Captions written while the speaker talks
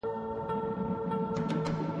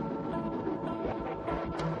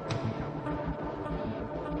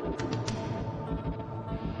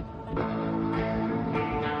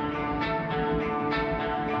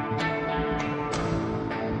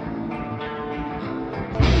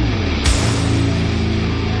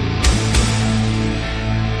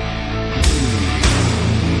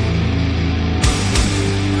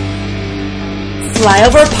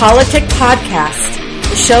Flyover Politic Podcast,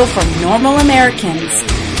 the show for normal Americans.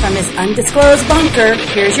 From his undisclosed bunker,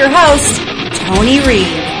 here's your host, Tony Reed.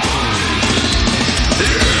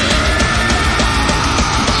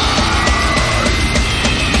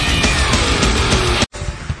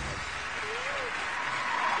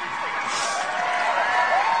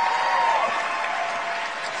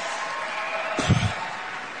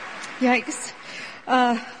 Yikes.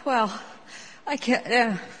 Well, I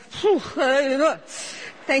can't,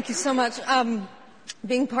 thank you so much.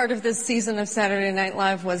 Being part of this season of Saturday Night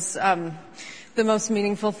Live was, the most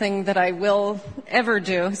meaningful thing that I will ever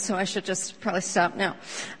do, so I should just probably stop now.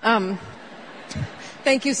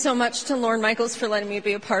 Thank you so much to Lorne Michaels for letting me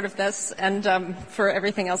be a part of this and for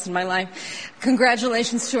everything else in my life.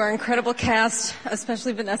 Congratulations to our incredible cast,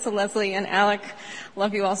 especially Vanessa, Leslie, and Alec.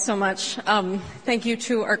 Love you all so much. Thank you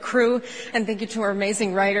to our crew, and thank you to our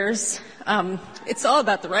amazing writers. It's all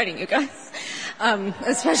about the writing, you guys.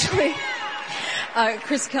 Especially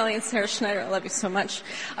Chris Kelly and Sarah Schneider. I love you so much.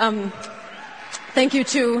 Thank you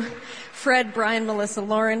to Fred, Brian, Melissa,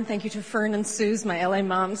 Lauren. Thank you to Fern and Suze, my LA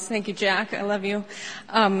moms. Thank you, Jack. I love you.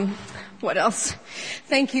 What else?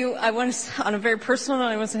 Thank you. On a very personal note,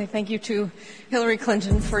 I want to say thank you to Hillary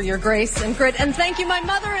Clinton for your grace and grit. And thank you, my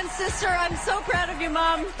mother and sister. I'm so proud of you,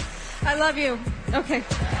 Mom. I love you. Okay.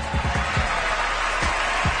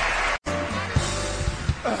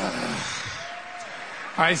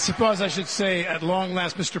 I suppose I should say, at long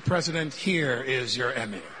last, Mr. President, here is your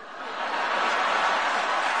Emmy.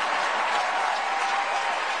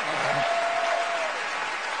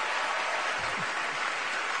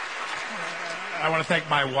 I want to thank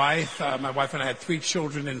my wife. My wife and I had 3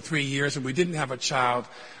 children in 3 years, and we didn't have a child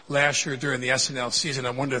last year during the SNL season.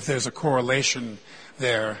 I wonder if there's a correlation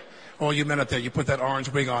there. All you men out there, you put that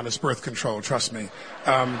orange wig on as birth control, trust me.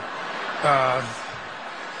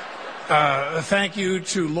 Thank you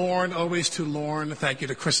to Lorne, always to Lorne. Thank you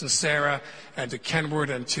to Chris and Sarah and to Kenward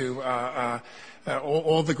and to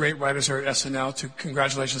all the great writers here at SNL.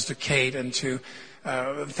 Congratulations to Kate and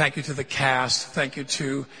thank you to the cast. Thank you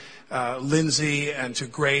to Lindsay and to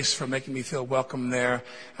Grace for making me feel welcome there.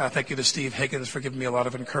 Thank you to Steve Higgins for giving me a lot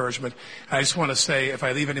of encouragement. I just want to say, if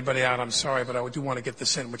I leave anybody out, I'm sorry, but I do want to get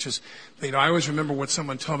this in, which is, I always remember what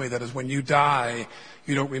someone told me, that is, when you die,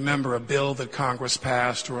 you don't remember a bill that Congress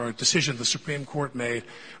passed or a decision the Supreme Court made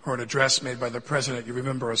or an address made by the president. You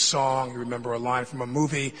remember a song, you remember a line from a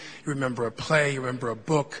movie, you remember a play, you remember a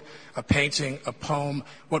book, a painting, a poem.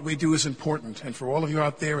 What we do is important. And for all of you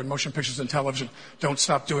out there in motion pictures and television, don't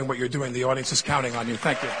stop doing what you're doing. The audience is counting on you.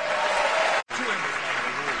 Thank you.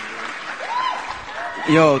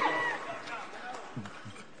 Yo,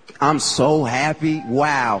 I'm so happy.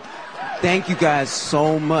 Wow. Thank you guys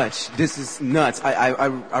so much. This is nuts.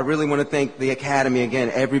 I really want to thank the Academy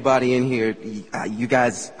again, everybody in here. You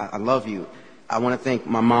guys, I love you. I want to thank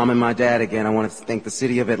my mom and my dad again. I want to thank the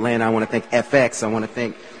city of Atlanta. I want to thank FX. I want to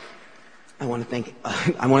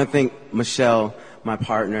thank Michelle, my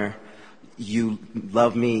partner. You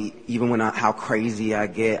love me even when how crazy I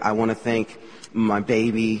get. I want to thank my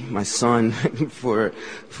baby, my son, for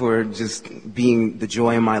just being the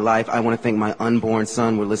joy in my life. I want to thank my unborn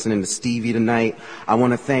son. We're listening to Stevie tonight. I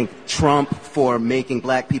want to thank Trump for making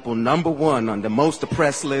black people #1 on the most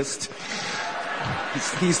oppressed list.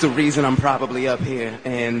 He's the reason I'm probably up here.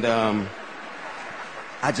 And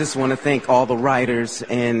I just want to thank all the writers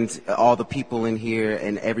and all the people in here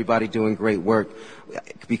and everybody doing great work,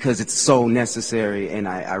 because it's so necessary, and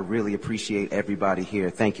I really appreciate everybody here.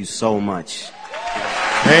 Thank you so much.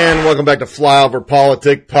 And welcome back to Flyover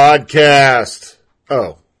Politic Podcast.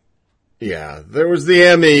 Oh, yeah, there was the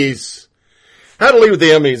Emmys. How to lead with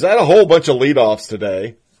the Emmys. I had a whole bunch of leadoffs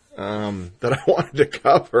today that I wanted to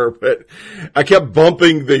cover, but I kept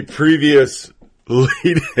bumping the previous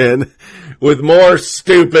lead-in with more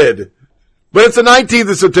stupid. But it's the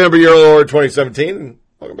 19th of September, year Lord 2017, and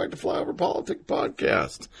welcome back to Flyover Politic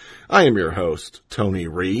Podcast. I am your host, Tony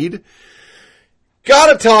Reed.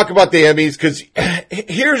 Gotta talk about the Emmys, because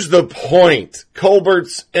here's the point.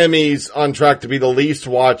 Colbert's Emmys on track to be the least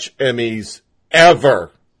watched Emmys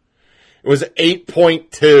ever. It was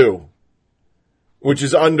 8.2, which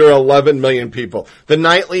is under 11 million people. The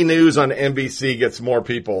nightly news on NBC gets more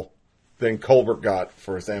people than Colbert got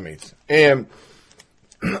for his Emmys. And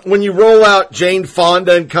when you roll out Jane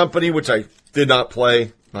Fonda and Company, which I did not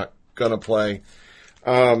play, not gonna play,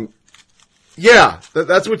 that's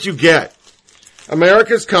what you get.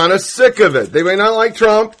 America's kind of sick of it. They may not like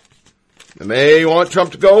Trump. They may want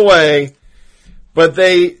Trump to go away. But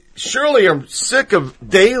they surely are sick of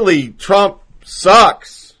daily Trump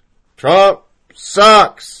sucks. Trump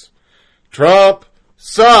sucks. Trump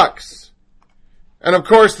sucks. And of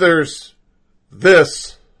course there's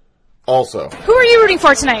this also. Who are you rooting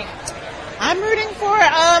for tonight? I'm rooting for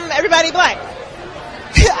everybody black.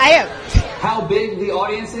 I am. How big the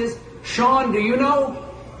audience is? Sean, do you know?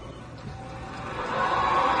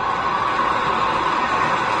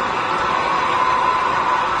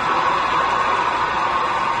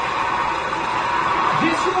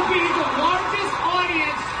 This will be the largest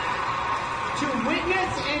audience to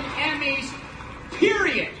witness an Emmys,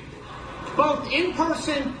 period. Both in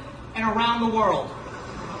person and around the world.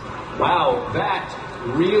 Wow, that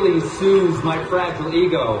really soothes my fragile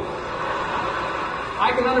ego.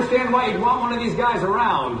 I can understand why you'd want one of these guys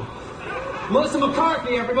around. Melissa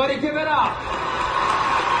McCarthy, everybody, give it up.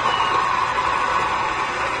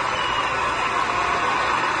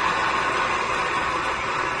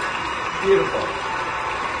 Beautiful.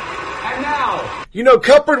 And now, You know,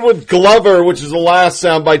 coupled with Glover, which is the last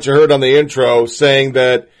soundbite you heard on the intro, saying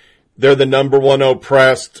that they're the number one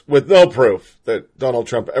oppressed with no proof that Donald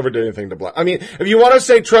Trump ever did anything to black. I mean, if you want to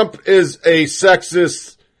say Trump is a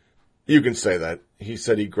sexist, you can say that. He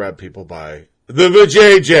said he grabbed people by the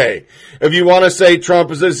vajayjay. If you want to say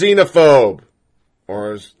Trump is a xenophobe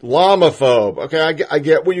or Islamophobe, okay, I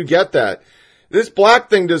get where you get that. This black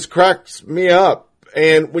thing just cracks me up.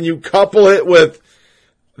 And when you couple it with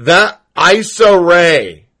that Issa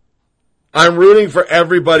Rae, I'm rooting for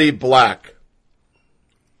everybody black.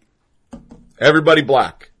 Everybody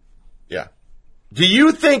black. Yeah. Do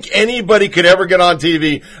you think anybody could ever get on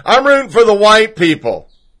TV? I'm rooting for the white people.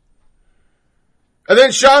 And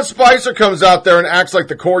then Sean Spicer comes out there and acts like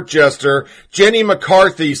the court jester. Jenny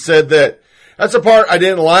McCarthy said that. That's the part I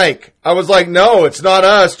didn't like. I was like, no, it's not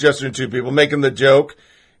us, gesturing to people, making the joke.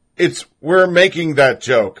 We're making that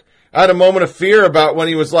joke. I had a moment of fear about when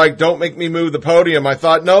he was like, don't make me move the podium. I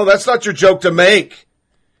thought, no, that's not your joke to make.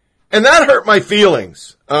 And that hurt my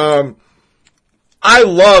feelings. I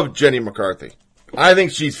love Jenny McCarthy. I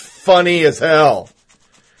think she's funny as hell.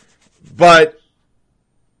 But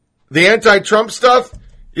the anti-Trump stuff,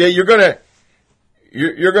 yeah, you're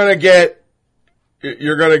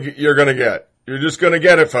just gonna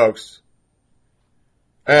get it, folks.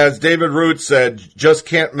 As David Root said, just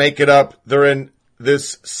can't make it up. They're in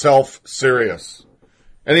this self-serious.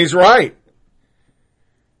 And he's right.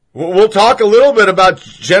 We'll talk a little bit about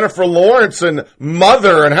Jennifer Lawrence and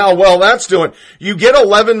Mother and how well that's doing. You get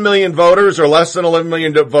 11 million voters or less than 11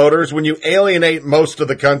 million voters when you alienate most of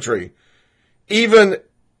the country. Even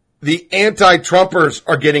the anti-Trumpers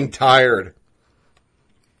are getting tired.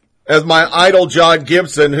 As my idol John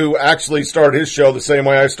Gibson, who actually started his show the same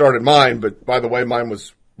way I started mine, but by the way, mine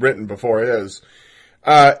was written before his.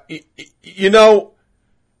 You know,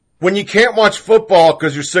 when you can't watch football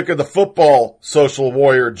because you're sick of the football social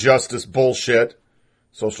warrior justice bullshit,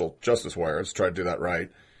 social justice warrior, let's try to do that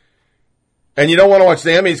right, and you don't want to watch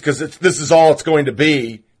the Emmys because this is all it's going to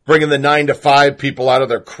be, bringing the 9 to 5 people out of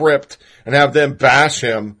their crypt and have them bash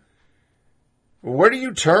him, where do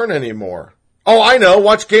you turn anymore? Oh, I know.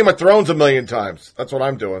 Watch Game of Thrones a million times. That's what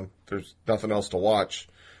I'm doing. There's nothing else to watch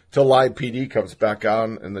till Live PD comes back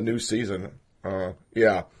on in the new season.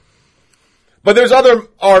 Yeah. But there's other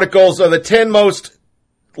articles of the 10 most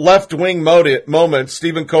left-wing moments.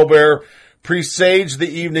 Stephen Colbert presaged the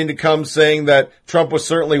evening to come, saying that Trump was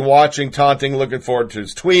certainly watching, taunting, looking forward to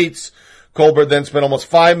his tweets. Colbert then spent almost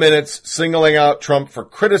 5 minutes singling out Trump for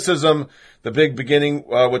criticism. The big beginning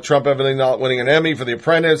with Trump evidently not winning an Emmy for The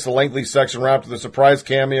Apprentice. The lengthy section wrapped with a surprise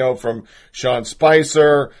cameo from Sean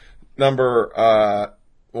Spicer. Number,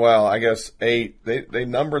 I guess 8. They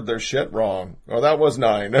numbered their shit wrong. Oh, that was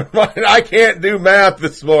 9. Never mind. I can't do math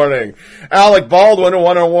this morning. Alec Baldwin, who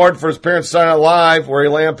won an award for his appearance on Saturday Night Live, where he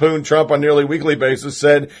lampooned Trump on a nearly weekly basis,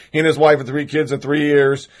 said he and his wife had 3 kids in 3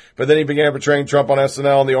 years, but then he began portraying Trump on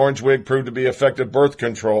SNL, and the orange wig proved to be effective birth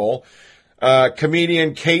control.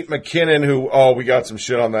 Comedian Kate McKinnon, who, we got some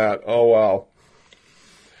shit on that. Oh, wow.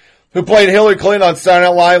 Who played Hillary Clinton on Saturday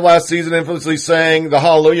Night Live last season, infamously saying the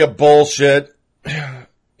hallelujah bullshit.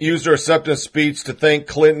 Used her acceptance speech to thank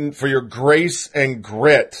Clinton for your grace and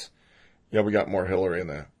grit. Yeah, we got more Hillary in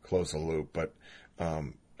the close the loop, but,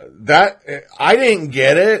 that, I didn't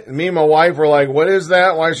get it. Me and my wife were like, what is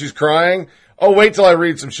that? Why she's crying? Oh, wait till I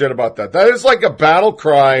read some shit about that. That is like a battle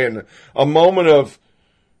cry and a moment of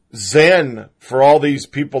zen for all these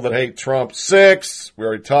people that hate Trump. 6, we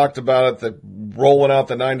already talked about it, the rolling out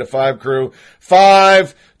the 9 to 5 crew.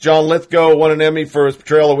 5, John Lithgow won an Emmy for his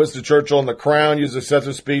portrayal of Winston Churchill in The Crown, used a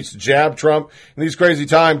acceptance speech to jab Trump. In these crazy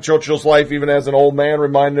times, Churchill's life, even as an old man,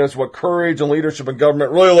 reminded us what courage and leadership in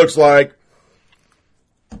government really looks like.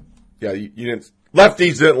 Yeah, you didn't.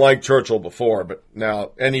 Lefties didn't like Churchill before, but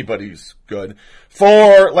now anybody's good.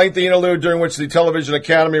 4, lengthy interlude during which the Television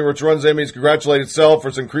Academy, which runs Emmys, congratulated itself for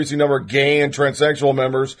its increasing number of gay and transsexual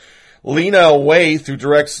members. Lena Waithe, who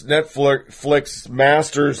directs Netflix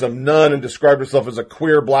Masters of None and described herself as a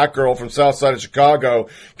queer black girl from South Side of Chicago,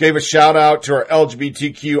 gave a shout out to her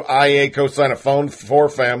LGBTQIA cosign of Phone 4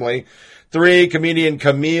 family. 3, comedian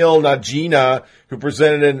Camille Najina, who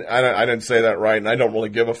presented I didn't say that right, and I don't really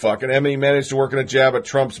give a fuck, an Emmy, managed to work in a jab at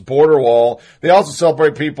Trump's border wall. They also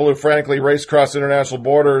celebrate people who frantically race across international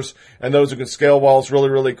borders and those who can scale walls really,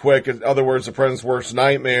 really quick. In other words, the president's worst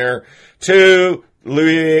nightmare. 2,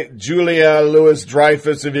 Julia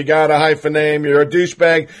Louis-Dreyfus, if you got a hyphen name, you're a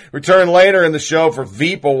douchebag. Return later in the show for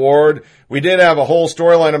Veep Award. We did have a whole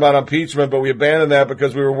storyline about impeachment, but we abandoned that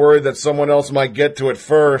because we were worried that someone else might get to it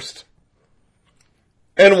first.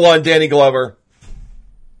 And 1, Danny Glover.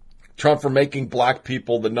 Trump for making black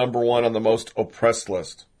people the number 1 on the most oppressed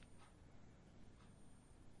list.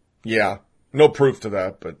 Yeah, no proof to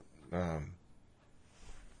that, but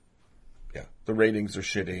yeah, the ratings are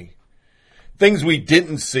shitty. Things we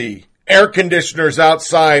didn't see. Air conditioners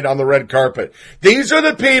outside on the red carpet. These are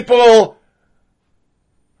the people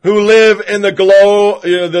who live in the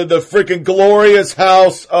the freaking glorious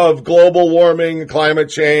house of global warming, climate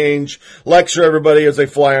change, lecture everybody as they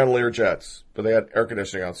fly on Learjets. But they had air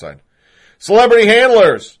conditioning outside. Celebrity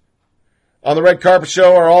handlers on the red carpet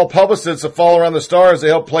show are all publicists that follow around the stars. They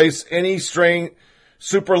help place any string,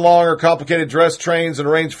 super long or complicated dress trains and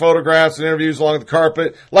arrange photographs and interviews along the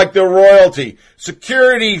carpet like they're royalty.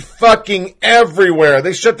 Security fucking everywhere.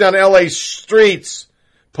 They shut down LA streets.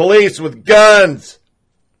 Police with guns.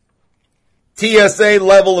 TSA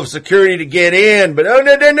level of security to get in, but oh,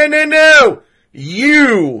 no.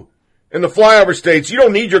 You, in the flyover states, you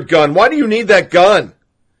don't need your gun. Why do you need that gun?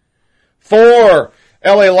 4,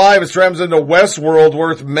 LA Live is transmitted into Westworld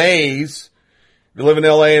worth maze. If you live in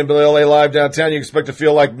LA and build LA Live downtown, you expect to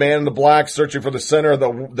feel like Man in the Black searching for the center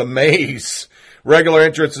of the maze. Regular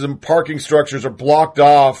entrances and parking structures are blocked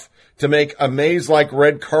off to make a maze-like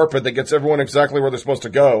red carpet that gets everyone exactly where they're supposed to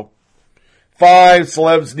go. 5,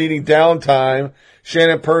 celebs needing downtime.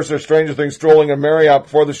 Shannon Purser, Stranger Things, strolling in Marriott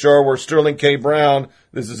before the show, where Sterling K. Brown,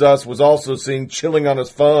 This Is Us, was also seen chilling on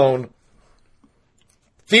his phone.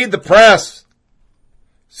 Feed the press.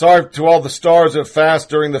 Sorry to all the stars that fast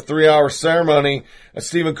during the 3-hour ceremony. As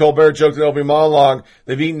Stephen Colbert joked in the opening monologue,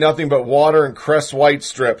 they've eaten nothing but water and Crest White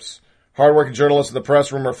strips. Hardworking journalists in the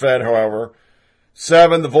press room are fed, however.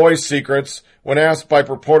 7, The Voice secrets. When asked by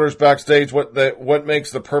reporters backstage what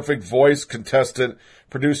makes the perfect voice contestant,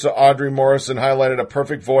 producer Audrey Morrison highlighted a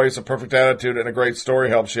perfect voice, a perfect attitude, and a great story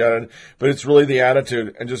help, she added. But it's really the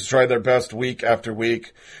attitude, and just try their best week after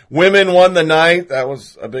week. Women won the night. That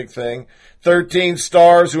was a big thing. 13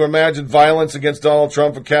 stars who imagined violence against Donald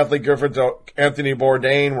Trump, from Kathleen Griffin to Anthony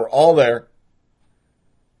Bourdain, were all there.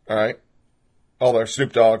 All right. All there.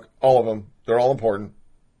 Snoop Dogg. All of them. They're all important.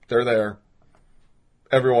 They're there.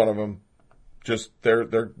 Every one of them. Just,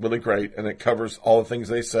 they're really great, and it covers all the things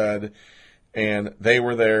they said, and they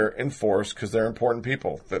were there in force because they're important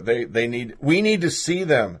people. That we need to see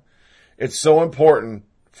them. It's so important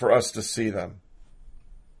for us to see them.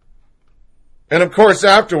 And of course,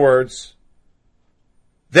 afterwards,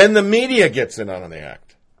 then the media gets in on the act.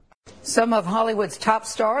 Some of Hollywood's top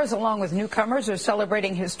stars, along with newcomers, are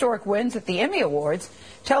celebrating historic wins at the Emmy Awards.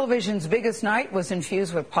 Television's biggest night was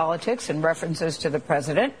infused with politics and references to the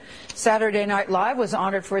president. Saturday Night Live was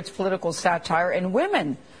honored for its political satire, and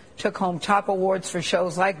women took home top awards for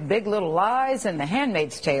shows like Big Little Lies and The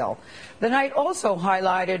Handmaid's Tale. The night also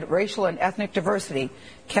highlighted racial and ethnic diversity.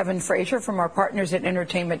 Kevin Frazier from our partners at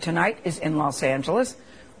Entertainment Tonight is in Los Angeles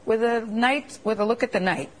with a look at the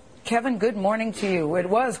night. Kevin, good morning to you. It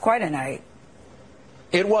was quite a night.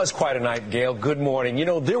 It was quite a night, Gail. Good morning. You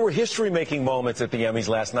know, there were history-making moments at the Emmys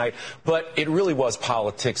last night, but it really was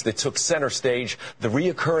politics that took center stage. The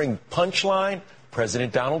reoccurring punchline,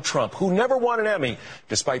 President Donald Trump, who never won an Emmy,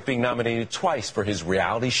 despite being nominated twice for his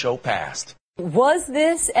reality show past. Was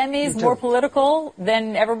this Emmys more political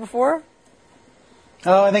than ever before?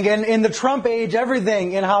 Oh, I think in the Trump age,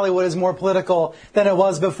 everything in Hollywood is more political than it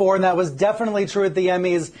was before, and that was definitely true at the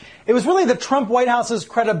Emmys. It was really the Trump White House's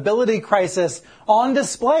credibility crisis on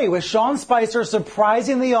display, with Sean Spicer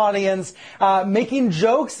surprising the audience, making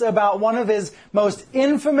jokes about one of his most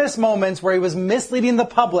infamous moments where he was misleading the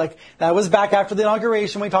public. That was back after the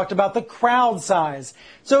inauguration. We talked about the crowd size.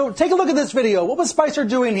 So take a look at this video. What was Spicer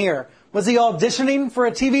doing here? Was he auditioning for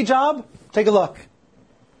a TV job? Take a look.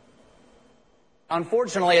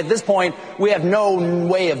 Unfortunately, at this point, we have no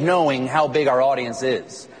way of knowing how big our audience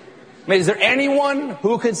is. I mean, is there anyone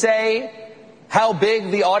who could say how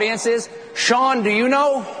big the audience is? Sean, do you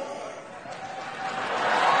know?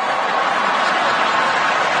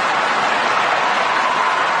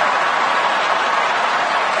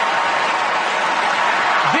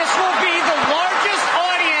 This will be the largest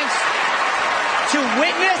audience to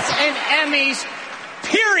witness an Emmys,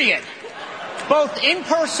 period. Both in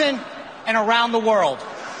person and around the world.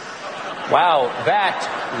 Wow, that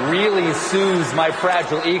really soothes my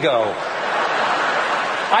fragile ego.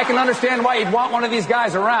 I can understand why you'd want one of these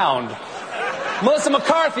guys around. Melissa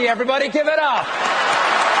McCarthy, everybody, give it up.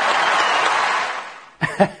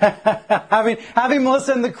 Having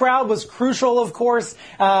Melissa in the crowd was crucial, of course.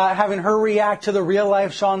 Having her react to the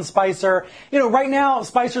real-life Sean Spicer. You know, right now,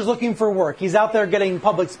 Spicer's looking for work. He's out there getting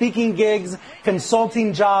public speaking gigs,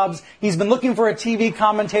 consulting jobs. He's been looking for a TV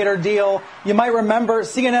commentator deal. You might remember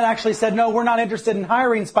CNN actually said, no, we're not interested in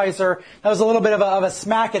hiring Spicer. That was a little bit of a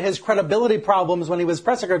smack at his credibility problems when he was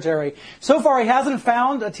press secretary. So far, he hasn't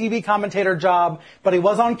found a TV commentator job, but he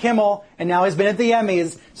was on Kimmel, and now he's been at the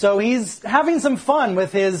Emmys. So he's having some fun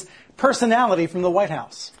with his personality from the White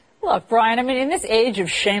House. Look, Brian, I mean, in this age of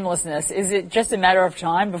shamelessness, is it just a matter of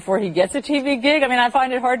time before he gets a TV gig? I mean, I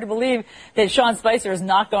find it hard to believe that Sean Spicer is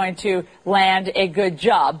not going to land a good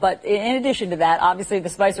job. But in addition to that, obviously the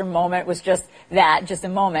Spicer moment was just that, just a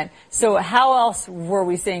moment. So how else were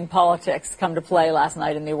we seeing politics come to play last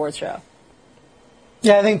night in the awards show?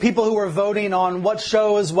 Yeah, I think people who were voting on what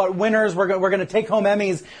shows, what winners were going to take home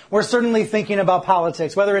Emmys were certainly thinking about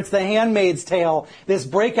politics, whether it's The Handmaid's Tale, this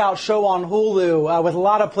breakout show on Hulu with a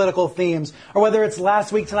lot of political themes, or whether it's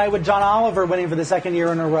Last Week Tonight with John Oliver winning for the second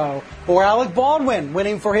year in a row, or Alec Baldwin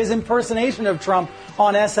winning for his impersonation of Trump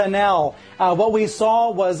on SNL. What we saw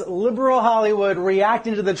was liberal Hollywood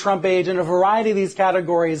reacting to the Trump age in a variety of these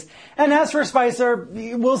categories. And as for Spicer,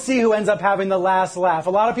 we'll see who ends up having the last laugh. A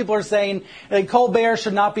lot of people are saying that Colbert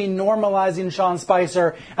should not be normalizing Sean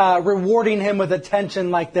Spicer, rewarding him with attention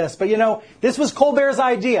like this. But, you know, this was Colbert's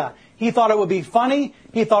idea. He thought it would be funny.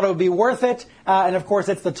 He thought it would be worth it. And, of course,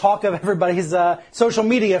 it's the talk of everybody's social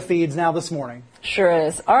media feeds now this morning. Sure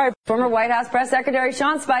is. All right. Former White House Press Secretary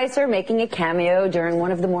Sean Spicer making a cameo during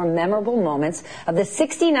one of the more memorable moments of the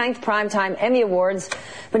 69th Primetime Emmy Awards.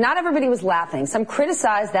 But not everybody was laughing. Some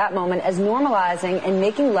criticized that moment as normalizing and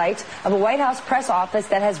making light of a White House press office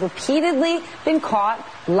that has repeatedly been caught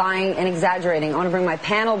lying and exaggerating. I want to bring my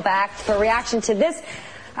panel back for a reaction to this.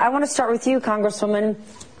 I want to start with you, Congresswoman.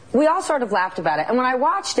 We all sort of laughed about it. And when I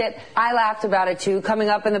watched it, I laughed about it too, coming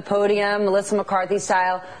up in the podium, Melissa McCarthy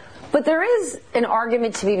style. But there is an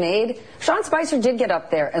argument to be made. Sean Spicer did get up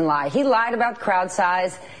there and lie. He lied about crowd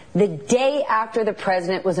size the day after the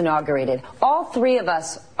president was inaugurated. All three of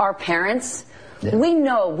us are parents. Yeah. We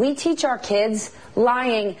know, we teach our kids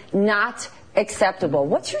lying not acceptable.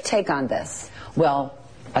 What's your take on this? Well,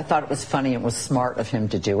 I thought it was funny and was smart of him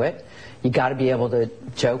to do it. You got to be able to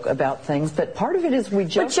joke about things, but part of it is we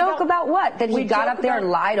joke. But joke about what? That he got up there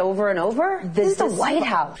and lied over and over? This is the White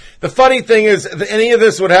House. The funny thing is, if any of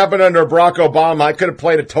this would happen under Barack Obama, I could have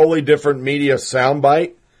played a totally different media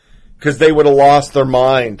soundbite because they would have lost their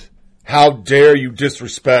mind. How dare you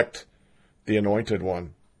disrespect the anointed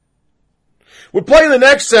one? We'll play the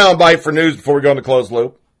next soundbite for news before we go into closed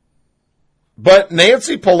loop. But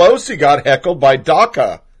Nancy Pelosi got heckled by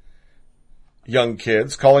DACA young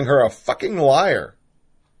kids, calling her a fucking liar.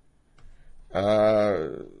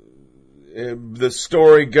 The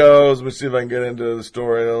story goes, let me see if I can get into the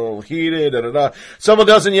story, a little heated, Several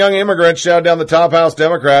dozen young immigrants shouted down the top house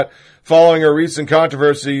Democrat following a recent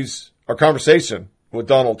conversation with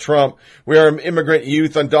Donald Trump. We are immigrant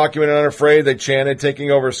youth, undocumented and unafraid, they chanted,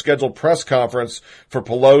 taking over a scheduled press conference for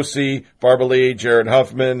Pelosi, Barbara Lee, Jared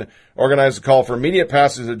Huffman, organized a call for immediate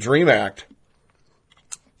passage of the DREAM Act.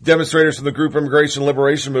 Demonstrators from the Group Immigration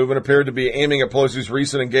Liberation Movement appeared to be aiming at Pelosi's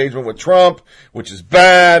recent engagement with Trump, which is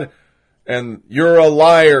bad. And you're a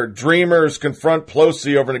liar. Dreamers confront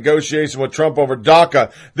Pelosi over negotiation with Trump over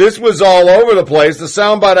DACA. This was all over the place. The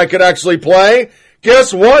soundbite I could actually play,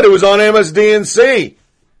 guess what? It was on MSDNC.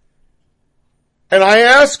 And I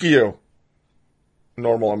ask you,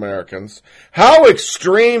 normal Americans, how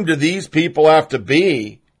extreme do these people have to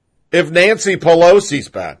be if Nancy Pelosi's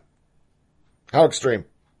bad? How extreme?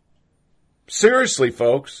 Seriously,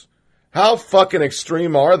 folks, how fucking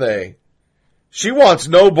extreme are they? She wants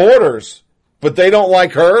no borders, but they don't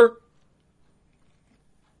like her?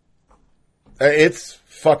 It's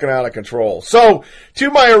fucking out of control. So,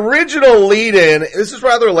 to my original lead-in, this is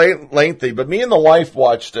rather lengthy, but me and the wife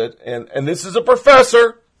watched it, and this is a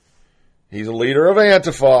professor. He's a leader of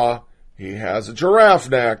Antifa. He has a giraffe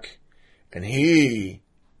neck, and he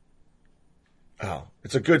Oh,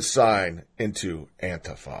 it's a good sign into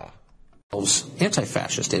Antifa.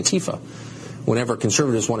 Anti-fascist, Antifa. Whenever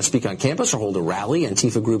conservatives want to speak on campus or hold a rally,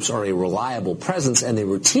 Antifa groups are a reliable presence, and they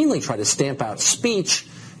routinely try to stamp out speech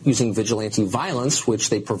using vigilante violence, which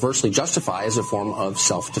they perversely justify as a form of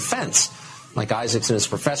self-defense. Mike Isaacson is a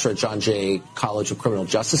professor at John Jay College of Criminal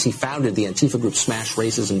Justice. He founded the Antifa group Smash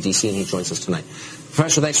Racism DC, and he joins us tonight.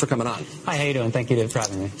 Professor, thanks for coming on. Hi, how you doing? Thank you for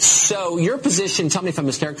having me. So your position, tell me if I'm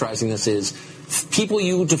mischaracterizing this, is people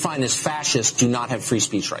you define as fascists do not have free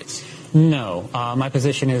speech rights. No. My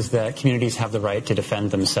position is that communities have the right to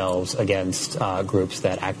defend themselves against groups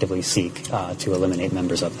that actively seek to eliminate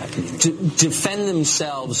members of that community. To defend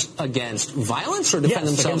themselves against violence or defend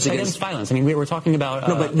themselves against violence? I mean, we're talking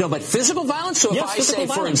about... No, but physical violence? So yes, if I say,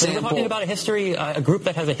 for example... We're talking about a history, a group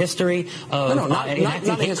that has a history of not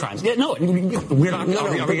hate crimes. Yeah, no, we're not... Are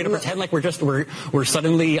we going to pretend like we're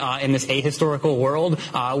suddenly in this ahistorical world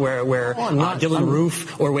where Dylan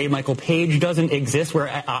Roof or Wade Michael Page doesn't exist, where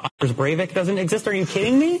Anders Breivik doesn't exist? Are you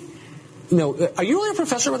kidding me? No. Are you really a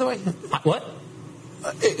professor, by the way? What?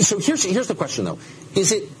 So here's the question, though.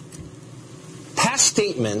 Is it past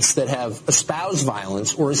statements that have espoused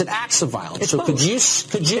violence, or is it acts of violence? It's so both.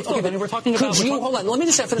 could you? Okay, then we're talking about. Hold on. Let me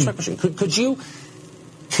just finish my question. Could you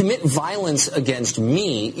commit violence against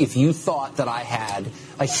me if you thought that I had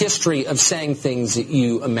a history of saying things that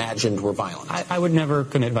you imagined were violent? I would never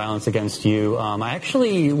commit violence against you. I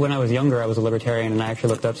actually, when I was younger, I was a libertarian, and I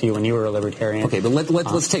actually looked up to you when you were a libertarian. Okay, but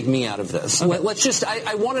let's take me out of this. Okay. Let's just,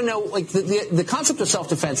 I want to know, like, the concept of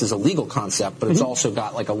self-defense is a legal concept, but it's also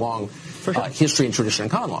got, like, a long history and tradition in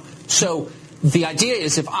common law. So the idea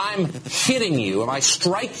is if I'm hitting you, if I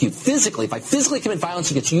strike you physically, if I physically commit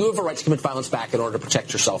violence against you, you have a right to commit violence back in order to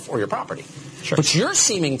protect yourself or your property. Sure. But you're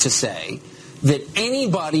seeming to say that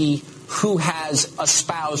anybody who has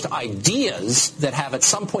espoused ideas that have at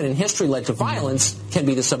some point in history led to violence can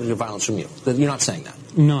be the subject of violence from you. You're not saying that?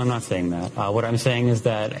 No, I'm not saying that. What I'm saying is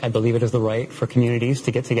that I believe it is the right for communities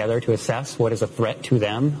to get together to assess what is a threat to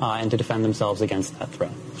them and to defend themselves against that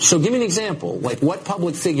threat. So give me an example. Like, what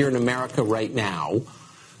public figure in America right now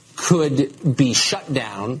could be shut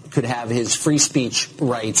down, could have his free speech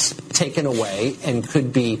rights taken away, and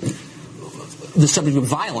could be the subject of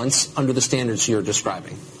violence under the standards you're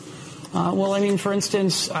describing? Well, I mean, for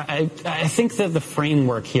instance, I think that the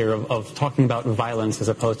framework here of talking about violence as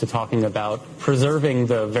opposed to talking about preserving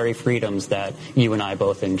the very freedoms that you and I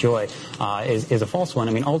both enjoy is a false one.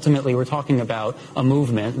 I mean, ultimately, we're talking about a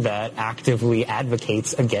movement that actively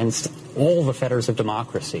advocates against all the fetters of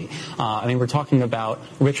democracy. I mean, we're talking about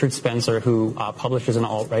Richard Spencer, who publishes in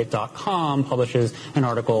altright.com, publishes an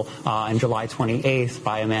article on July 28th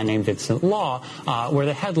by a man named Vincent Law, where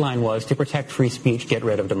the headline was, "To protect free speech, get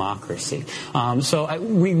rid of democracy." So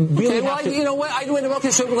we really have to... You know what? Okay,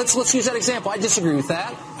 so let's use that example. I disagree with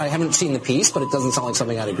that. I haven't seen the piece, but it doesn't sound like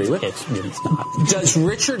something I'd agree with. It's not. Does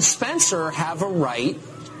Richard Spencer have a right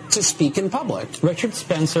to speak in public? Richard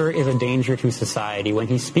Spencer is a danger to society. When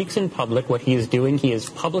he speaks in public, what he is doing, he is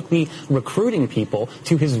publicly recruiting people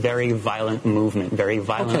to his very violent movement, very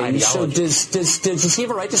violent ideology. So does he have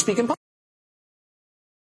a right to speak in public?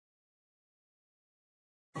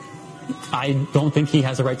 I don't think he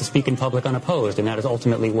has a right to speak in public unopposed, and that is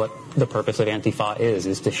ultimately what the purpose of Antifa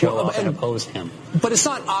is to show up and oppose him. But it's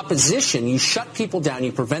not opposition. You shut people down,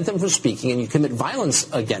 you prevent them from speaking, and you commit violence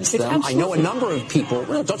against them. Absolutely. I know a number of people,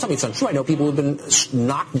 don't tell me it's untrue, I know people who have been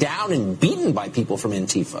knocked down and beaten by people from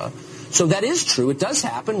Antifa. So that is true. It does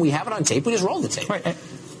happen. We have it on tape. We just roll the tape. Right.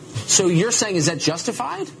 So you're saying, is that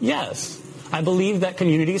justified? Yes. I believe that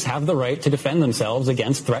communities have the right to defend themselves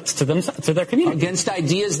against threats to their community. Against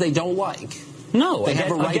ideas they don't like. No, they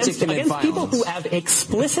have a right to commit against people who have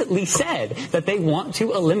explicitly said that they want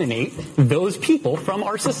to eliminate those people from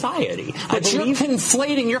our society. But you're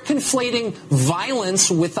conflating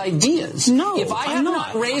violence with ideas. No, if I have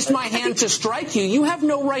not raised my hand to strike you, you have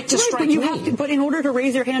no right to strike me. But in order to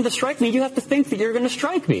raise your hand to strike me, you have to think that you're going to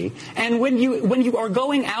strike me. And when you are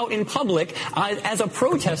going out in public as a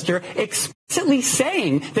protester, explicitly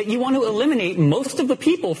saying that you want to eliminate most of the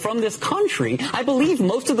people from this country, I believe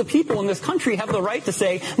most of the people in this country have the right to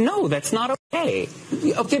say, no, that's not okay.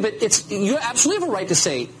 Okay, but you absolutely have a right to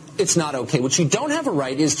say it's not okay. What you don't have a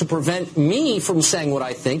right is to prevent me from saying what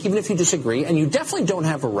I think, even if you disagree, and you definitely don't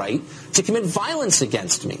have a right to commit violence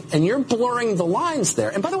against me. And you're blurring the lines there.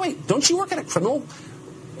 And by the way, don't you work at a criminal...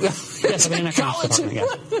 Yes, I'm in a college department,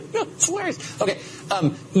 yeah. It's hilarious. Okay,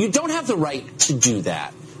 you don't have the right to do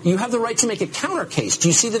that. You have the right to make a counter case. Do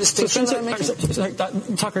you see the distinction that I'm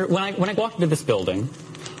making? Tucker, when I walked into this building,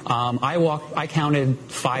 I counted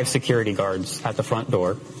 5 security guards at the front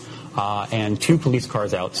door. and 2 police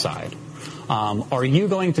cars outside. Are you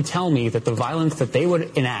going to tell me that the violence that they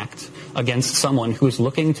would enact against someone who's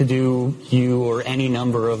looking to do you or any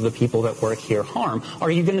number of the people that work here harm,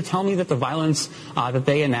 are you going to tell me that the violence that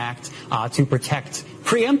they enact to protect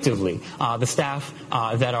preemptively the staff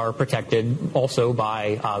that are protected also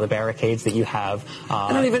by the barricades that you have?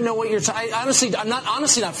 I don't even know what you're saying. I'm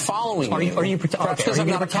not following. Are you going to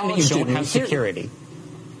pretend that you don't have security?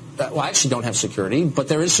 Well, I actually don't have security, but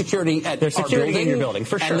there is security at there's security our building, in your building,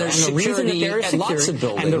 for sure. And there's security at lots of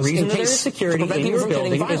buildings. And the reason that there is security in your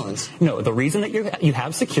building is... No, the reason that you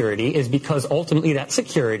have security is because ultimately that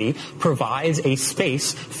security provides a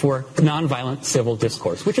space for nonviolent civil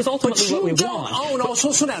discourse, which is ultimately what we want. Oh, no,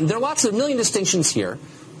 slow down. There are lots of million distinctions here,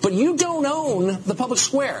 but you don't own the public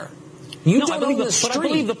square. But I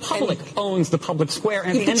believe the public owns the public square.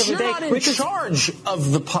 And at the end of the day, you're not in charge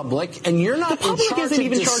of the public, and you're not. The public isn't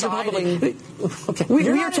even in charge of the public. Okay, we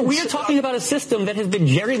are talking about a system that has been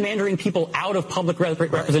gerrymandering people out of public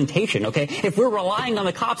representation. Okay, if we're relying on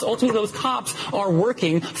the cops, ultimately those cops are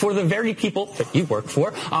working for the very people that you work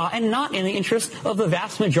for, and not in the interest of the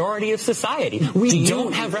vast majority of society. We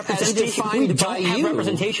don't have representation. We don't have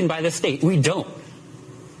representation by the state. We don't.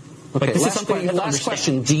 Okay, last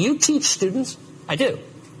question. Do you teach students? I do.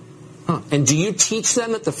 Huh. And do you teach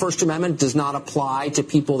them that the First Amendment does not apply to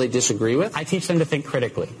people they disagree with? I teach them to think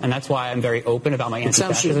critically, and that's why I'm very open about my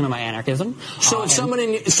anti-fascism and my anarchism. So if someone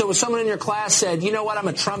in your class said, you know what, I'm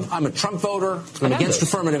a Trump voter, I'm against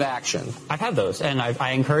affirmative action. I've had those, and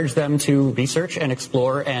I encourage them to research and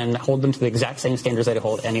explore and hold them to the exact same standards that I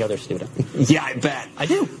hold any other student. Yeah, I bet. I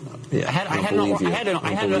do. Yeah, I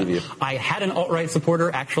had an alt-right supporter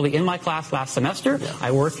actually in my class last semester. Yeah.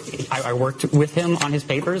 I worked with him on his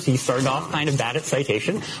papers. He started off kind of bad at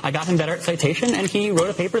citation. I got him better at citation, and he wrote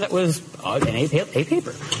a paper that was an A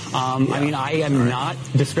paper. I mean, I am not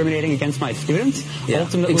discriminating against my students. Yeah.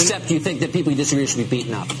 Ultimately, except you think that people you disagree should be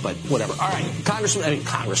beaten up, but whatever. All right,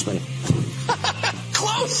 Congressman.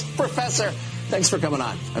 Close, Professor. Thanks for coming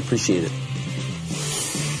on. I appreciate it.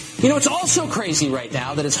 You know, it's also crazy right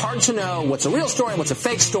now that it's hard to know what's a real story and what's a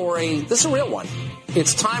fake story. This is a real one.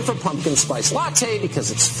 It's time for pumpkin spice latte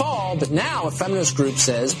because it's fall, but now a feminist group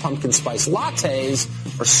says pumpkin spice lattes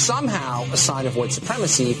are somehow a sign of white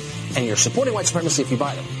supremacy, and you're supporting white supremacy if you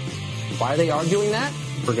buy them. Why are they arguing that?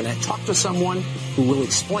 We're going to talk to someone who will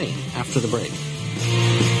explain after the break.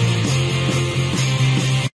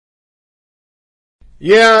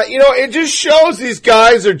 Yeah, you know, it just shows these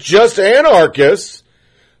guys are just anarchists.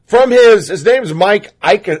 From his name's Mike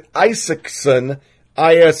Isaacson,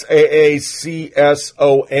 Isaacson.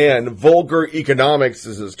 Vulgar Economics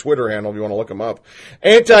is his Twitter handle if you want to look him up.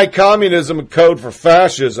 Anti-communism code for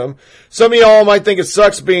fascism. Some of y'all might think it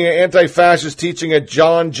sucks being an anti-fascist teaching at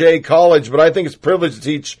John Jay College, but I think it's a privilege to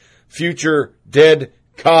teach future dead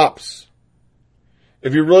cops.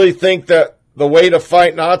 If you really think that the way to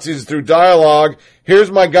fight Nazis is through dialogue,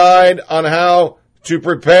 here's my guide on how to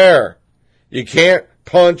prepare. You can't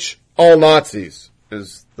punch all Nazis,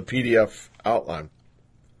 is the PDF outline.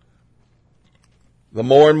 The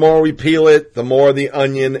more and more we peel it, the more the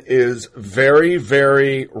onion is very,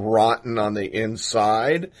 very rotten on the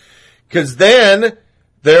inside. Because then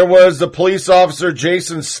there was the police officer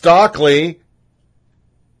Jason Stockley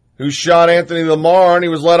who shot Anthony Lamar, and he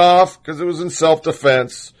was let off because it was in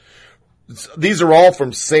self-defense. These are all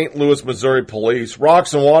from St. Louis, Missouri police.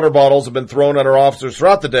 Rocks and water bottles have been thrown at our officers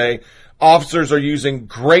throughout the day. Officers are using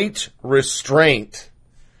great restraint.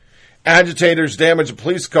 Agitators damage a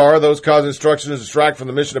police car. Those cause instruction to distract from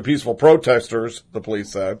the mission of peaceful protesters, the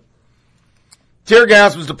police said. Tear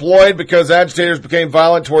gas was deployed because agitators became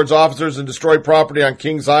violent towards officers and destroyed property on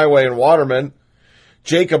Kings Highway in Waterman.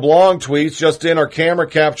 Jacob Long tweets, just in, our camera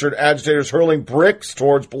captured agitators hurling bricks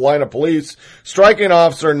towards line of police, striking an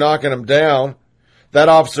officer and knocking him down. That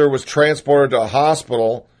officer was transported to a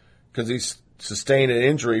hospital because he's sustained an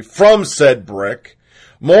injury from said brick.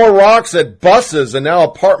 More rocks at buses and now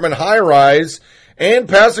apartment high-rise and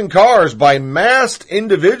passing cars by masked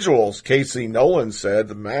individuals, Casey Nolan said.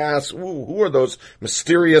 The mask, who are those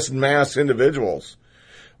mysterious masked individuals?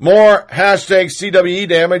 More hashtag CWE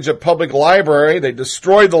damage at public library. They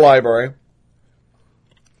destroyed the library.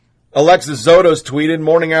 Alexis Zotos tweeted,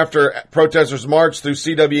 morning after protesters marched through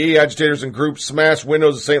CWE, agitators and groups smashed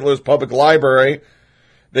windows of St. Louis Public Library.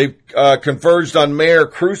 They converged on Mayor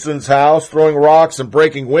Crusen's house, throwing rocks and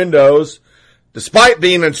breaking windows, despite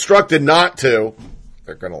being instructed not to.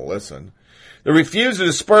 They're going to listen. They refused to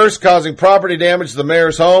disperse, causing property damage to the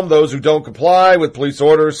mayor's home. Those who don't comply with police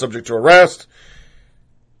orders subject to arrest.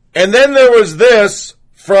 And then there was this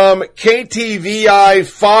from KTVI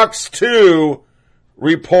Fox 2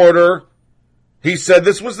 reporter. He said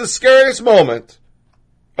this was the scariest moment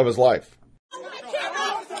of his life. You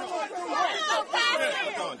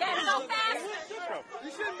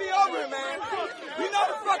shouldn't be over here, man. You know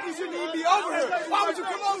the fuck you shouldn't even be over here. Why would you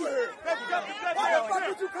come over here? Why the fuck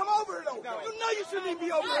would you come over here, though? You know you shouldn't even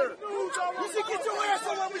be over here. You should get your ass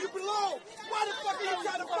somewhere where you belong. Why the fuck are you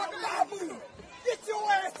trying to fuck my move? Get your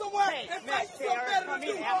ass somewhere and fight something better than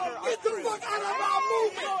you. Get the fuck out of my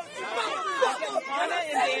movement. Anna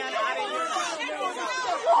and Dan out of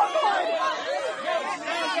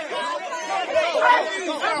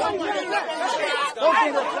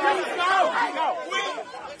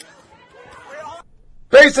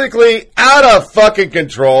Basically, out of fucking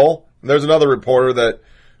control. There's another reporter that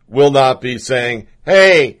will not be saying,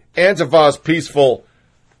 hey, Antifa's peaceful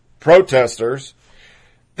protesters.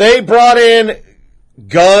 They brought in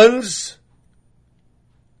guns,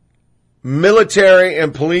 military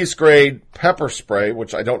and police grade pepper spray,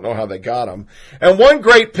 which I don't know how they got them. And one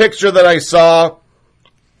great picture that I saw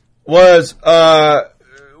was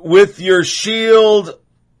with your shield,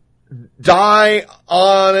 die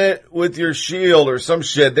on it with your shield or some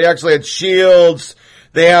shit. They actually had shields.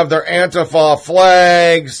 They have their Antifa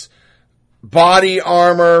flags, body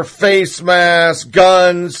armor, face masks,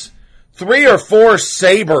 guns, 3 or 4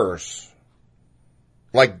 sabers,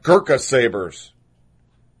 like Gurkha sabers.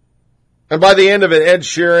 And by the end of it, Ed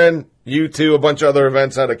Sheeran, U2, a bunch of other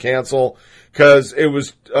events had to cancel because it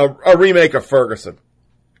was a remake of Ferguson.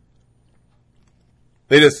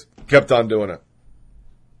 They just kept on doing it.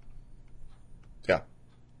 Yeah.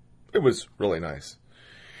 It was really nice.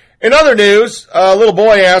 In other news, a little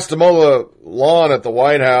boy asked to mow the lawn at the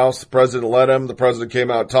White House. The president let him. The president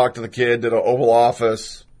came out, talked to the kid, did an Oval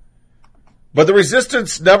Office. But the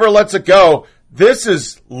resistance never lets it go. This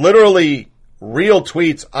is literally real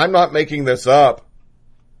tweets. I'm not making this up.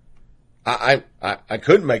 I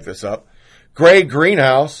couldn't make this up. Gray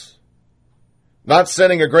Greenhouse. Not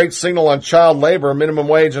sending a great signal on child labor, minimum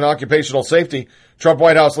wage, and occupational safety. Trump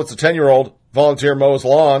White House lets a 10-year-old volunteer mow his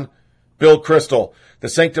lawn. Bill Kristol. The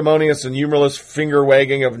sanctimonious and humorless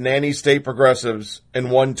finger-wagging of nanny state progressives in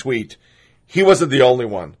one tweet. He wasn't the only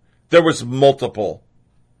one. There was multiple.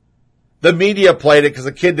 The media played it because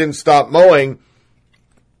the kid didn't stop mowing.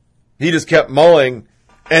 He just kept mowing.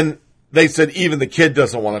 And they said even the kid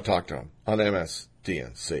doesn't want to talk to him on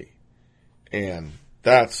MSDNC. And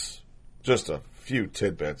that's just a few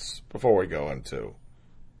tidbits before we go into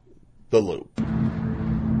the loop.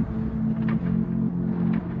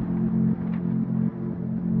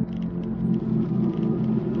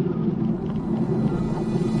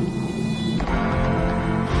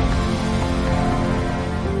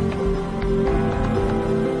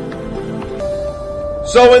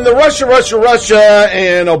 So in the Russia,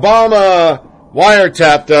 and Obama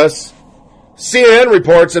wiretapped us, CNN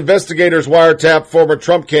reports investigators wiretapped former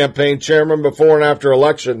Trump campaign chairman before and after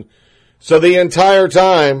election. So the entire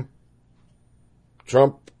time,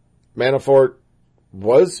 Trump, Manafort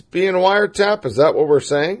was being wiretapped? Is that what we're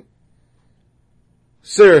saying?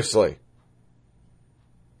 Seriously.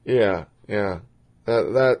 Yeah.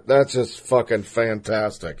 That's just fucking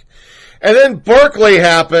fantastic. And then Berkeley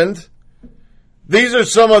happened. These are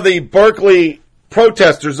some of the Berkeley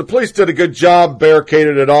protesters. The police did a good job,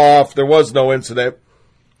 barricaded it off. There was no incident.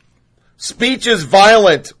 Speech is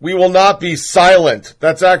violent. We will not be silent.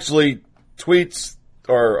 That's actually tweets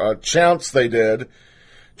or chants they did.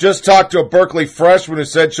 Just talked to a Berkeley freshman who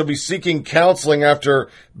said she'll be seeking counseling after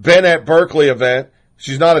Ben at Berkeley event.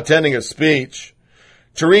 She's not attending a speech.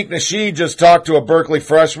 Tariq Nasheed just talked to a Berkeley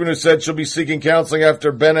freshman who said she'll be seeking counseling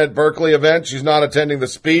after Ben at Berkeley event. She's not attending the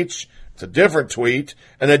speech. It's a different tweet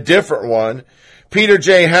and a different one. Peter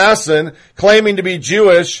J. Hassan claiming to be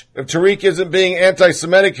Jewish. If Tariq isn't being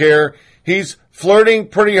anti-Semitic here, he's flirting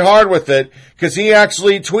pretty hard with it because he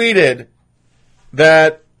actually tweeted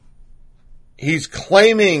that he's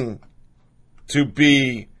claiming to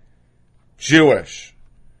be Jewish.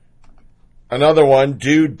 Another one,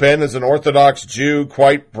 dude, Ben is an Orthodox Jew,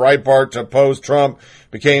 quite Breitbart to oppose Trump,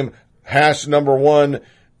 became #1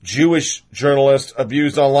 Jewish journalist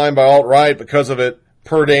abused online by alt-right because of it,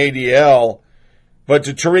 per the ADL. But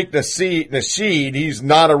to Tariq Nasheed, he's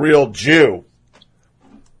not a real Jew.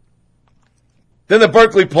 Then the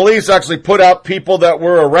Berkeley police actually put out people that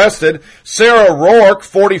were arrested. Sarah Rourke,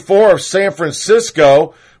 44, of San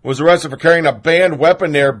Francisco, was arrested for carrying a banned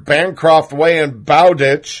weapon near Bancroft Way in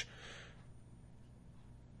Bowditch.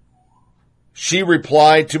 She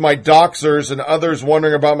replied, to my doxers and others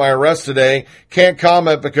wondering about my arrest today, can't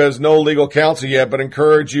comment because no legal counsel yet, but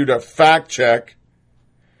encourage you to fact check.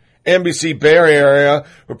 NBC Bay Area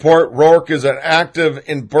report Rourke is an active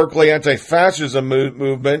in Berkeley anti-fascism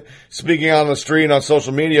movement, speaking on the street and on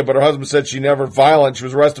social media, but her husband said she never violent. She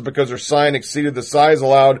was arrested because her sign exceeded the size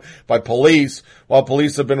allowed by police. While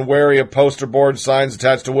police have been wary of poster board signs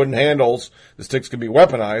attached to wooden handles, the sticks can be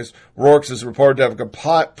weaponized. Rourke is reported to have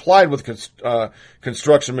complied with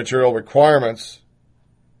construction material requirements.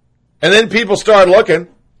 And then people started looking.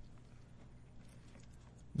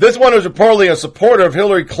 This one is reportedly a supporter of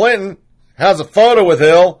Hillary Clinton, has a photo with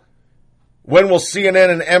Hill. When will CNN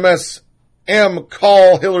and MSM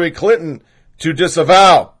call Hillary Clinton to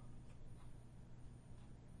disavow?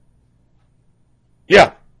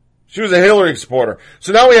 Yeah, she was a Hillary supporter.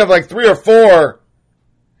 So now we have like 3 or 4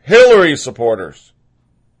 Hillary supporters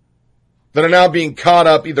that are now being caught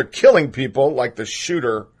up either killing people, like the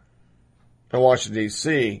shooter in Washington,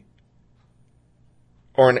 D.C.,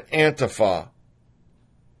 or an Antifa.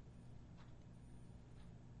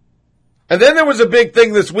 And then there was a big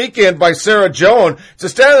thing this weekend by Sarah Joan. The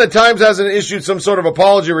Standard of the Times hasn't issued some sort of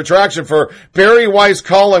apology retraction for Barry Weiss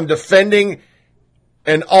column defending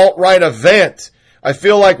an alt-right event. I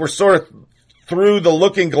feel like we're sort of through the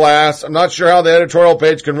looking glass. I'm not sure how the editorial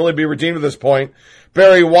page can really be redeemed at this point.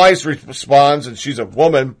 Barry Weiss responds, and she's a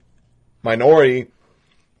woman, minority.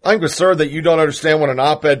 I'm concerned that you don't understand what an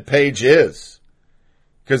op-ed page is.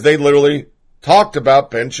 Because they literally talked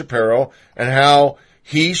about Ben Shapiro and how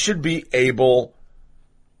he should be able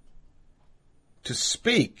to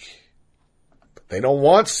speak, but they don't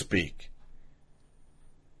want to speak.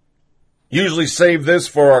 Usually save this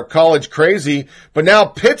for our college crazy, but now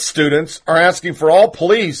Pitt students are asking for all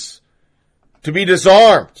police to be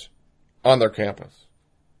disarmed on their campus.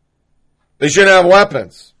 They shouldn't have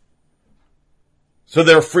weapons, so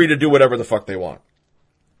they're free to do whatever the fuck they want.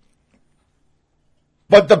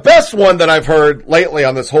 But the best one that I've heard lately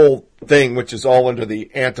on this whole thing, which is all under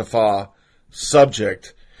the Antifa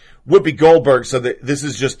subject, Whoopi Goldberg said that this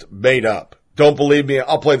is just made up. Don't believe me?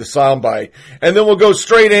 I'll play the soundbite. And then we'll go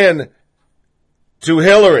straight in to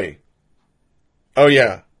Hillary. Oh,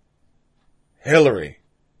 yeah. Hillary.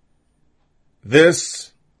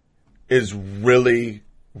 This is really,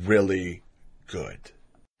 really good.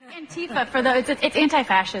 Antifa, for those, it's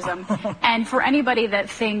anti-fascism. And for anybody that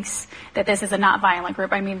thinks that this is a not violent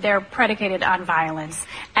group, I mean, they're predicated on violence.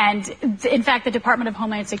 And in fact, the Department of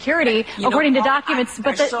Homeland Security, according to documents...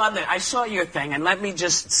 I saw your thing, and let me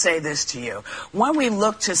just say this to you. When we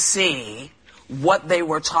looked to see what they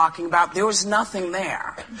were talking about, there was nothing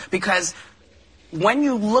there. Because when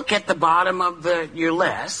you look at the bottom of your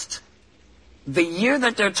list... The year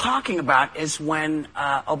that they're talking about is when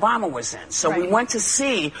Obama was in. So we went to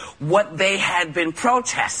see what they had been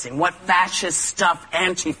protesting, what fascist stuff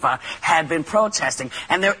Antifa had been protesting.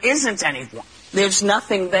 And there isn't anyone. There's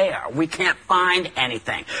nothing there. We can't find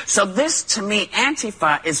anything. So this, to me,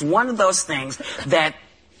 Antifa is one of those things that,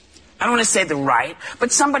 I don't want to say the right,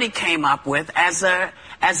 but somebody came up with as a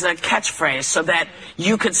catchphrase so that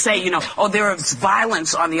you could say, oh, there is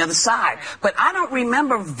violence on the other side. But I don't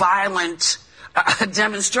remember violent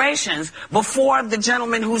demonstrations before the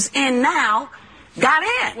gentleman who's in now got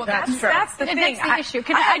in. Well, that's the thing. That's the issue.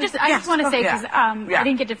 I just want to say, because I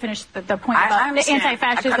didn't get to finish the point about the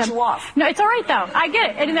anti-fascism. I cut you off. No, it's all right, though. I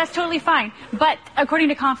get it, and that's totally fine. But according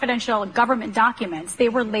to confidential government documents, they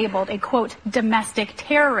were labeled a, quote, domestic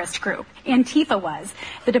terrorist group. Antifa was.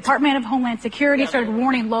 The Department of Homeland Security started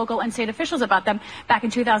warning local and state officials about them back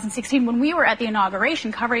in 2016. When we were at the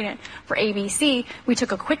inauguration covering it for ABC, we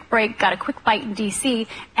took a quick break, got a quick bite in D.C.,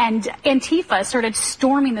 and Antifa started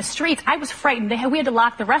storming the streets. I was frightened. We had to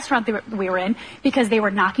lock the restaurant we were in because they were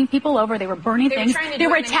knocking people over, they were burning things, they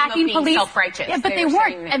were attacking police. Yeah, but they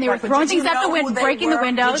weren't, and they were throwing things at the window, breaking the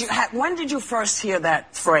windows. When did you first hear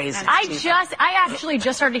that phrase? I actually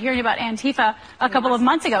just started hearing about Antifa a couple of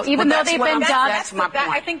months ago, even though they've been dubbed. That's my point.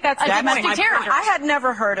 I think that's a domestic terror. I had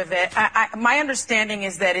never heard of it. My understanding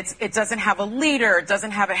is that it doesn't have a leader, it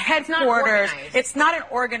doesn't have a headquarters. It's not an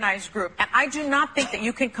organized group, and I do not think that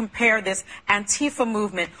you can compare this Antifa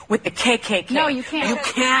movement with the KKK. No, you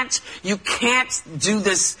can't. You can't do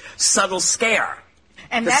this subtle scare.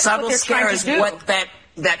 And the that's subtle what scare is do. what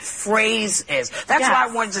that phrase is. That's what I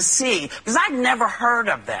wanted to see, because I'd never heard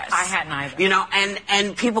of this. I hadn't either.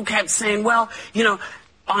 And people kept saying, well,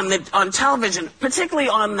 on television, particularly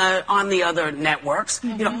on the other networks,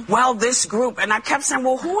 well, this group, and I kept saying,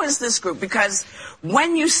 well, who is this group? Because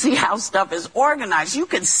when you see how stuff is organized, you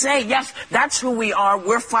can say, yes, that's who we are,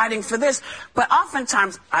 we're fighting for this. But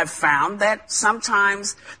oftentimes I've found that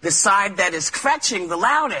sometimes the side that is fetching the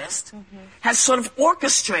loudest has sort of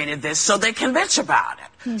orchestrated this so they can bitch about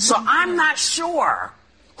it. So I'm not sure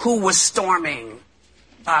who was storming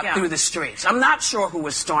through the streets. I'm not sure who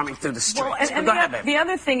was storming through the streets. Well, and Go ahead, baby. the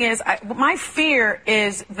other thing is, my fear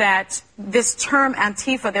is that this term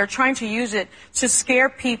Antifa, they're trying to use it to scare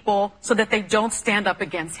people so that they don't stand up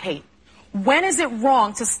against hate. When is it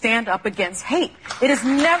wrong to stand up against hate? It is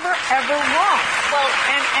never, ever wrong.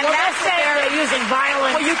 And that's what they're using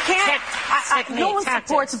violence. Well, you can't. No one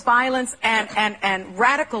supports violence and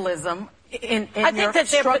radicalism in your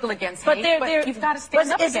struggle against hate, but you've got to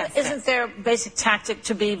stand up against it. Isn't their basic tactic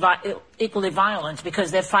to be equally violent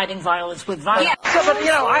because they're fighting violence with violence? Yeah. So, but,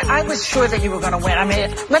 I was sure that you were going to win. I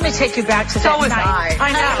mean, let me take you back to that night.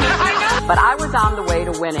 I know. But I was on the way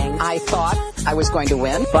to winning. I thought I was going to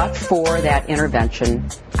win. But for that intervention,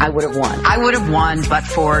 I would have won. I would have won, but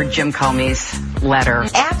for Jim Comey's letter.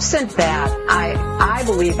 Absent that, I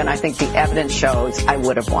believe, and I think the evidence shows, I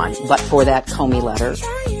would have won. But for that Comey letter,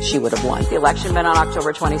 she would have won. If the election been on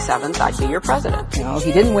October 27th, I'd be your president.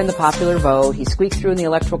 He didn't win the popular vote. He squeaked through in the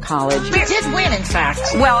Electoral College. We did win, in fact.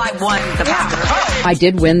 Well, I won the popular vote. I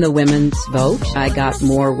did win the women's vote. I got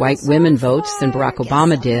more white women votes than Barack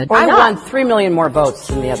Obama did. I won 3 million more votes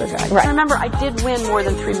than the other guy. Right. Remember, I did win more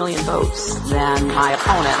than 3 million votes than my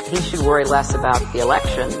opponent. He should worry less about the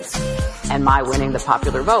elections and my winning the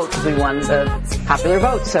popular vote. We won the popular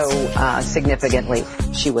vote so significantly.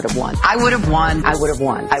 She would have won. I would have won. I would have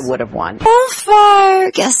won. I would have won.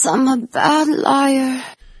 Guess I'm a bad liar.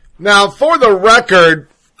 Now, for the record,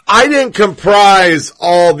 I didn't comprise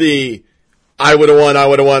all the I would have won, I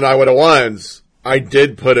would have won, I would have wons. I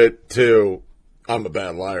did put it to I'm a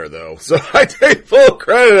bad liar, though. So I take full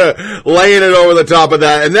credit of laying it over the top of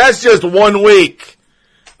that. And that's just 1 week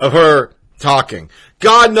of her talking.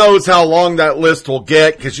 God knows how long that list will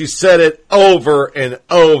get because she said it over and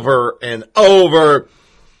over and over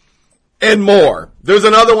and more. There's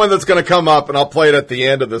another one that's going to come up, and I'll play it at the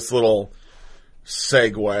end of this little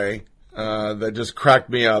segue that just cracked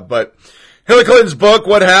me up. But Hillary Clinton's book,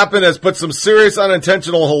 What Happened, has put some serious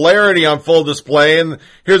unintentional hilarity on full display. And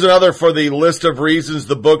here's another for the list of reasons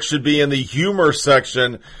the book should be in the humor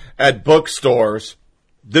section at bookstores.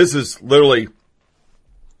 This is literally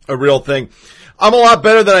a real thing. I'm a lot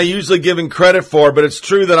better than I usually give him credit for, but it's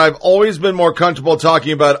true that I've always been more comfortable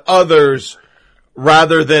talking about others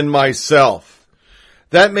rather than myself.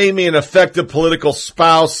 That made me an effective political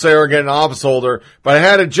spouse, surrogate, and office holder, but I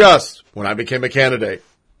had to adjust when I became a candidate.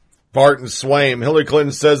 Barton Swaim, Hillary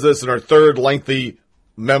Clinton says this in her third lengthy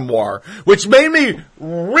memoir, which made me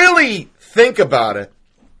really think about it.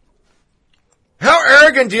 How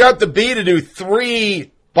arrogant do you have to be to do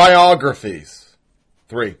 3 biographies?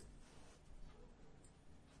 3.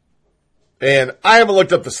 And I haven't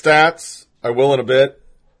looked up the stats. I will in a bit.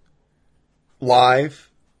 Live.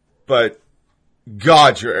 But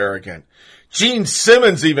God, you're arrogant. Gene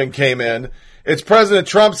Simmons even came in. It's President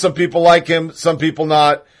Trump. Some people like him, some people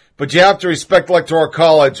not. But you have to respect the Electoral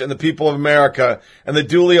College and the people of America and the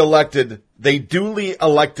duly elected. They duly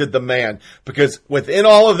elected the man. Because within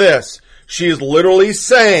all of this, she is literally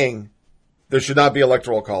saying there should not be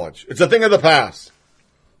Electoral College. It's a thing of the past.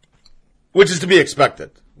 Which is to be expected.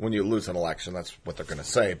 When you lose an election, that's what they're going to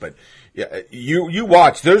say. But yeah, you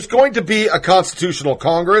watch. There's going to be a constitutional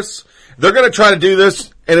Congress. They're going to try to do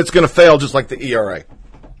this, and it's going to fail just like the ERA.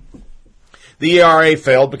 The ERA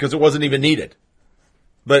failed because it wasn't even needed.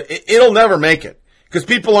 But it'll never make it. Because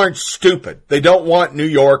people aren't stupid. They don't want New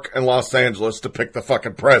York and Los Angeles to pick the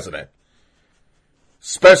fucking president.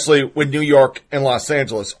 Especially when New York and Los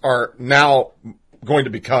Angeles are now going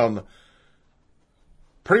to become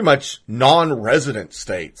pretty much non-resident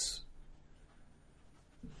states.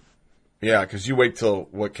 Yeah, because you wait till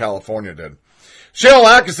what California did. Cheryl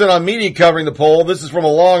Atkinson on media covering the poll. This is from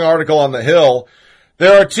a long article on The Hill.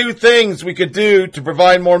 There are 2 things we could do to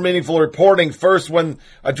provide more meaningful reporting. First, when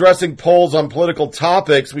addressing polls on political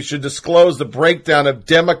topics, we should disclose the breakdown of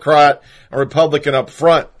Democrat and Republican up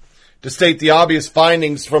front. To state the obvious,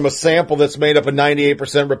 findings from a sample that's made up of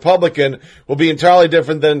 98% Republican will be entirely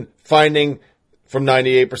different than finding from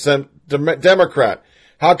 98% Democrat.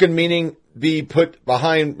 How can meaning be put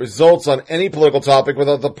behind results on any political topic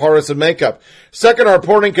without the partisan makeup? Second, our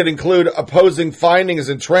reporting could include opposing findings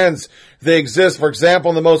and trends. They exist. For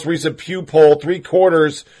example, in the most recent Pew poll,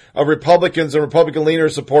 3/4 of Republicans and Republican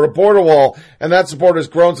leaners support a border wall, and that support has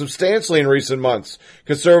grown substantially in recent months.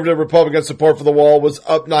 Conservative Republican support for the wall was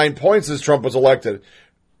up 9 points as Trump was elected,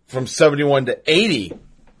 from 71 to 80.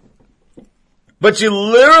 But you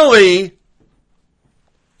literally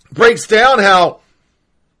breaks down how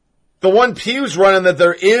the one Pew's running that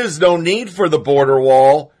there is no need for the border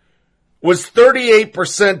wall was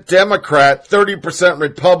 38% Democrat, 30%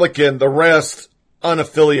 Republican, the rest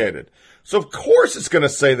unaffiliated. So of course it's going to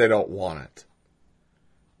say they don't want it.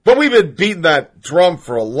 But we've been beating that drum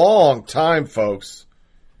for a long time, folks.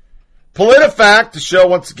 PolitiFact, the show,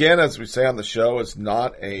 once again, as we say on the show, is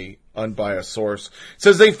not a unbiased source,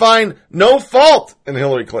 says they find no fault in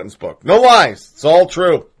Hillary Clinton's book. No lies. It's all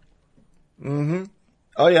true.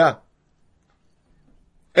 Oh, yeah.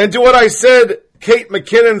 And to what I said, Kate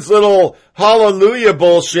McKinnon's little hallelujah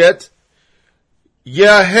bullshit.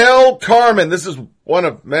 Yeah, hell, Carmen. This is one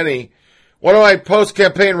of many. One of my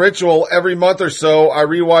post-campaign ritual, every month or so, I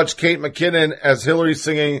rewatch Kate McKinnon as Hillary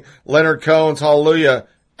singing Leonard Cohen's Hallelujah,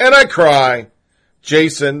 and I cry.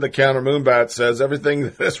 Jason, the counter moonbat, says everything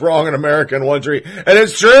that's wrong in America in one tree, and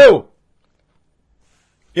it's true.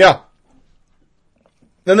 Yeah.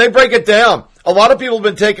 Then they break it down. A lot of people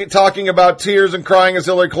have been talking about tears and crying as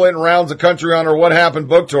Hillary Clinton rounds the country on her What Happened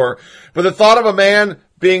book tour. But the thought of a man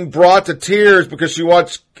being brought to tears because she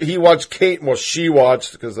watched Kate, well, she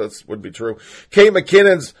watched, because that would be true, Kate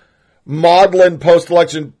McKinnon's maudlin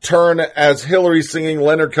post-election turn as Hillary singing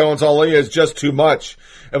Leonard Cohen's Hallelujah is just too much.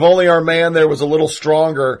 If only our man there was a little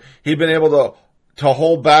stronger, he'd been able to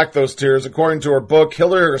hold back those tears. According to her book,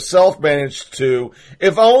 Hillary herself managed to,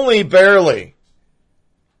 if only barely.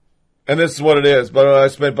 And this is what it is. But I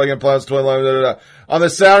spent Buckingham Plaza 2011. On the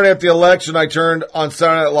Saturday after the election, I turned on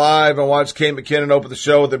Saturday Night Live and watched Kate McKinnon open the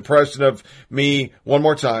show with an impression of me one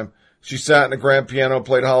more time. She sat in a grand piano and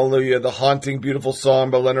played Hallelujah, the haunting, beautiful song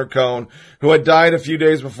by Leonard Cohen, who had died a few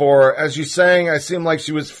days before. As she sang, I seemed like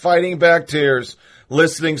she was fighting back tears.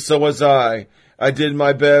 Listening, so was I. I did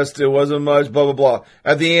my best. It wasn't much, blah, blah, blah.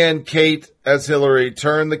 At the end, Kate, as Hillary,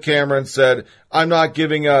 turned the camera and said, I'm not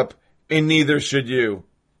giving up, and neither should you.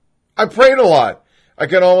 I prayed a lot. I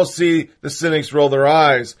could almost see the cynics roll their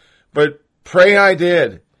eyes, but pray I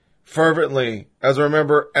did, fervently, as I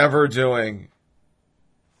remember ever doing.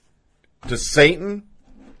 To Satan?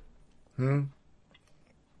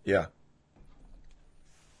 Yeah.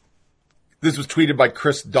 This was tweeted by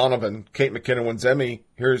Chris Donovan. Kate McKinnon wins Emmy.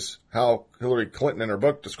 Here's how Hillary Clinton in her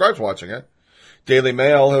book describes watching it. Daily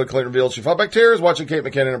Mail, Hillary Clinton revealed she fought back tears watching Kate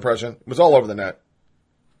McKinnon impression. It was all over the net.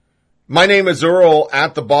 My name is Earl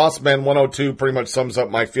at the Bossman 102 pretty much sums up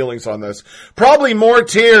my feelings on this. Probably more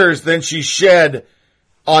tears than she shed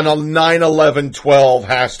on a 9/11/12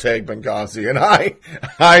 hashtag Benghazi. And I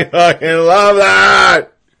fucking love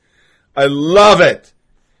that. I love it.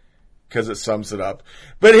 Because it sums it up.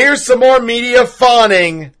 But here's some more media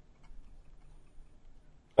fawning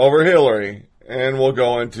over Hillary. And we'll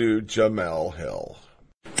go into Jamel Hill.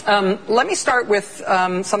 Let me start with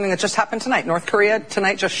something that just happened tonight. North Korea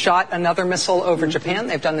tonight just shot another missile over Japan.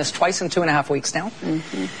 They've done this twice in 2.5 weeks now.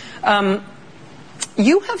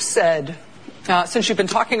 You have said, since you've been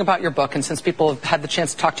talking about your book and since people have had the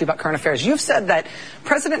chance to talk to you about current affairs, you've said that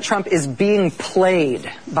President Trump is being played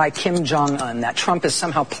by Kim Jong-un, that Trump is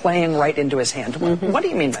somehow playing right into his hand. What do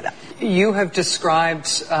you mean by that? You have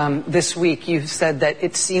described this week, you've said that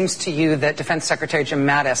it seems to you that Defense Secretary Jim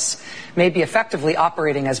Mattis may be effectively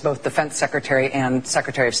operating as both Defense Secretary and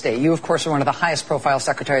Secretary of State. You, of course, are one of the highest profile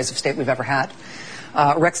Secretaries of State we've ever had.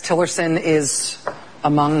 Rex Tillerson is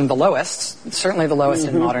among the lowest, certainly the lowest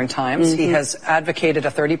in modern times. He has advocated a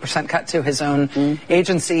 30% cut to his own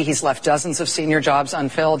agency. He's left dozens of senior jobs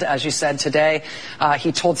unfilled. As you said today,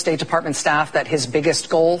 he told State Department staff that his biggest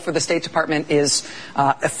goal for the State Department is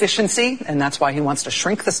efficiency, and that's why he wants to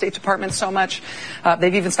shrink the State Department so much.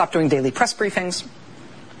 They've even stopped doing daily press briefings.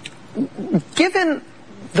 Given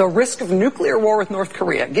the risk of nuclear war with North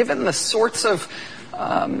Korea, given the sorts of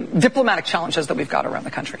diplomatic challenges that we've got around the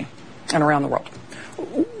country and around the world,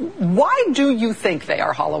 why do you think they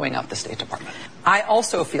are hollowing out the State Department? I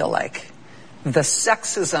also feel like the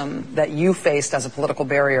sexism that you faced as a political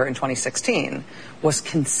barrier in 2016 was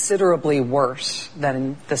considerably worse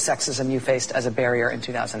than the sexism you faced as a barrier in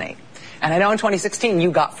 2008. And I know in 2016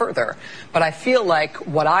 you got further, but I feel like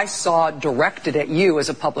what I saw directed at you as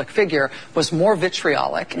a public figure was more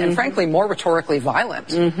vitriolic and frankly more rhetorically violent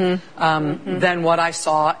than what I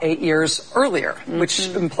saw 8 years earlier, which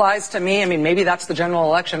implies to me, I mean, maybe that's the general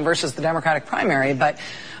election versus the Democratic primary, but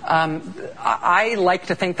I like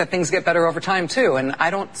to think that things get better over time too, and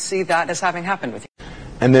I don't see that as having happened with you.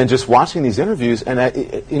 And then just watching these interviews, and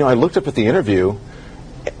I looked up at the interview,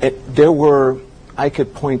 I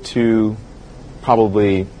could point to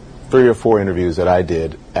probably 3 or 4 interviews that I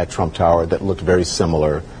did at Trump Tower that looked very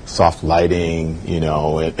similar, soft lighting,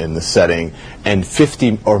 in the setting, and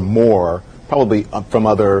 50 or more, probably from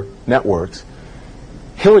other networks.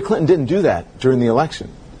 Hillary Clinton didn't do that during the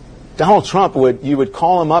election. Donald Trump you would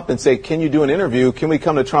call him up and say, can you do an interview? Can we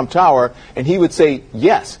come to Trump Tower? And he would say,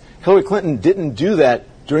 yes. Hillary Clinton didn't do that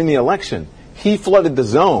during the election. He flooded the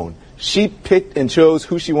zone. She picked and chose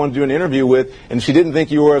who she wanted to do an interview with, and if she didn't think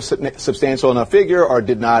you were a substantial enough figure or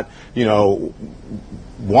did not,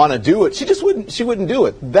 want to do it, she wouldn't do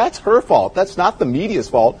it. That's her fault. That's not the media's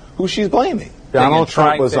fault who she's blaming. Donald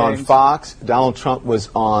Trump was on Fox. Donald Trump was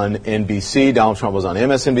on NBC. Donald Trump was on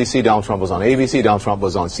MSNBC. Donald Trump was on ABC. Donald Trump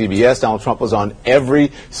was on CBS. Donald Trump was on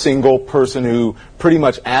every single person who pretty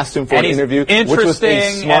much asked him for an interview, which was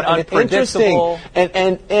a smart and unpredictable,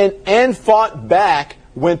 and fought back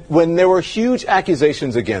when there were huge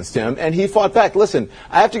accusations against him, and he fought back. Listen,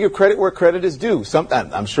 I have to give credit where credit is due.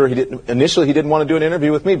 I'm sure he didn't want to do an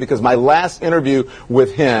interview with me, because my last interview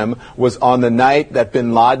with him was on the night that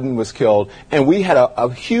bin Laden was killed, and we had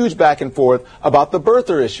a huge back and forth about the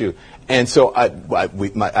birther issue. And so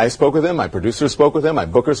I spoke with him, my producer spoke with him, my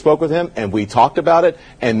booker spoke with him, and we talked about it,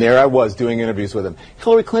 and there I was doing interviews with him.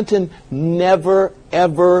 Hillary Clinton never,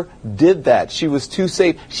 ever did that. She was too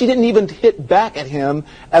safe. She didn't even hit back at him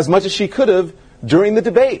as much as she could have during the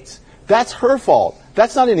debates. That's her fault.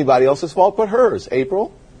 That's not anybody else's fault but hers.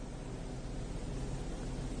 April?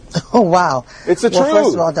 Oh, wow. It's the truth. Well,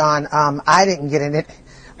 first of all, Don, I didn't get in it.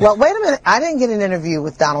 Well, wait a minute. I didn't get an interview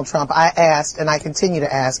with Donald Trump. I asked, and I continue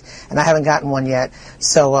to ask, and I haven't gotten one yet.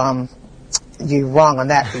 So, you're wrong on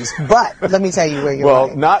that piece. But let me tell you where you're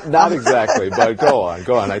right. Well, not exactly, but go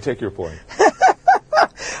on. I take your point.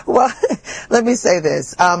 Well, let me say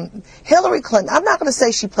this. Hillary Clinton, I'm not going to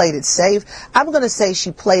say she played it safe. I'm going to say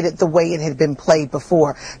she played it the way it had been played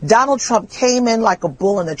before. Donald Trump came in like a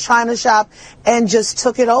bull in a china shop and just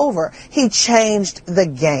took it over. He changed the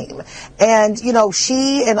game. And,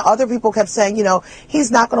 she and other people kept saying,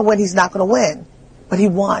 he's not going to win, he's not going to win. But he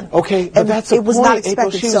won. Okay, but that's the point. It was not expected.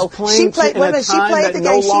 April, she played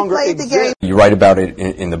the game. You write about it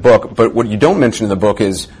in the book, but what you don't mention in the book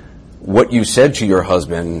is what you said to your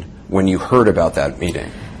husband when you heard about that meeting.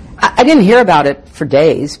 I didn't hear about it for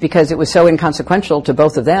days because it was so inconsequential to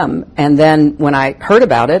both of them. And then when I heard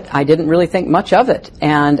about it, I didn't really think much of it.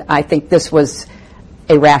 And I think this was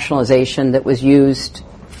a rationalization that was used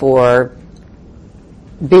for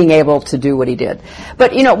being able to do what he did.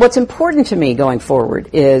 But, what's important to me going forward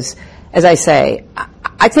is, as I say,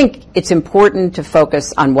 I think it's important to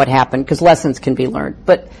focus on what happened because lessons can be learned.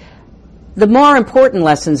 But the more important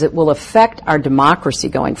lessons that will affect our democracy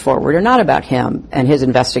going forward are not about him and his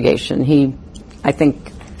investigation. He, I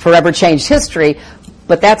think, forever changed history,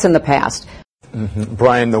 but that's in the past. Mm-hmm.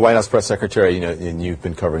 Brian, the White House press secretary, and you've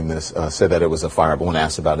been covering this, said that it was a fireable. When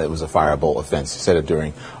asked about it, it was a fireable offense. He said it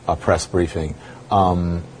during a press briefing.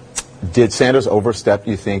 Did Sanders overstep,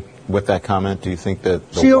 you think, with that comment? Do you think that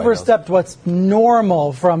she overstepped what's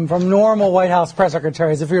normal from normal White House press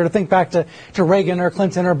secretaries? If we were to think back to Reagan or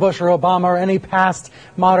Clinton or Bush or Obama or any past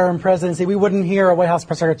modern presidency, we wouldn't hear a White House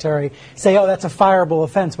press secretary say, "Oh, that's a fireable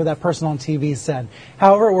offense," what that person on TV said.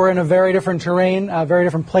 However, we're in a very different terrain, a very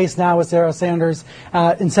different place now with Sarah Sanders.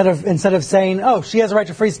 Instead of saying, "Oh, she has a right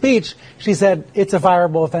to free speech," she said it's a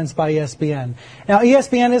fireable offense by ESPN. Now,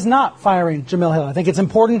 ESPN is not firing Jemele Hill. I think it's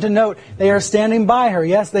important to note they are standing by her.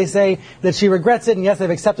 Yes, they say that she regrets it, and yes, they've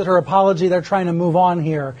accepted her apology. They're trying to move on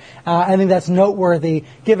here. I think that's noteworthy,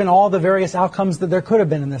 given all the various outcomes that there could have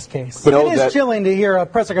been in this case. But it is chilling to hear a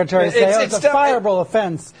press secretary say, it's a fireable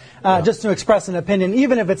offense, just to express an opinion,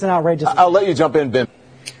 even if it's an outrageous I'll let you jump in, Ben.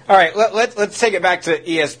 All right, let's take it back to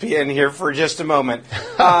ESPN here for just a moment.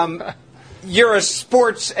 You're a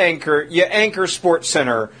sports anchor. You anchor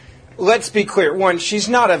SportsCenter. Let's be clear. One, she's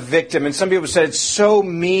not a victim, and some people said it's so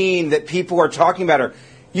mean that people are talking about her.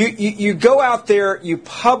 You go out there, you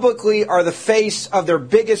publicly are the face of their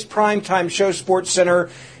biggest primetime show, SportsCenter.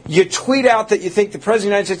 You tweet out that you think the President of the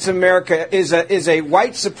United States of America is a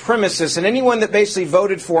white supremacist, and anyone that basically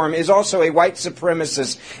voted for him is also a white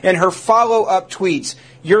supremacist. And her follow-up tweets,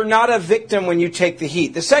 you're not a victim when you take the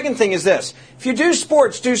heat. The second thing is this. If you do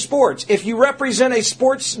sports, do sports. If you represent a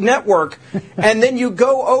sports network and then you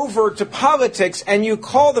go over to politics and you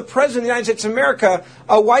call the President of the United States of America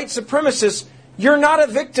a white supremacist, you're not a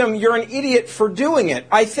victim. You're an idiot for doing it.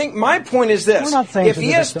 I think my point is this. If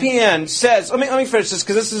ESPN says, let me finish this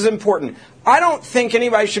because this is important. I don't think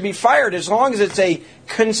anybody should be fired as long as it's a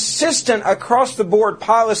consistent across-the-board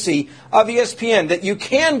policy of ESPN that you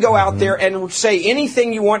can go out there and say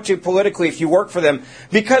anything you want to politically if you work for them,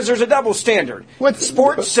 because there's a double standard. With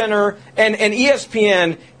SportsCenter and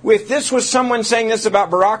ESPN, if this was someone saying this about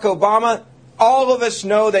Barack Obama, all of us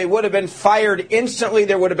know they would have been fired instantly.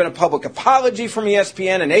 There would have been a public apology from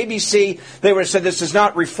ESPN and ABC. They would have said this is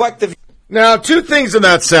not reflective. Now, two things in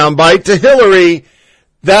that soundbite. To Hillary,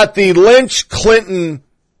 that the Lynch-Clinton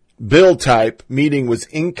bill type meeting was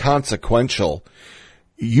inconsequential.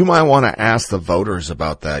 You might want to ask the voters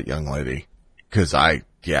about that, young lady. Because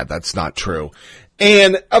that's not true.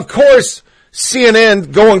 And, of course,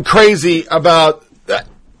 CNN going crazy about that.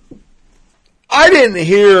 I didn't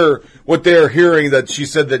hear what they're hearing, that she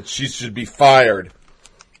said that she should be fired.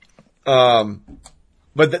 But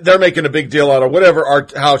they're making a big deal out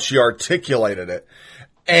of how she articulated it.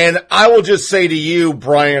 And I will just say to you,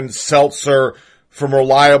 Brian Seltzer, from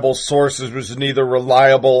reliable sources, which is neither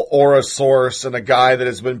reliable or a source, and a guy that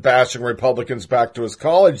has been bashing Republicans back to his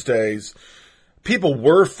college days, people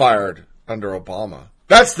were fired under Obama.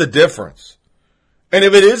 That's the difference. And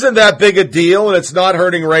if it isn't that big a deal and it's not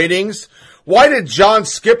hurting ratings, why did John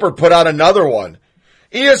Skipper put out another one?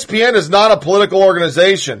 ESPN is not a political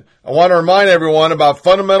organization. I want to remind everyone about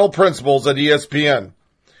fundamental principles at ESPN.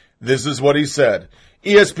 This is what he said.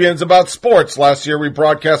 ESPN's about sports. Last year we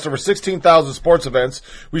broadcast over 16,000 sports events.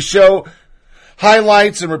 We show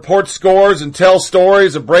highlights and report scores and tell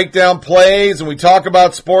stories and break down plays, and we talk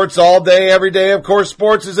about sports all day, every day. Of course,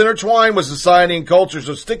 sports is intertwined with society and culture,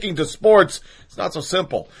 so sticking to sports, it's not so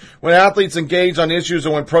simple. When athletes engage on issues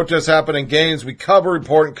or when protests happen in games, we cover,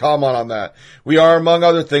 report, and comment on that. We are, among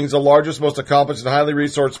other things, the largest, most accomplished, and highly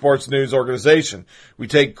resourced sports news organization. We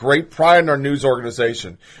take great pride in our news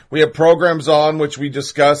organization. We have programs on which we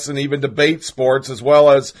discuss and even debate sports, as well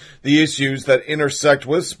as the issues that intersect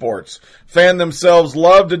with sports. Fans themselves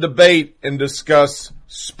love to debate and discuss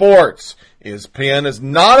sports. ESPN is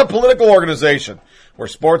not a political organization. Where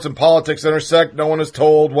sports and politics intersect, no one is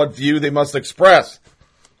told what view they must express.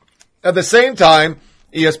 At the same time,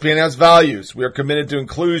 ESPN has values. We are committed to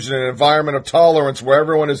inclusion and an environment of tolerance where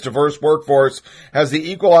everyone is diverse workforce has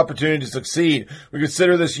the equal opportunity to succeed. We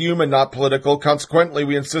consider this human, not political. Consequently,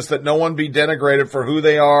 we insist that no one be denigrated for who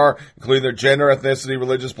they are, including their gender, ethnicity,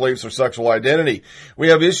 religious beliefs, or sexual identity. We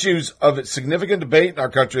have issues of significant debate in our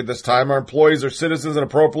country at this time. Our employees are citizens and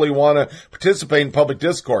appropriately want to participate in public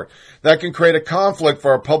discourse. That can create a conflict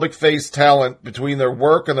for our public-faced talent between their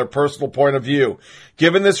work and their personal point of view.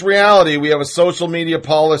 Given this reality, we have a social media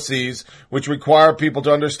policies which require people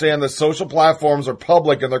to understand that social platforms are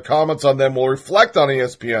public and their comments on them will reflect on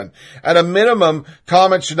ESPN. At a minimum,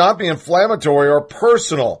 comments should not be inflammatory or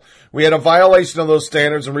personal. We had a violation of those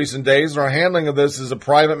standards in recent days, and our handling of this is a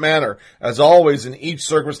private matter. As always, in each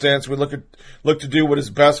circumstance, we look to do what is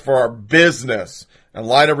best for our business. In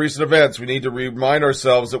light of recent events, we need to remind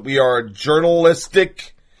ourselves that we are a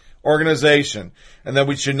journalistic organization and that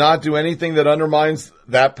we should not do anything that undermines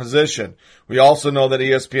that position. We also know that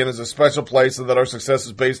ESPN is a special place and that our success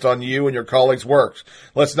is based on you and your colleagues' work.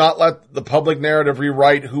 Let's not let the public narrative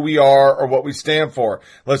rewrite who we are or what we stand for.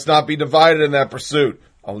 Let's not be divided in that pursuit.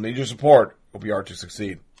 I'll need your support if we are to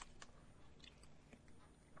succeed.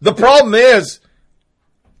 The problem is,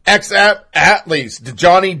 ex-athletes,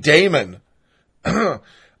 Johnny Damon.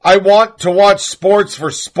 I want to watch sports for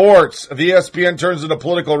sports. If ESPN turns into a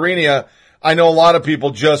political arena, I know a lot of people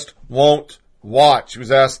just won't watch. He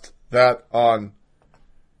was asked that on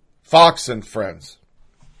Fox and Friends.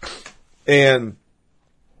 And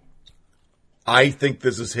I think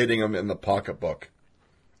this is hitting them in the pocketbook.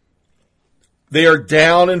 They are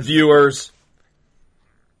down in viewers.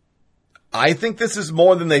 I think this is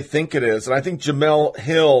more than they think it is. And I think Jemele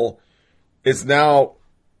Hill is now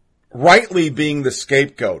rightly being the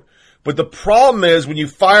scapegoat. But the problem is when you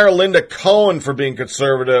fire Linda Cohen for being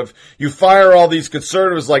conservative, you fire all these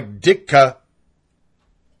conservatives like Ditka.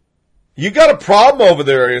 You got a problem over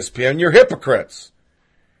there, ESPN. You're hypocrites.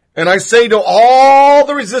 And I say to all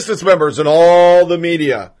the resistance members and all the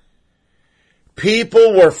media,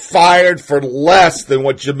 people were fired for less than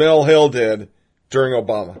what Jemele Hill did during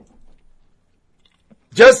Obama.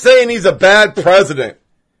 Just saying he's a bad president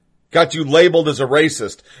got you labeled as a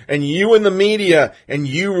racist. And you in the media and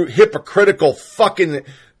you hypocritical fucking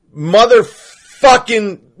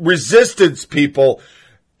motherfucking resistance people,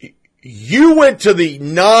 you went to the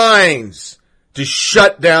nines to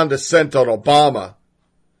shut down dissent on Obama.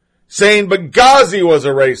 Saying Benghazi was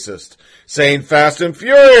a racist. Saying Fast and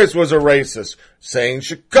Furious was a racist. Saying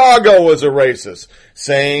Chicago was a racist.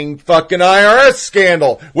 Saying fucking IRS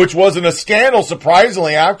scandal, which wasn't a scandal,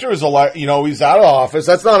 surprisingly, after his he's out of office.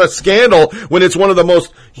 That's not a scandal when it's one of the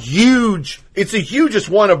most huge, it's the hugest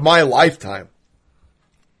one of my lifetime.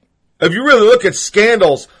 If you really look at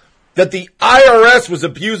scandals, that the IRS was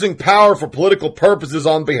abusing power for political purposes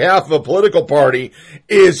on behalf of a political party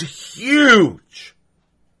is huge.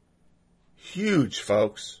 Huge,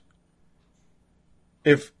 folks.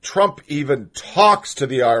 If Trump even talks to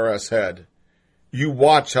the IRS head, you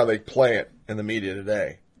watch how they play it in the media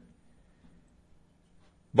today.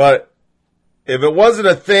 But if it wasn't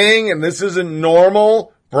a thing and this isn't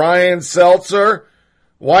normal, Brian Seltzer,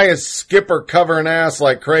 why is Skipper covering ass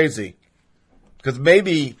like crazy? Because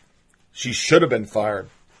maybe she should have been fired.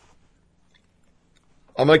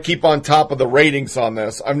 I'm going to keep on top of the ratings on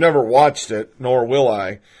this. I've never watched it, nor will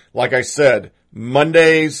I. Like I said,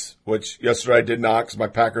 Mondays, which yesterday I did not because my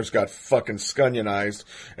Packers got fucking scunionized,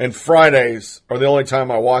 and Fridays are the only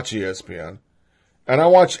time I watch ESPN. And I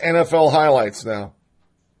watch NFL highlights now.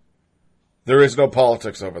 There is no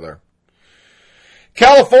politics over there.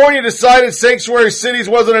 California decided sanctuary cities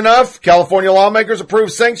wasn't enough. California lawmakers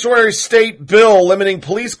approved sanctuary state bill limiting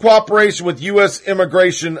police cooperation with U.S.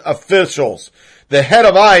 immigration officials. The head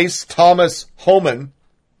of ICE, Thomas Homan,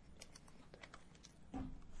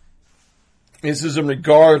 this is in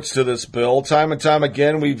regards to this bill. Time and time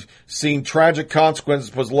again, we've seen tragic consequences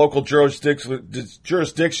because local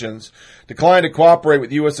jurisdictions decline to cooperate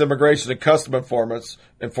with U.S. immigration and customs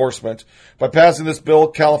enforcement. By passing this bill,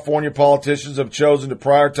 California politicians have chosen to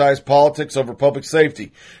prioritize politics over public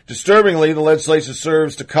safety. Disturbingly, the legislation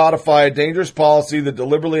serves to codify a dangerous policy that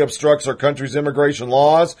deliberately obstructs our country's immigration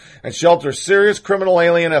laws and shelters serious criminal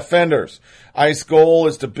alien offenders. ICE's goal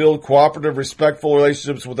is to build cooperative, respectful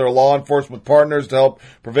relationships with their law enforcement partners to help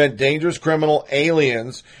prevent dangerous criminal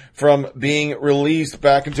aliens from being released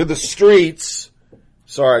back into the streets.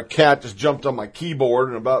 Sorry, a cat just jumped on my keyboard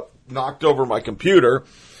and about knocked over my computer.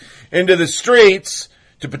 Into the streets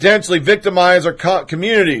to potentially victimize our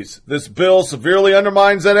communities. This bill severely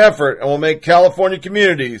undermines that effort and will make California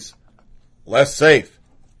communities less safe.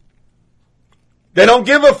 They don't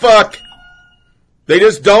give a fuck. They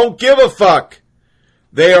just don't give a fuck.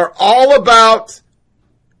 They are all about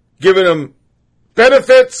giving them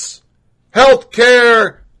benefits, health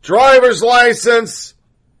care, driver's license.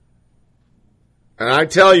 And I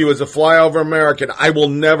tell you, as a flyover American, I will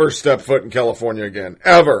never step foot in California again.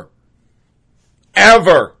 Ever.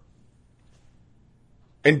 Ever.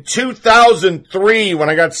 In 2003, when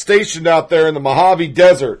I got stationed out there in the Mojave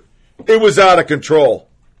Desert, it was out of control.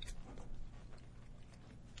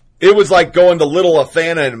 It was like going to Little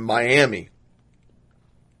Havana in Miami.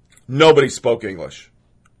 Nobody spoke English.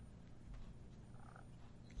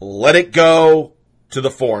 Let it go to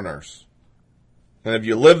the foreigners. And if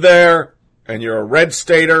you live there and you're a red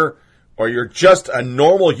stater or you're just a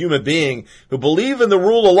normal human being who believe in the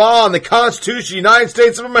rule of law and the Constitution of the United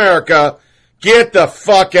States of America, get the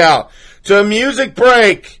fuck out. To a music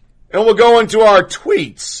break, and we'll go into our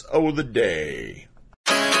tweets of the day.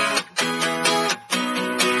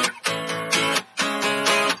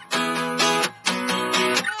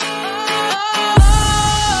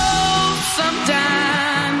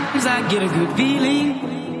 Get a good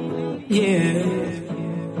feeling, yeah.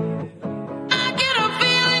 I get a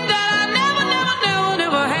feeling that I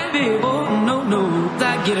never had before. No,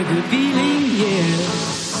 I get a good feeling, yeah.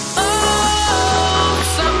 Oh,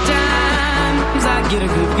 sometimes I get a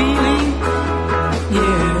good feeling,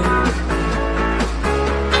 yeah.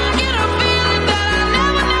 I get a feeling that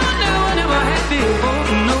I never had before.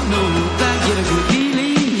 No, I get a good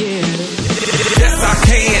feeling, yeah. Yes, I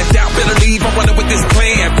can. Doubt better leave. I'm running with this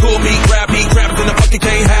plan. Pull me, grab it in the bucket,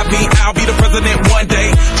 can't have me. I'll be the president one day.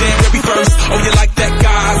 January 1st. Oh, you like that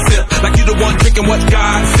gossip? Like you the one drinking what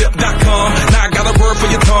gossip.com. Now I got a word for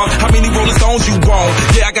your tongue. How many Rolling Stones you want?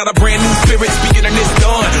 Yeah, I got a brand new spirit. Speaking and it's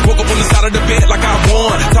done. Woke up on the side of the bed like I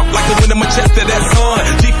won. Talk like the wind in my chest to that sun.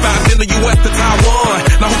 G5 in the US to Taiwan.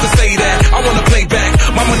 Now who can say that? I wanna play back.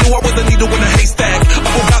 Mama knew I was a needle in a haystack. A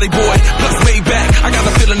Bugatti boy, plus Maybach. I got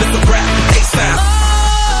a feeling it's a rap. ASAP.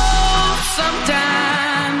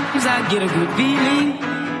 Sometimes I get a good feeling,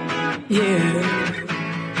 yeah.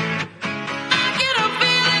 I get a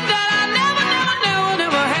feeling that I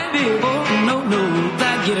never had before. No,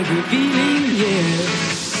 I get a good feeling, yeah.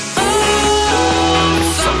 Oh,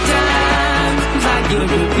 sometimes I get a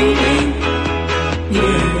good feeling,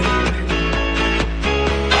 yeah.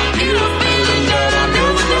 I get a feeling that I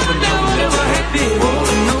never had before.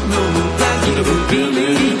 No, I get a good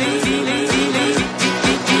feeling.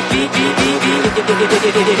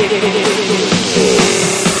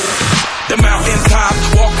 The mountaintop,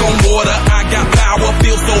 walk on water, I got power,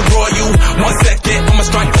 feel so royal. 1 second, I'ma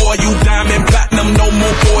strike for you. Diamond, platinum, no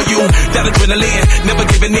more for you. That adrenaline, never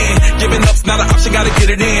giving in. Giving up's not an option, gotta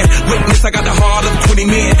get it in. Witness, I got the heart of 20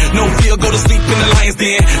 men. No fear, go to sleep in the lion's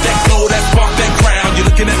den. That glow, that spark, that crown. You're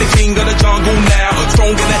looking at the king of the jungle now.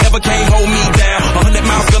 Stronger than ever, can't hold me down. 100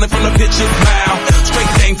 miles gunning from the pitcher's mouth. Straight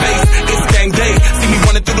game face, it's game day. See me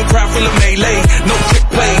running through the crowd full of melee. No trick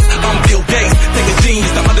plays, I'm Bill Gates. Take a genius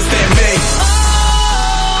to understand me.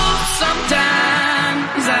 Oh,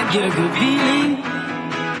 sometimes I get a good feeling,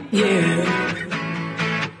 yeah.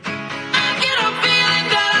 I get a feeling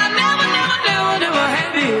that I never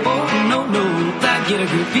had before. No, I get a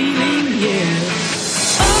good feeling, yeah.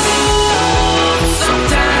 Oh,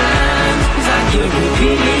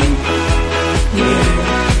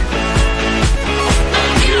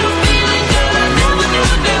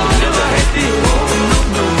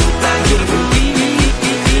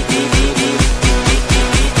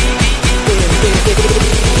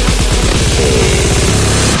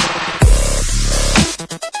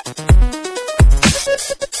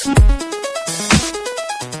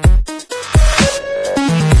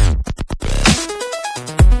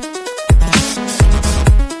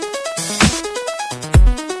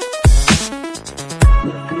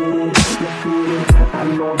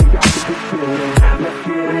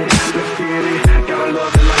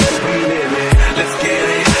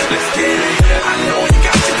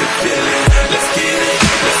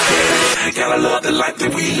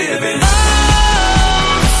 that we live in.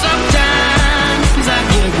 Sometimes I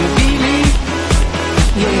get a good feeling,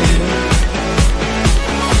 yeah.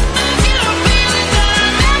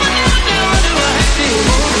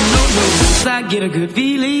 I get a good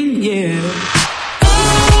feeling, yeah.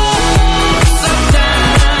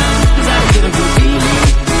 Sometimes I get a good feeling,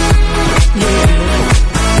 yeah.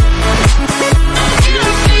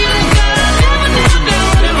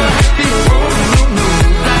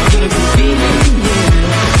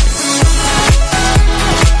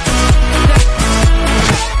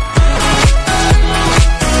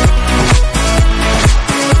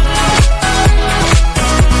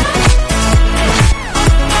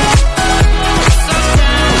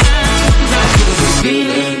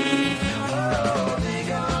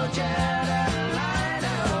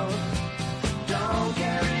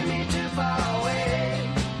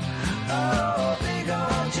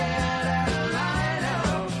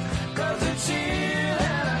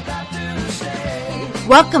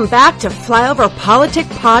 Welcome back to Flyover Politic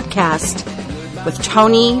Podcast with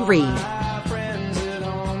Tony Reed.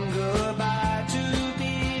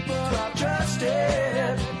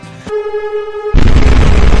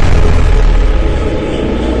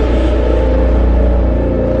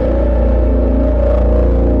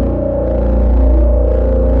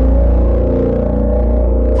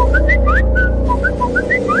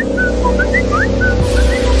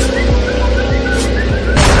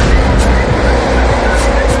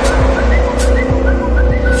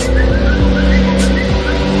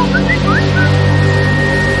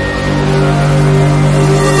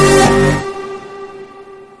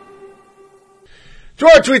 To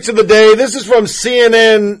our tweets of the day, this is from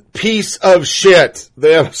CNN Piece of Shit.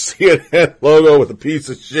 They have a CNN logo with a piece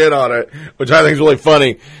of shit on it, which I think is really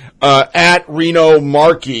funny. At Reno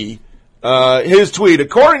Markey, his tweet,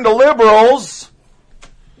 according to liberals,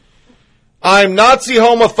 I'm Nazi,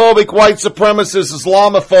 homophobic, white supremacist,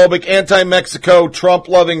 Islamophobic, anti-Mexico,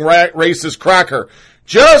 Trump-loving, racist cracker.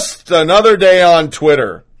 Just another day on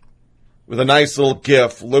Twitter. With a nice little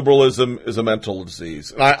gif, liberalism is a mental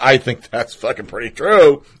disease. And I think that's fucking pretty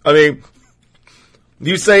true. I mean,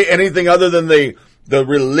 you say anything other than the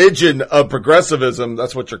religion of progressivism,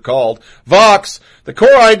 that's what you're called. Vox, the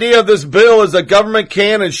core idea of this bill is that government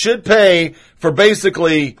can and should pay for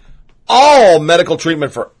basically all medical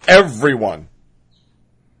treatment for everyone.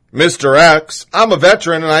 Mr. X, I'm a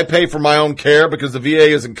veteran and I pay for my own care because the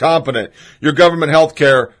VA is incompetent. Your government health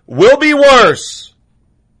care will be worse.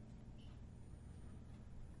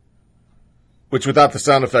 Which without the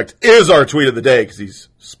sound effect is our tweet of the day because he's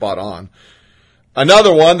spot on.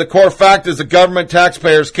 Another one, the core fact is that government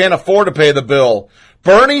taxpayers can't afford to pay the bill.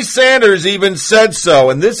 Bernie Sanders even said so,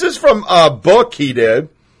 and this is from a book he did.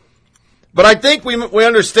 But I think we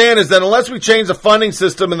understand is that unless we change the funding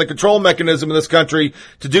system and the control mechanism in this country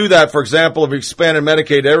to do that, for example, if we expanded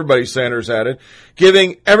Medicaid to everybody, Sanders added,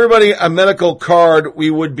 giving everybody a medical card, we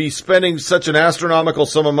would be spending such an astronomical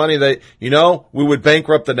sum of money that, we would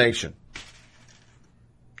bankrupt the nation.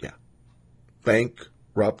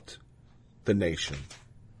 Bankrupt the nation.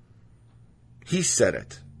 He said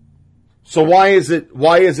it. So why is it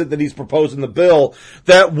that he's proposing the bill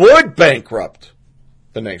that would bankrupt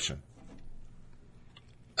the nation?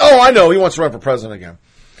 Oh, I know. He wants to run for president again.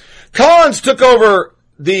 Collins took over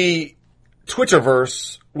the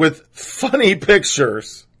Twitterverse with funny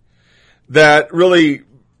pictures that really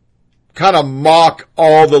kind of mock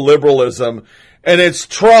all the liberalism. And it's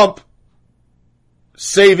Trump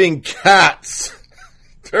saving cats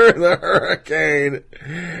during the hurricane.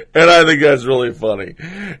 And I think that's really funny.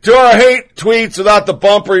 To our hate tweets without the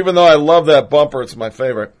bumper, even though I love that bumper, it's my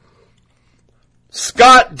favorite.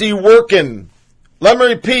 Scott D. Workin. Let me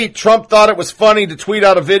repeat, Trump thought it was funny to tweet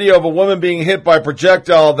out a video of a woman being hit by a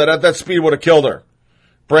projectile that at that speed would have killed her.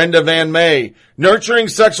 Brenda Van May. Nurturing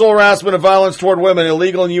sexual harassment and violence toward women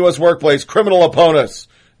illegal in U.S. workplace. Criminal opponents.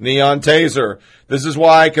 Neon Taser. This is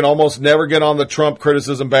why I can almost never get on the Trump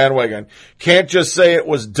criticism bandwagon. Can't just say it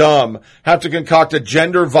was dumb. Have to concoct a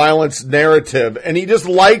gender violence narrative. And he just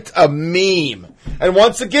liked a meme. And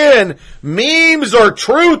once again, memes are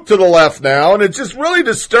truth to the left now, and it's just really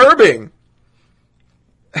disturbing.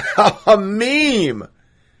 A meme.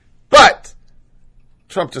 But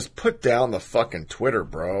Trump just put down the fucking Twitter,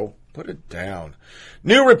 bro. Put it down.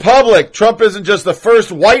 New Republic. Trump isn't just the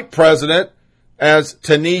first white president, as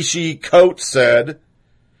Ta-Nehisi Coates said.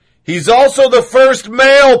 He's also the first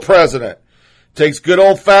male president. Takes good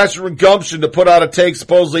old-fashioned gumption to put out a take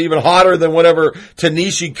supposedly even hotter than whatever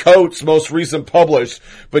Ta-Nehisi Coates most recent published.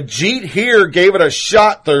 But Jeet here gave it a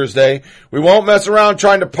shot Thursday. We won't mess around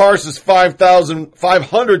trying to parse his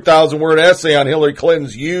 500,000 word essay on Hillary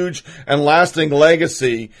Clinton's huge and lasting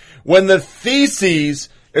legacy when the thesis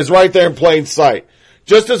is right there in plain sight.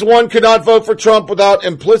 Just as one could not vote for Trump without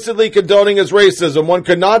implicitly condoning his racism, one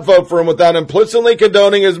could not vote for him without implicitly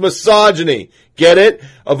condoning his misogyny. Get it?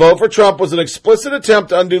 A vote for Trump was an explicit attempt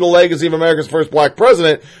to undo the legacy of America's first black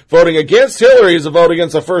president. Voting against Hillary is a vote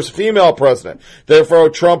against the first female president. Therefore,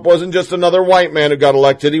 Trump wasn't just another white man who got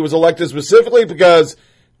elected. He was elected specifically because,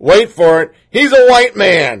 wait for it, he's a white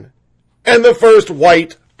man and the first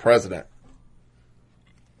white president.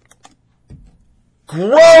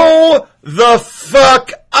 Grow the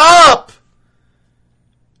fuck up!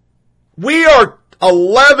 We are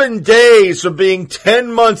 11 days from being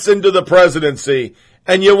 10 months into the presidency,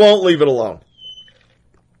 and you won't leave it alone.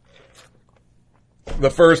 The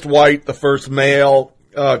first white, the first male.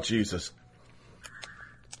 Oh, Jesus.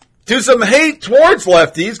 To some hate towards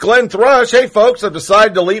lefties, Glenn Thrush. Hey, folks, I've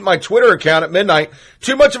decided to delete my Twitter account at midnight.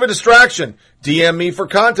 Too much of a distraction. DM me for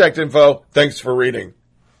contact info. Thanks for reading.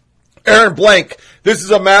 Aaron Blank, this is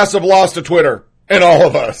a massive loss to Twitter and all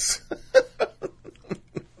of us.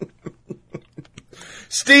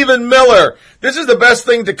 Stephen Miller, this is the best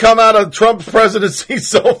thing to come out of Trump's presidency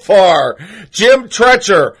so far. Jim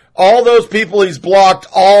Treacher, all those people he's blocked,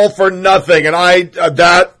 all for nothing. And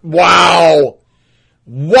wow.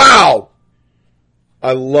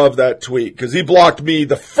 I love that tweet because he blocked me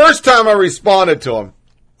the first time I responded to him.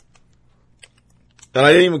 And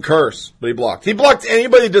I didn't even curse, but he blocked. He blocked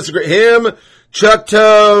anybody that disagreed. Him, Chuck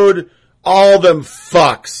Toad, all them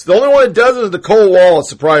fucks. The only one that doesn't is Nicole Wallace,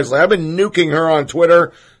 surprisingly. I've been nuking her on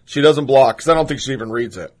Twitter. She doesn't block, because I don't think she even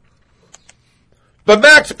reads it. But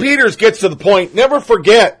Max Peters gets to the point. Never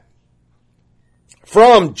forget,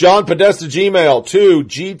 from John Podesta Gmail to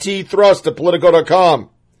gtthrust@politico.com.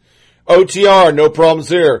 OTR, no problems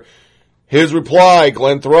here. His reply,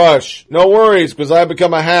 Glenn Thrush, no worries, because I've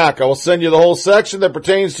become a hack. I will send you the whole section that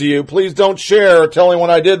pertains to you. Please don't share or tell anyone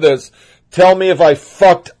I did this. Tell me if I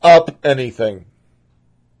fucked up anything.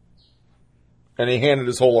 And he handed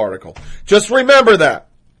his whole article. Just remember that.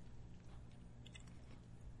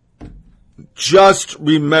 Just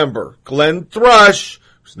remember, Glenn Thrush,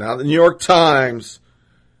 who's now the New York Times,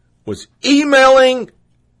 was emailing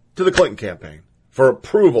to the Clinton campaign for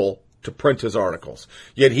approval to print his articles.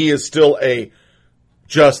 Yet he is still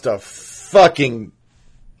just a fucking,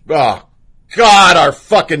 oh God, our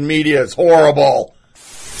fucking media is horrible.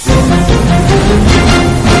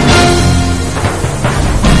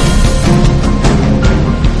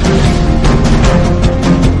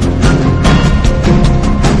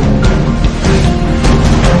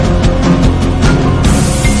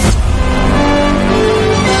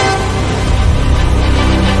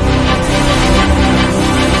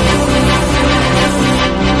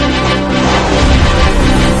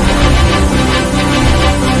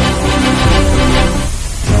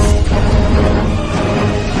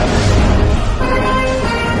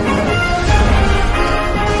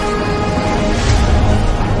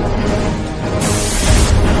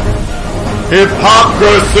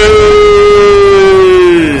 Hypocrisy!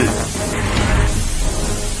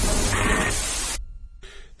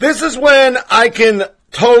 This is when I can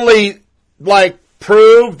totally,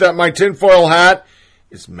 prove that my tinfoil hat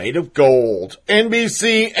is made of gold.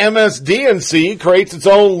 NBC MSDNC creates its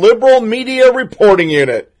own liberal media reporting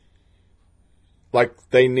unit. Like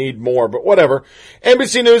they need more, but whatever.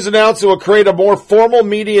 NBC News announced it will create a more formal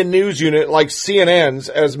media news unit like CNN's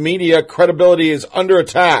as media credibility is under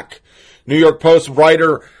attack. New York Post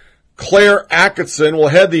writer Claire Atkinson will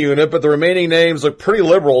head the unit, but the remaining names look pretty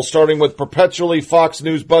liberal, starting with perpetually Fox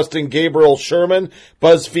News busting Gabriel Sherman,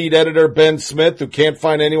 BuzzFeed editor Ben Smith, who can't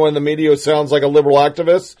find anyone in the media who sounds like a liberal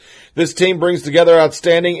activist. This team brings together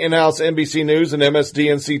outstanding in-house NBC News and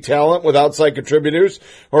MSDNC talent with outside contributors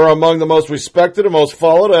who are among the most respected and most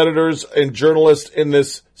followed editors and journalists in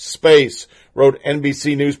this space, wrote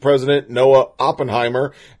NBC News President Noah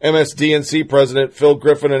Oppenheimer, MSDNC President Phil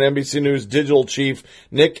Griffin, and NBC News Digital Chief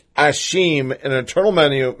Nick Ashim in an internal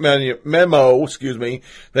memo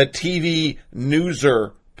that TV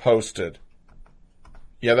Newser posted.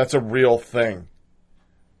 Yeah, that's a real thing.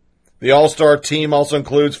 The all-star team also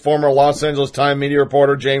includes former Los Angeles Times media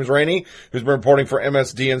reporter James Rainey, who's been reporting for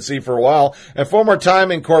MSDNC for a while, and former Time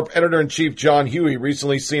and Corp editor-in-chief John Huey,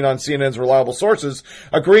 recently seen on CNN's Reliable Sources,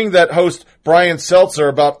 agreeing that host Brian Seltzer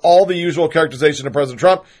about all the usual characterization of President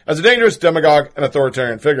Trump as a dangerous demagogue and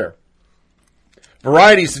authoritarian figure.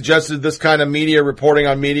 Variety suggested this kind of media reporting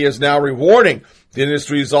on media is now rewarding. The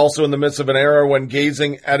industry is also in the midst of an era when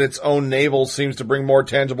gazing at its own navel seems to bring more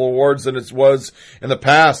tangible rewards than it was in the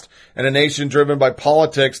past. In a nation driven by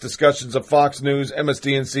politics, discussions of Fox News,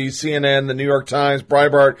 MSDNC, CNN, the New York Times,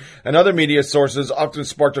 Breitbart, and other media sources often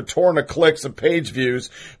sparked a torrent of clicks and page views,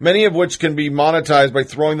 many of which can be monetized by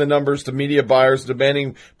throwing the numbers to media buyers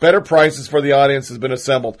demanding better prices for the audience has been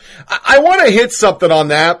assembled. I want to hit something on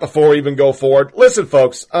that before we even go forward. Listen,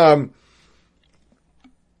 folks,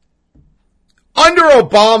 under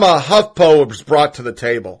Obama, HuffPo was brought to the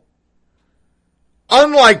table.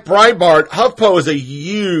 Unlike Breitbart, HuffPo is a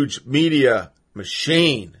huge media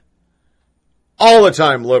machine. All the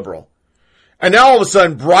time liberal. And now all of a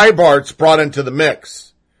sudden Breitbart's brought into the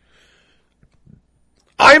mix.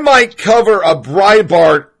 I might cover a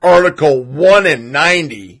Breitbart article 1 in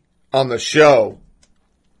 90 on the show.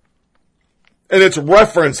 And it's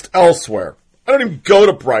referenced elsewhere. I don't even go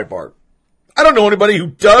to Breitbart. I don't know anybody who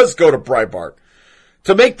does go to Breitbart.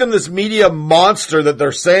 To make them this media monster that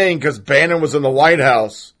they're saying because Bannon was in the White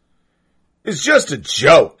House is just a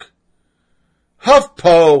joke.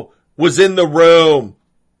 HuffPo was in the room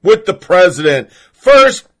with the president.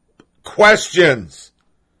 First questions.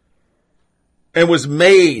 And was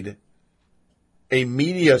made a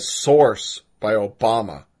media source by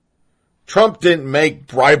Obama. Trump didn't make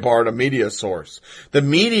Breitbart a media source. The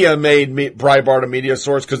media made Breitbart a media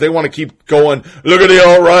source because they want to keep going, look at the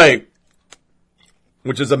alt-right,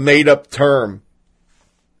 which is a made-up term.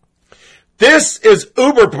 This is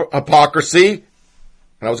uber hypocrisy,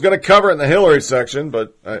 and I was going to cover it in the Hillary section,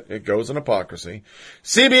 but it goes in hypocrisy.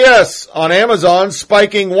 CBS on Amazon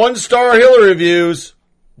spiking 1-star Hillary reviews.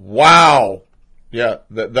 Wow. Yeah.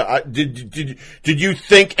 Did you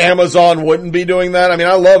think Amazon wouldn't be doing that? I mean,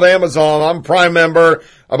 I love Amazon. I'm a Prime member.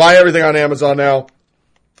 I buy everything on Amazon now.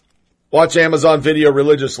 Watch Amazon Video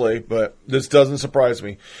religiously, but this doesn't surprise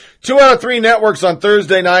me. 2 out of 3 networks on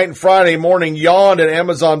Thursday night and Friday morning yawned at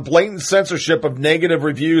Amazon blatant censorship of negative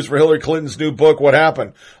reviews for Hillary Clinton's new book, What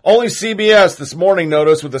Happened. Only CBS this morning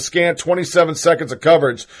noticed with a scant 27 seconds of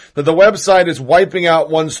coverage that the website is wiping out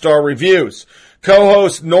 1-star reviews.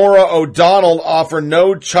 Co-host Nora O'Donnell offered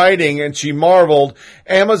no chiding, and she marveled.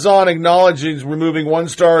 Amazon acknowledges removing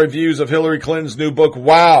 1-star reviews of Hillary Clinton's new book,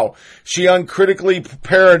 Wow. She uncritically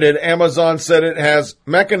parroted. Amazon said it has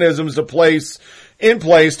mechanisms in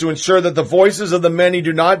place to ensure that the voices of the many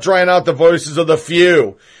do not drown out the voices of the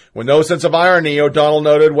few. With no sense of irony, O'Donnell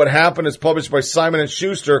noted What Happened is published by Simon &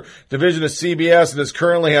 Schuster, division of CBS, and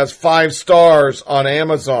currently has 5 stars on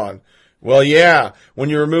Amazon. Well, yeah,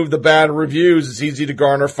 when you remove the bad reviews, it's easy to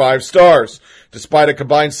garner 5 stars. Despite a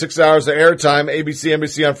combined 6 hours of airtime, ABC,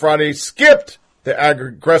 NBC on Friday skipped the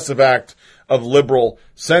aggressive act of liberal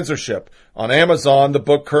censorship. On Amazon, the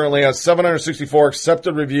book currently has 764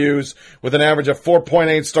 accepted reviews with an average of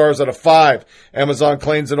 4.8 stars out of 5. Amazon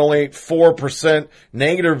claims it only 4%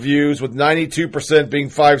 negative reviews, with 92% being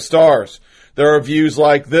 5 stars. There are reviews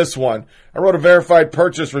like this one. I wrote a verified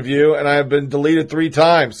purchase review, and I have been deleted 3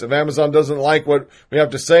 times. If Amazon doesn't like what we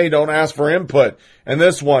have to say, don't ask for input. And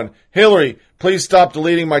this one, Hillary, please stop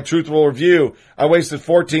deleting my truthful review. I wasted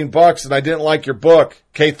 $14 and I didn't like your book.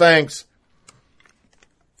 Okay, thanks.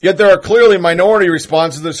 Yet there are clearly minority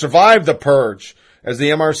responses that survived the purge. As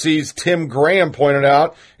the MRC's Tim Graham pointed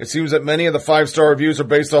out, it seems that many of the 5-star reviews are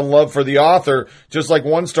based on love for the author, just like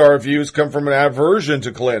 1-star reviews come from an aversion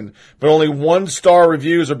to Clinton. But only 1-star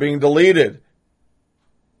reviews are being deleted.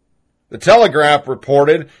 The Telegraph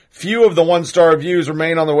reported few of the 1-star reviews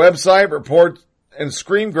remain on the website. Reports and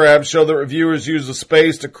screen grabs show that reviewers use the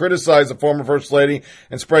space to criticize the former First Lady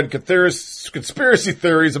and spread conspiracy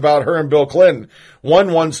theories about her and Bill Clinton. One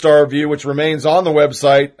 1-star review, which remains on the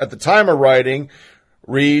website at the time of writing,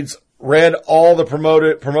 reads, read all the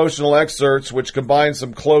promotional excerpts, which combine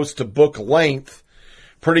some close to book length.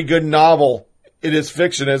 Pretty good novel. It is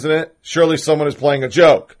fiction, isn't it? Surely someone is playing a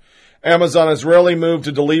joke. Amazon has rarely moved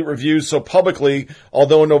to delete reviews so publicly,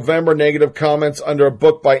 although in November negative comments under a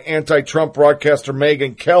book by anti-Trump broadcaster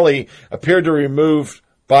Megyn Kelly appeared to be removed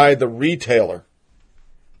by the retailer.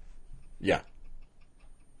 Yeah.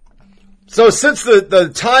 So since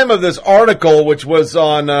the time of this article, which was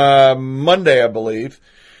on Monday, I believe,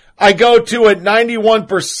 I go to a 91%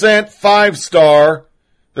 5-star.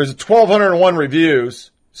 There's 1,201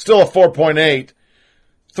 reviews, still a 4.8.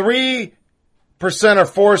 3% are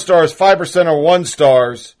 4 stars, 5% are 1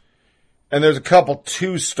 stars, and there's a couple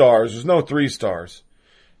 2 stars. There's no 3 stars.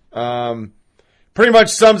 Pretty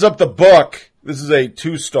much sums up the book. This is a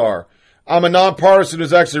 2-star. I'm a nonpartisan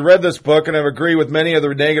who's actually read this book, and I agree with many of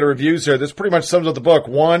the negative reviews here. This pretty much sums up the book.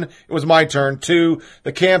 1, it was my turn. 2,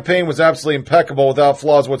 the campaign was absolutely impeccable without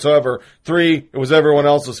flaws whatsoever. 3, it was everyone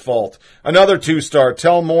else's fault. Another 2-star.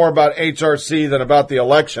 Tell more about HRC than about the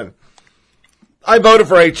election. I voted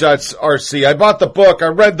for HRC. I bought the book. I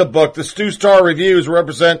read the book. The 2-star reviews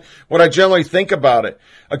represent what I generally think about it.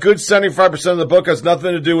 A good 75% of the book has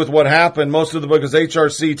nothing to do with what happened. Most of the book is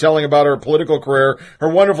HRC telling about her political career, her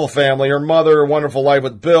wonderful family, her mother, her wonderful life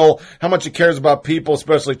with Bill, how much she cares about people,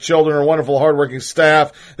 especially children, her wonderful hardworking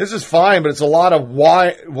staff. This is fine, but it's a lot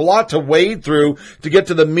to wade through to get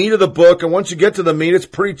to the meat of the book. And once you get to the meat, it's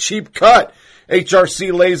pretty cheap cut.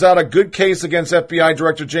 HRC lays out a good case against FBI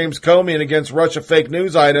Director James Comey and against Russia fake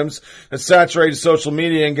news items that saturated social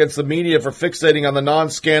media and against the media for fixating on the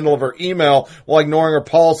non-scandal of her email while ignoring her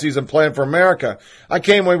policies and plan for America. I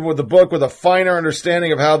came away with the book with a finer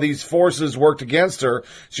understanding of how these forces worked against her.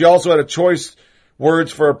 She also had a choice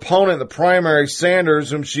words for her opponent in the primary,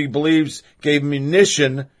 Sanders, whom she believes gave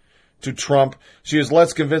munition to Trump. She is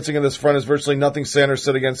less convincing in this front as virtually nothing Sanders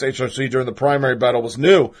said against HRC during the primary battle was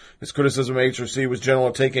new. His criticism of HRC was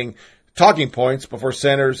generally taking talking points before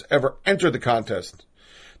Sanders ever entered the contest.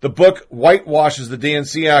 The book whitewashes the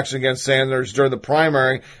DNC action against Sanders during the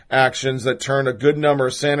primary actions that turned a good number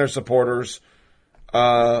of Sanders supporters,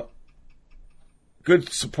 HRC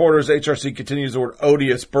continues the word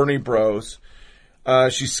odious, Bernie bros.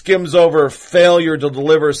 She skims over failure to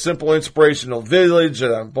deliver a simple inspirational village,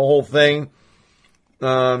 the whole thing.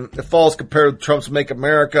 It falls compared to Trump's Make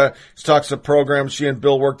America. She talks about programs she and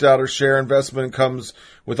Bill worked out. Her share investment comes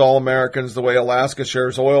with all Americans the way Alaska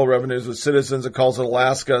shares oil revenues with citizens. It calls it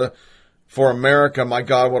Alaska for America. My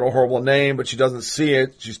God, what a horrible name, but she doesn't see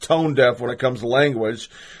it. She's tone deaf when it comes to language.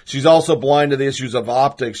 She's also blind to the issues of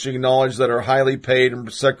optics. She acknowledged that her highly paid and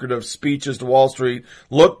secretive speeches to Wall Street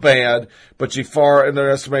look bad, but she far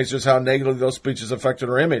underestimates just how negatively those speeches affected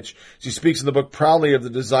her image. She speaks in the book proudly of the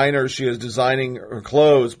designers she is designing her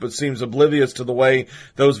clothes, but seems oblivious to the way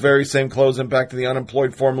those very same clothes impact the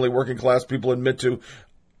unemployed, formerly working class people admit to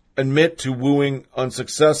wooing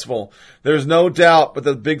unsuccessful. There's no doubt but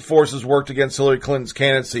the big forces worked against Hillary Clinton's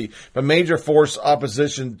candidacy, but major force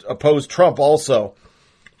opposition opposed Trump also.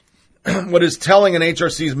 What is telling in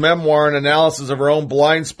HRC's memoir and analysis of her own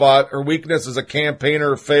blind spot, her weakness as a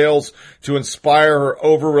campaigner fails to inspire her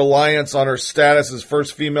over-reliance on her status as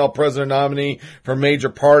first female president nominee for a major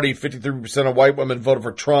party. 53% of white women voted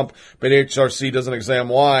for Trump, but HRC doesn't examine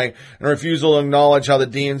why. And her refusal to acknowledge how the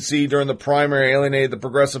DNC during the primary alienated the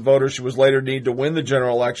progressive voters she was later need to win the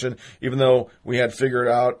general election, even though we had figured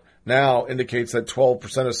out now indicates that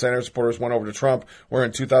 12% of Sanders supporters went over to Trump, where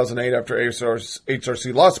in 2008, after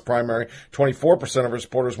HRC lost the primary, 24% of her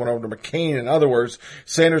supporters went over to McCain. In other words,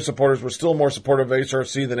 Sanders supporters were still more supportive of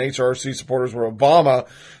HRC than HRC supporters were Obama.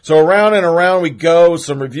 So around and around we go.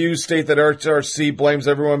 Some reviews state that HRC blames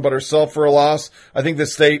everyone but herself for her loss. I think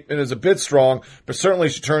this statement is a bit strong, but certainly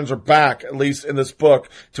she turns her back, at least in this book,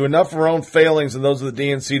 to enough of her own failings and those of the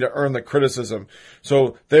DNC to earn the criticism.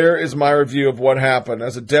 So there is my review of what happened.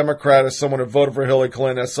 As a Democrat, as someone who voted for Hillary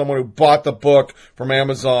Clinton, as someone who bought the book from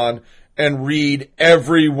Amazon and read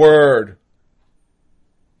every word.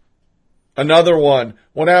 Another one.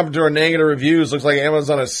 What happened to her negative reviews? Looks like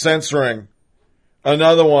Amazon is censoring.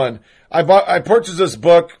 Another one. I purchased this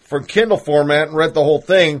book for Kindle format and read the whole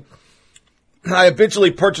thing. I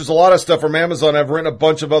habitually purchase a lot of stuff from Amazon. I've written a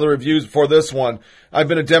bunch of other reviews before this one. I've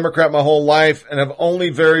been a Democrat my whole life and have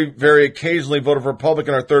only very, very occasionally voted for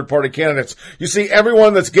Republican or third-party candidates. You see,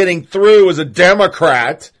 everyone that's getting through is a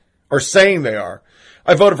Democrat, or saying they are.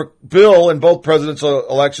 I voted for Bill in both presidential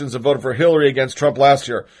elections and voted for Hillary against Trump last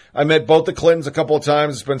year. I met both the Clintons a couple of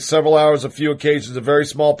times, spent several hours, a few occasions at very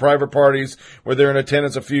small private parties where they're in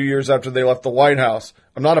attendance a few years after they left the White House.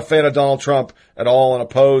 I'm not a fan of Donald Trump at all and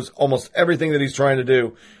oppose almost everything that he's trying to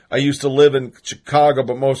do. I used to live in Chicago,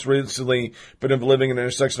 but most recently been living in the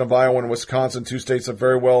intersection of Iowa and Wisconsin, two states that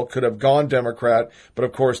very well could have gone Democrat, but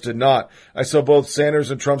of course did not. I saw both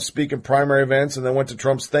Sanders and Trump speak in primary events and then went to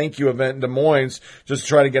Trump's thank you event in Des Moines just to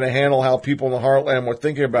try to get a handle how people in the heartland were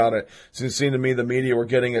thinking about it. Since it seemed to me the media were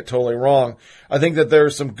getting it totally wrong. I think that there are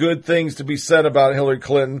some good things to be said about Hillary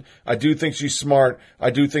Clinton. I do think she's smart. I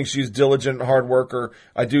do think she's diligent and hard worker.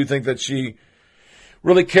 I do think that she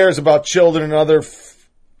really cares about children and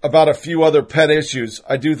about a few other pet issues.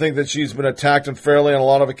 I do think that she's been attacked unfairly on a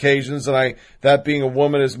lot of occasions, and that being a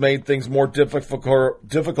woman has made things more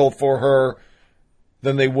difficult for her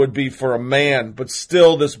than they would be for a man. But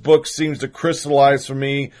still, this book seems to crystallize for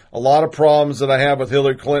me a lot of problems that I have with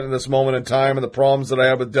Hillary Clinton at this moment in time and the problems that I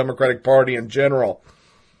have with the Democratic Party in general.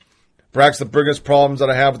 Perhaps the biggest problems that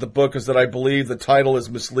I have with the book is that I believe the title is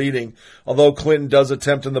misleading. Although Clinton does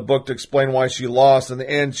attempt in the book to explain why she lost, in the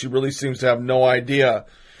end she really seems to have no idea.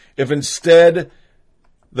 If instead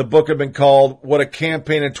the book had been called What a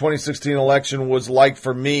Campaign in 2016 Election Was Like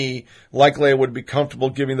for Me, likely I would be comfortable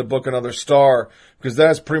giving the book another star, because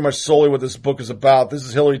that's pretty much solely what this book is about. This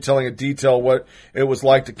is Hillary telling in detail what it was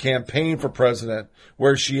like to campaign for president,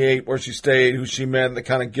 where she ate, where she stayed, who she met, the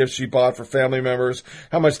kind of gifts she bought for family members,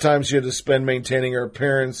 how much time she had to spend maintaining her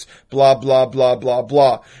appearance, blah, blah, blah, blah,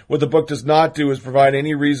 blah. What the book does not do is provide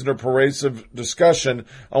any reason or pervasive discussion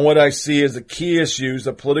on what I see as the key issues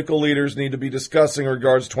that political leaders need to be discussing in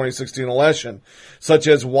regards to the 2016 election, such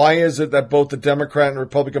as why is it that both the Democrat and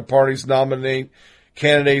Republican parties nominate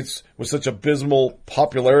candidates with such abysmal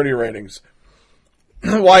popularity ratings?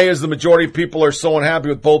 Why is the majority of people are so unhappy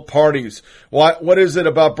with both parties? What is it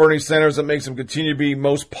about Bernie Sanders that makes him continue to be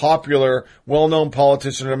most popular, well-known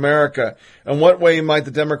politician in America? In what way might the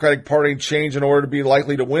Democratic Party change in order to be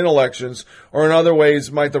likely to win elections? Or in other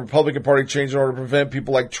ways, might the Republican Party change in order to prevent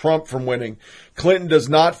people like Trump from winning? Clinton does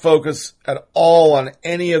not focus at all on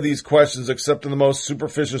any of these questions except in the most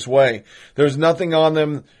superficial way. There's nothing on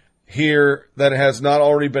them here that has not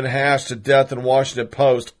already been hashed to death in Washington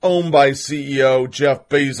Post, owned by CEO Jeff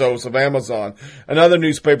Bezos of Amazon, and other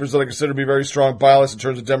newspapers that I consider to be very strong bias in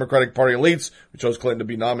terms of Democratic Party elites who chose Clinton to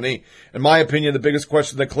be nominee. In my opinion, the biggest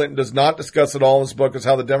question that Clinton does not discuss at all in this book is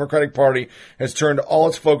how the Democratic Party has turned all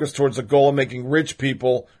its focus towards the goal of making rich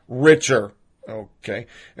people richer. Okay.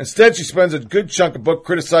 Instead, she spends a good chunk of the book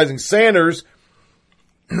criticizing Sanders,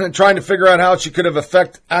 trying to figure out how she could have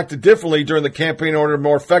acted differently during the campaign in order to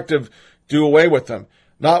more effective do away with them.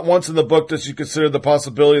 Not once in the book does she consider the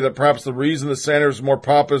possibility that perhaps the reason that Sanders is more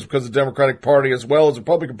popular is because the Democratic Party as well as the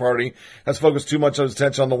Republican Party has focused too much of its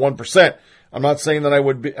attention on the 1%. I'm not saying that I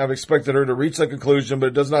would have expected her to reach that conclusion, but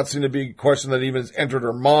it does not seem to be a question that even has entered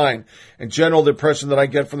her mind. In general, the impression that I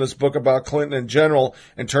get from this book about Clinton in general,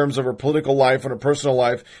 in terms of her political life and her personal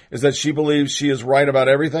life, is that she believes she is right about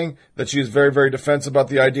everything, that she is very, very defensive about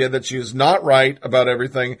the idea that she is not right about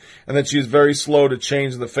everything, and that she is very slow to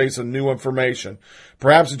change in the face of new information.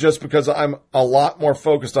 Perhaps it's just because I'm a lot more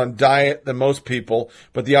focused on diet than most people,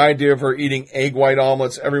 but the idea of her eating egg white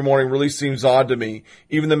omelets every morning really seems odd to me.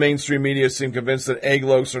 Even the mainstream media seem convinced that egg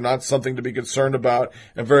yolks are not something to be concerned about,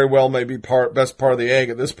 and very well may be best part of the egg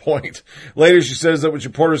at this point. Later, she says that when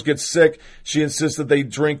reporters get sick, she insists that they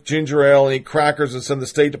drink ginger ale and eat crackers and send the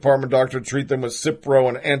State Department doctor to treat them with Cipro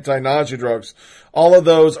and anti-nausea drugs. All of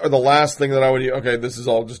those are the last thing that I would... Okay, this is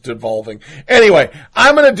all just devolving. Anyway,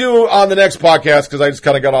 I'm going to do on the next podcast, because I just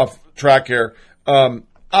kind of got off track here, I'm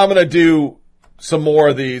going to do some more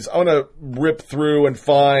of these. I'm going to rip through and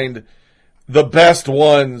find the best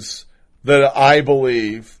ones that I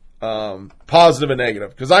believe, positive and negative.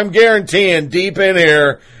 Because I'm guaranteeing deep in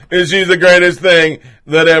here is she's the greatest thing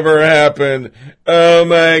that ever happened. Oh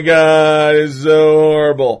my God, it's so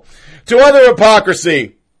horrible. To other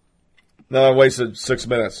hypocrisy. No, I wasted 6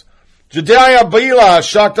 minutes. Jediah Bila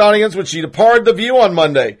shocked audience when she departed The View on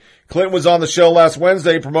Monday. Clinton was on the show last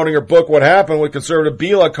Wednesday promoting her book, What Happened, when conservative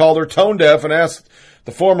Bila called her tone deaf and asked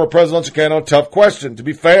the former presidential candidate a tough question. To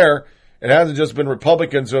be fair, it hasn't just been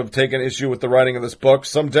Republicans who have taken issue with the writing of this book.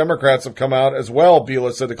 Some Democrats have come out as well,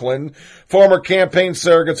 Bila said to Clinton. Former campaign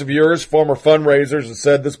surrogates of yours, former fundraisers, have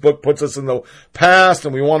said this book puts us in the past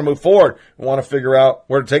and we want to move forward. We want to figure out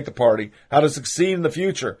where to take the party, how to succeed in the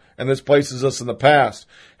future, and this places us in the past.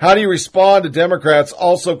 How do you respond to Democrats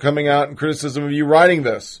also coming out in criticism of you writing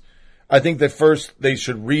this? I think that first they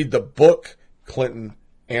should read the book, Clinton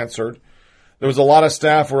answered. There was a lot of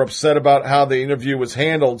staff who were upset about how the interview was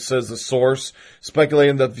handled, says the source,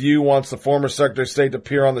 speculating that View wants the former Secretary of State to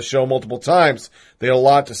appear on the show multiple times. They had a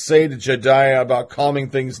lot to say to Jediah about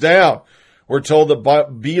calming things down. We're told that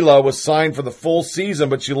Bila was signed for the full season,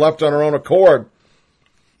 but she left on her own accord.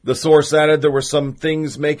 The source added there were some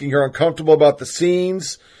things making her uncomfortable about the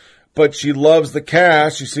scenes, but she loves the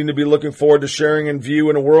cast. She seemed to be looking forward to sharing in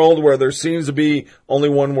View in a world where there seems to be only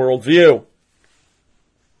one worldview.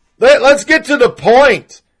 Let's get to the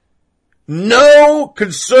point. No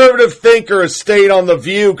conservative thinker has stayed on The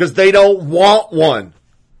View because they don't want one.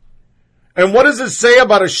 And what does it say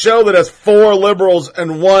about a show that has 4 liberals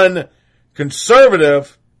and 1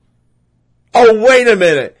 conservative? Oh, wait a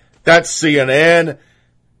minute. That's CNN.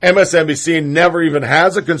 MSNBC never even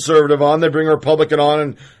has a conservative on. They bring a Republican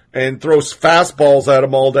on and throws fastballs at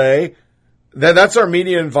them all day. That's our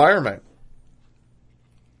media environment.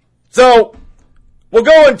 So, we'll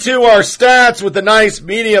go into our stats with a nice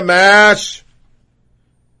media mash.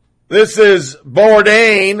 This is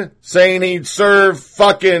Bourdain saying he'd serve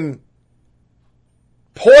fucking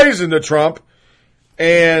poison to Trump,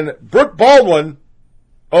 and Brooke Baldwin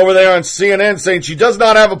over there on CNN saying she does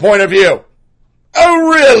not have a point of view. Oh,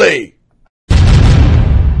 really?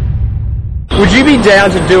 Would you be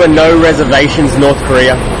down to do a no reservations North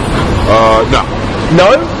Korea? No.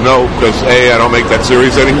 No? No, because A, I don't make that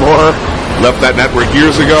series anymore. Left that network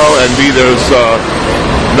years ago, and B, there's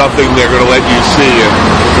nothing they're going to let you see in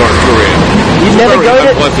North Korea. You'd never go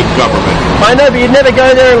there? Unpleasant government. I know, but you'd never go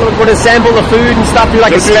there and want to sample the food and stuff, do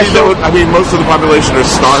like a special... I mean, most of the population are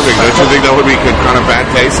starving. Don't you think that would be kind of bad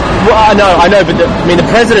taste? Well, I know, but the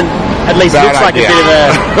president at least Bad looks like idea. a bit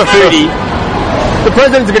of a foodie. The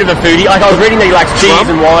president's a bit of a foodie. Like, I was reading that he likes cheese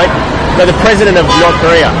and wine. No, the president of North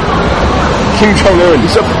Korea. Kim Jong-un.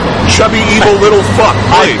 He's a chubby, evil little fuck.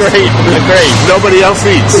 Please. I agree. Nobody else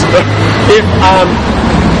eats.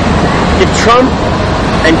 If Trump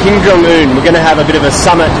and Kim Jong-un were going to have a bit of a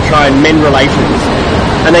summit to try and mend relations,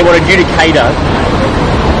 and they wanted you to cater,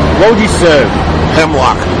 what would you serve?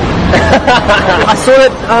 Hemlock. I saw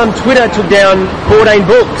that Twitter took down Bourdain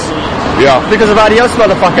Books. Yeah. Because of Adios,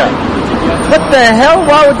 motherfucker. What the hell?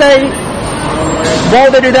 Why would they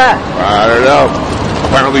do that? I don't know.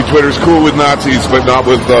 Apparently Twitter's cool with Nazis, but not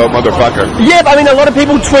with motherfucker. Yeah, but I mean, a lot of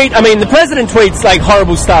people tweet, the president tweets, like,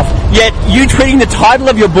 horrible stuff, yet you tweeting the title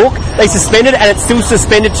of your book, they suspended, and it's still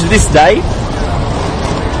suspended to this day?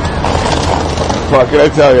 What can I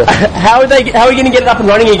tell you? How are you going to get it up and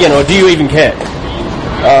running again, or do you even care?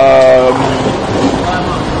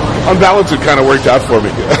 On balance, it kind of worked out for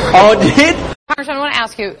me. Oh, it did? Congressman, I want to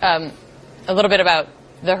ask you a little bit about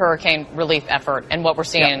the hurricane relief effort and what we're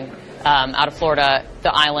seeing out of Florida,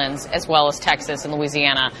 the islands, as well as Texas and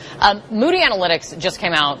Louisiana. Moody Analytics just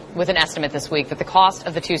came out with an estimate this week that the cost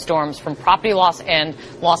of the two storms, from property loss and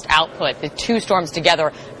lost output, the two storms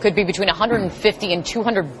together, could be between $150 and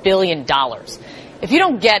 $200 billion. If you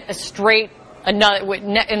don't get a straight in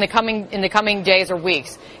the coming days or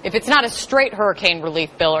weeks, if it's not a straight hurricane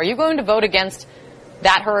relief bill, are you going to vote against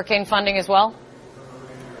that hurricane funding as well?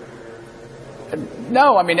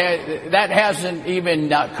 No, I mean, that hasn't even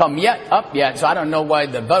come up yet, so I don't know why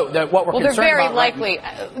the vote, what we're concerned about. Well, they're very likely,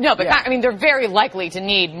 I mean, they're very likely to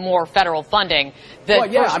need more federal funding.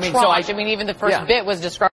 Even the first bit was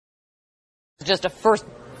described as just a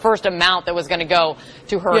first amount that was going to go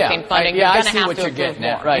to hurricane funding. You're going to have to approve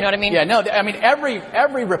more. Right. You know what I mean? Yeah, no, I mean,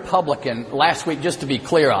 every Republican last week, just to be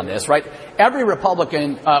clear on this, right? Every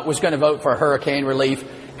Republican was going to vote for hurricane relief.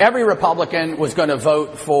 Every Republican was going to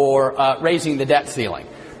vote for raising the debt ceiling.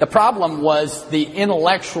 The problem was the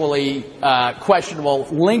intellectually questionable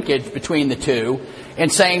linkage between the two,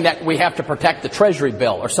 and saying that we have to protect the Treasury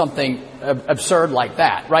bill or something absurd like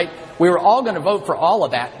that, right? We were all going to vote for all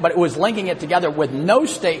of that, but it was linking it together with no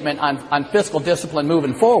statement on fiscal discipline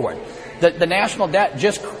moving forward. The national debt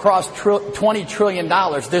just crossed $20 trillion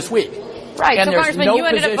this week. Right. And so, Congressman, you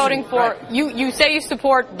ended up voting for, right. you say you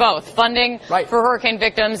support both funding for hurricane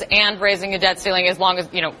victims and raising a debt ceiling, as long as,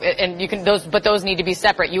 and you can, those need to be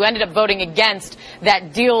separate. You ended up voting against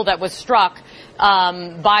that deal that was struck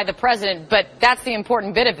by the president, but that's the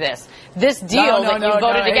important bit of this. This deal that you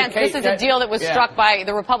voted against, this is a deal that was struck by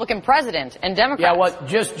the Republican president and Democrats. Yeah, well,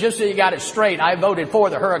 just so you got it straight, I voted for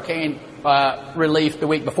the hurricane relief the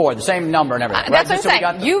week before, the same number and everything. That's what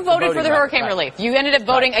I'm saying. You voted for the hurricane relief. You ended up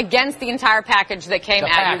voting against the entire package that came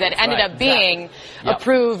at you that ended up being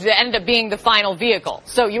approved, that ended up being the final vehicle.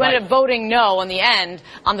 So you ended up voting no in the end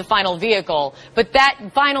on the final vehicle. But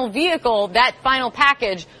that final vehicle, that final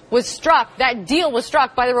package was struck, that deal was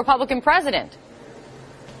struck by the Republican president.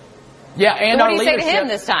 Yeah, and so our what do you leadership, say to him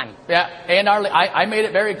this time? Yeah, and I made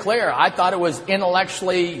it very clear. I thought it was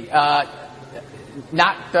intellectually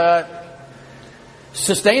not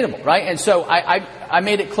sustainable, right? And so I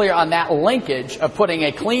made it clear on that linkage of putting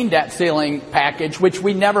a clean debt ceiling package, which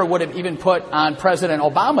we never would have even put on President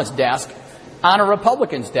Obama's desk, on a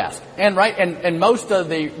Republican's desk. And most of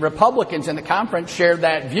the Republicans in the conference shared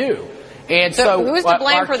that view. And so who's to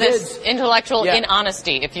blame for this intellectual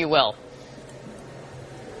inhonesty, if you will?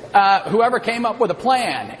 Whoever came up with a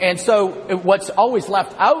plan. And so what's always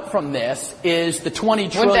left out from this is the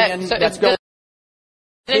 $20 trillion that's going.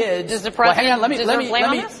 Does the president blame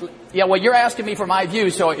on this? Yeah, well, you're asking me for my view,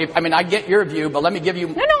 so I get your view, but let me give you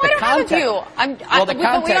the context. I don't have a view. The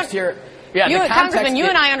context here. Yeah, Congressman, you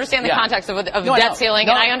and I understand the context of debt ceiling,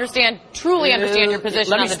 and I truly understand your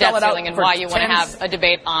position on the debt ceiling and why you want to have a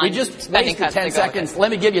debate on spending cuts. 10 seconds.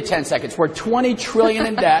 Let me give you 10 seconds. We're $20 trillion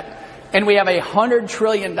in debt. And we have $100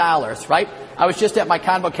 trillion, right? I was just at my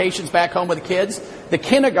convocations back home with the kids. The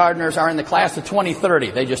kindergartners are in the class of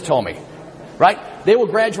 2030, they just told me, right? they will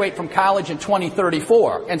graduate from college in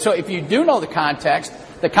 2034. And so if you do know the context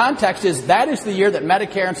is that is the year that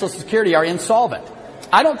Medicare and Social Security are insolvent.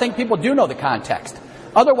 I don't think people do know the context.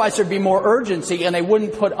 Otherwise, there'd be more urgency, and they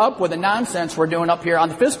wouldn't put up with the nonsense we're doing up here on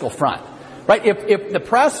the fiscal front. Right? If the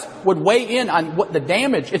press would weigh in on what the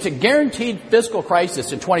damage, it's a guaranteed fiscal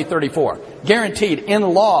crisis in 2034. Guaranteed in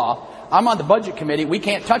law. I'm on the budget committee. We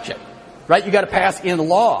can't touch it. Right? You got to pass in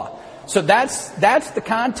law. So that's the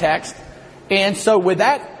context. And so with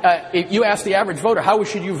that, if you ask the average voter, how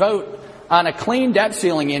should you vote on a clean debt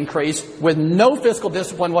ceiling increase with no fiscal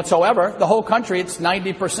discipline whatsoever? The whole country, it's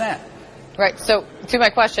 90%. Right. So to my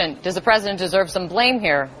question, does the president deserve some blame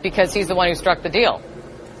here because he's the one who struck the deal?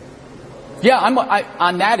 Yeah,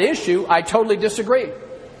 on that issue, I totally disagree.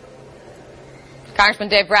 Congressman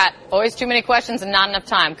Dave Brat, always too many questions and not enough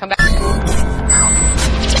time. Come back.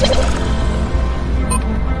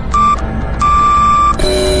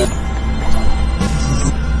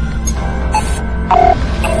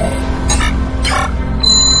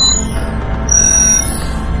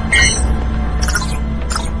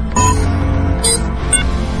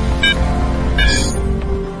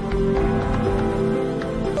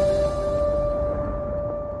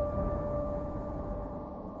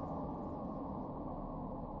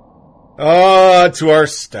 To our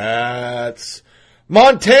stats.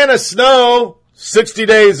 Montana snow, 60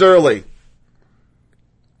 days early.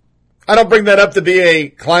 I don't bring that up to be a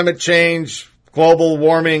climate change, global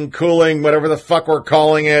warming, cooling, whatever the fuck we're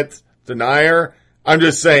calling it, denier. I'm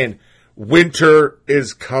just saying, winter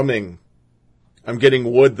is coming. I'm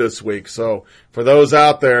getting wood this week, so for those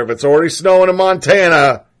out there, if it's already snowing in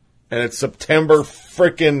Montana, and it's September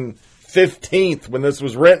frickin' 15th when this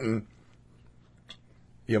was written,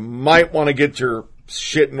 you might want to get your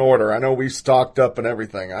shit in order. I know we stocked up and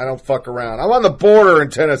everything. I don't fuck around. I'm on the border in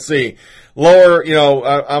Tennessee. Lower,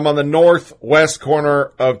 I'm on the northwest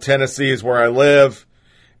corner of Tennessee is where I live.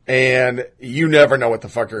 And you never know what the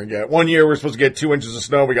fuck you're going to get. One year we were supposed to get 2 inches of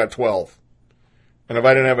snow. We got 12. And if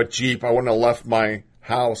I didn't have a Jeep, I wouldn't have left my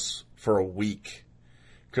house for a week.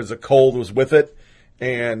 Because the cold was with it.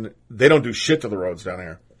 And they don't do shit to the roads down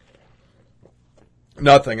here.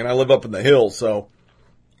 Nothing. And I live up in the hills, so...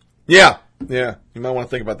 Yeah, you might want to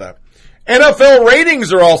think about that. NFL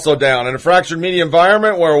ratings are also down. In a fractured media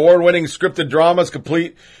environment where award-winning scripted dramas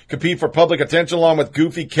compete for public attention along with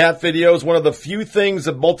goofy cat videos, one of the few things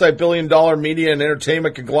that multi-billion-dollar media and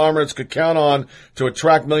entertainment conglomerates could count on to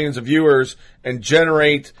attract millions of viewers and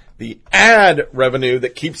generate the ad revenue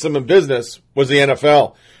that keeps them in business was the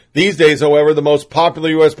NFL. These days, however, the most popular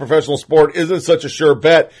U.S. professional sport isn't such a sure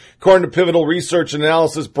bet. According to Pivotal Research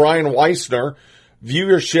Analysis Brian Weissner,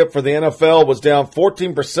 viewership for the NFL was down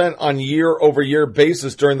 14% on year-over-year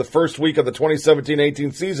basis during the first week of the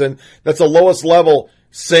 2017-18 season. That's the lowest level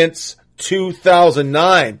since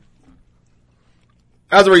 2009.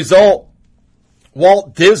 As a result,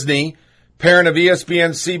 Walt Disney, parent of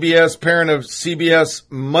ESPN, CBS, parent of CBS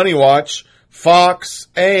Money Watch, Fox,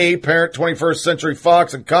 parent 21st Century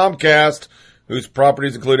Fox, and Comcast, whose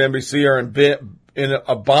properties include NBC, are in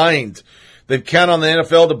a bind. They've counted on the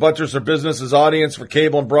NFL to buttress their business's audience for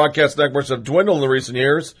cable and broadcast networks have dwindled in recent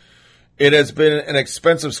years. It has been an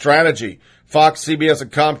expensive strategy. Fox, CBS,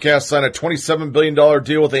 and Comcast signed a $27 billion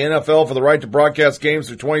deal with the NFL for the right to broadcast games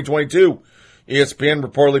through 2022. ESPN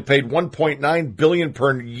reportedly paid $1.9 billion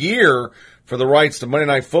per year for the rights to Monday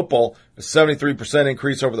Night Football, a 73%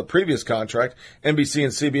 increase over the previous contract. NBC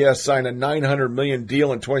and CBS signed a $900 million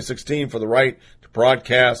deal in 2016 for the right to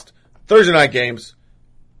broadcast Thursday night games.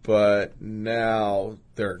 But now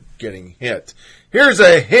they're getting hit. Here's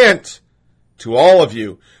a hint to all of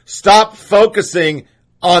you. Stop focusing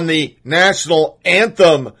on the national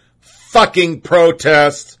anthem fucking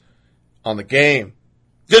protest on the game.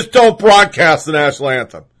 Just don't broadcast the national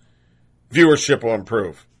anthem. Viewership will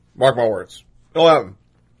improve. Mark my words. It'll happen.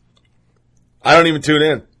 I don't even tune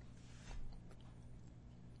in.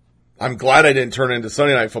 I'm glad I didn't turn into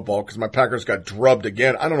Sunday Night Football because my Packers got drubbed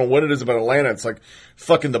again. I don't know what it is about Atlanta. It's like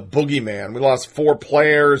fucking the boogeyman. We lost 4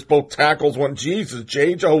 players. Both tackles went. Jesus,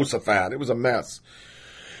 Jay Jehoshaphat. It was a mess.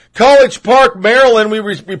 College Park, Maryland, we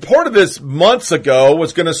reported this months ago,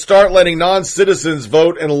 was going to start letting non-citizens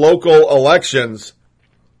vote in local elections.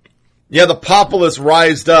 Yeah, the populists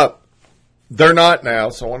rised up. They're not now,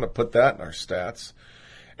 so I want to put that in our stats.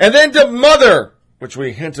 And then to Mother, which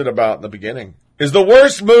we hinted about in the beginning, is the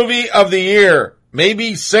worst movie of the year,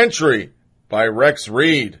 maybe century, by Rex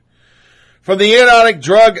Reed. From the idiotic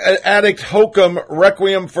drug addict hokum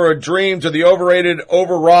Requiem for a Dream to the overrated,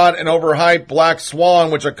 overwrought, and overhyped Black Swan,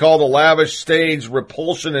 which I call the lavish stage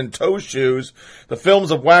repulsion in toe shoes, the films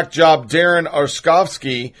of whack job Darren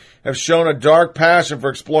Aronofsky have shown a dark passion for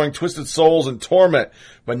exploring twisted souls and torment.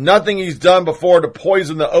 But nothing he's done before to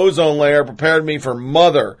poison the ozone layer prepared me for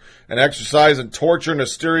Mother, an exercise in torture and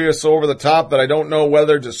hysteria so over the top that I don't know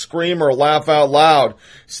whether to scream or laugh out loud.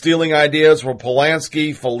 Stealing ideas from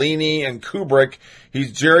Polanski, Fellini, and Kubrick,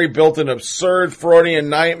 he's jerry-built an absurd Freudian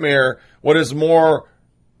nightmare. That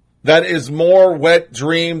is more wet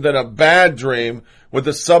dream than a bad dream, with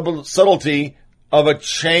the subtlety of a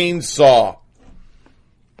chainsaw.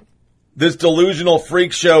 This delusional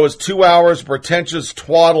freak show is 2 hours of pretentious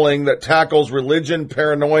twaddling that tackles religion,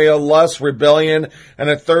 paranoia, lust, rebellion, and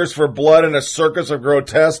a thirst for blood in a circus of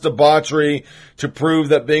grotesque debauchery to prove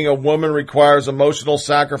that being a woman requires emotional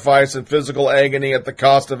sacrifice and physical agony at the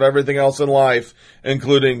cost of everything else in life,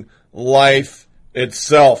 including life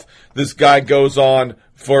itself. This guy goes on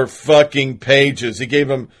for fucking pages. He gave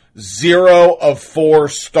him 0 of 4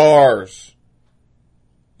 stars.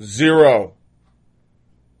 0.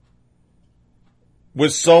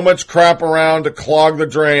 With so much crap around to clog the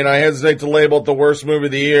drain, I hesitate to label it the worst movie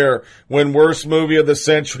of the year, when worst movie of the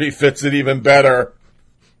century fits it even better.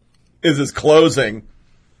 Is his closing.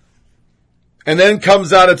 And then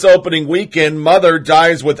comes out its opening weekend, Mother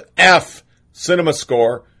dies with F cinema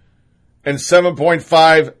score and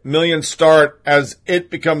 7.5 million start as it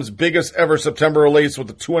becomes biggest ever September release with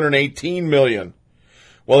a 218 million.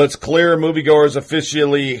 Well, it's clear moviegoers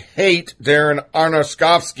officially hate Darren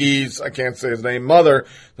Aronofsky's, I can't say his name, Mother.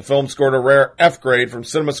 The film scored a rare F grade from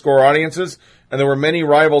CinemaScore audiences, and there were many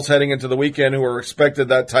rivals heading into the weekend who were expected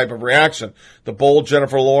that type of reaction. The bold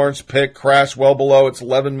Jennifer Lawrence pick crashed well below its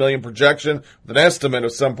 11 million projection with an estimate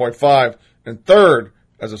of 7.5, and third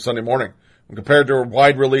as of Sunday morning. When compared to a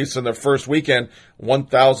wide release in their first weekend,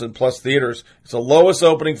 1,000 plus theaters, it's the lowest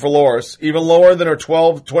opening for Lawrence, even lower than her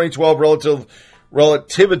 2012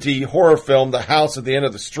 relativity horror film, The House at the End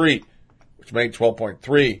of the Street, which made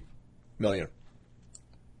 12.3 million.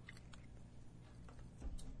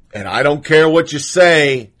 And I don't care what you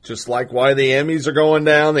say, just like why the Emmys are going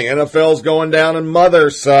down, the NFL's going down, and Mother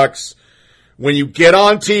sucks. When you get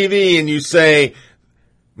on TV and you say,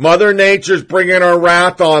 Mother Nature's bringing our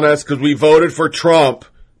wrath on us because we voted for Trump,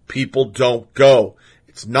 people don't go.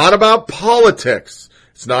 It's not about politics.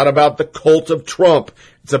 It's not about the cult of Trump.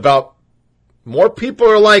 It's about more people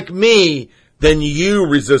are like me than you,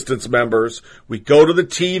 resistance members. We go to the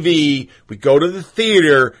TV, we go to the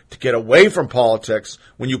theater to get away from politics.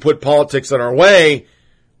 When you put politics in our way,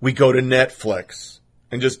 we go to Netflix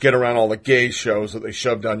and just get around all the gay shows that they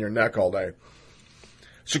shove down your neck all day.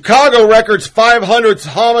 Chicago records 500th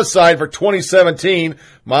homicide for 2017.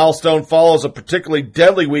 Milestone follows a particularly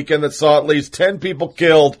deadly weekend that saw at least 10 people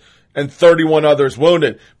killed and 31 others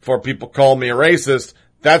wounded. Before people call me a racist,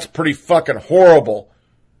 that's pretty fucking horrible.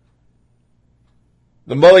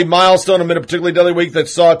 The Mully milestone amid a particularly deadly week that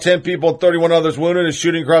saw 10 people and 31 others wounded is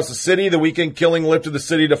shooting across the city. The weekend killing lifted the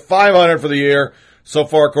city to 500 for the year. So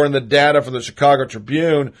far, according to the data from the Chicago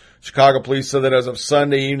Tribune, Chicago police said that as of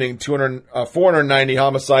Sunday evening, 490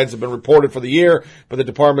 homicides have been reported for the year, but the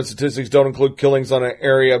department's statistics don't include killings on an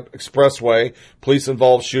area expressway,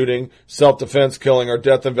 police-involved shooting, self-defense killing, or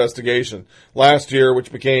death investigation. Last year,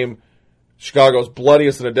 which became Chicago's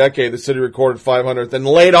bloodiest in a decade, the city recorded 500th in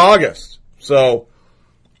late August. So,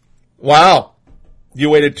 wow. You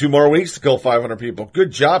waited 2 more weeks to kill 500 people.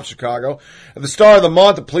 Good job, Chicago. At the start of the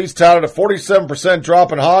month, the police touted a 47%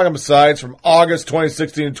 drop in homicides from August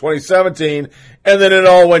 2016 to 2017, and then it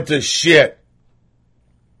all went to shit.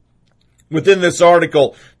 Within this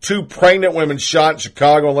article, 2 pregnant women shot in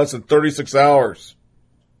Chicago in less than 36 hours.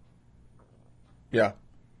 Yeah.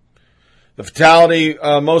 The fatality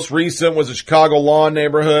most recent was a Chicago Lawn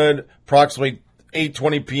neighborhood, approximately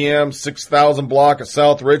 8:20 p.m., 6,000 block of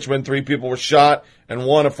South Richmond. 3 people were shot, and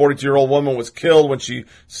one, a 42-year-old woman, was killed when she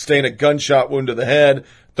sustained a gunshot wound to the head.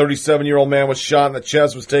 37-year-old man was shot in the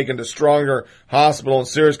chest, was taken to Stronger Hospital in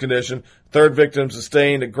serious condition. Third victim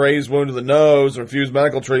sustained a grazed wound to the nose and refused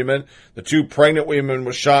medical treatment. The 2 pregnant women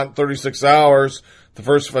were shot in 36 hours. The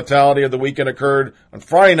first fatality of the weekend occurred on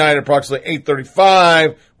Friday night at approximately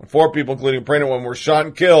 8:35, when 4 people, including a pregnant woman, were shot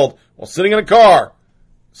and killed while sitting in a car,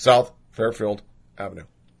 South Fairfield Avenue.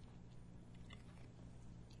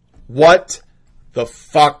 What the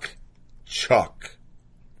fuck, Chuck?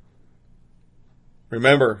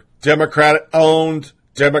 Remember, Democrat-owned,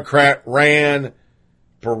 Democrat-ran,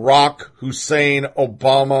 Barack Hussein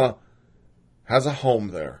Obama has a home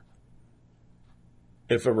there.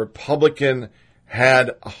 If a Republican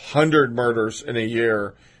had 100 murders in a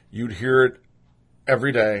year, you'd hear it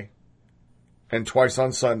every day and twice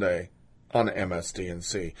on Sunday on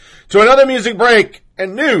MSDNC. To another music break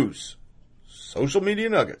and news, social media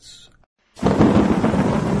nuggets.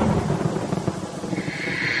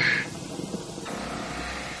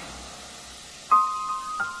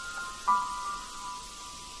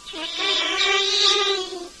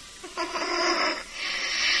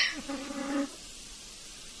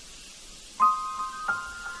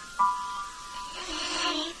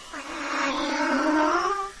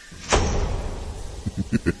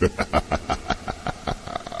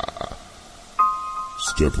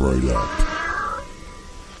 Step right up.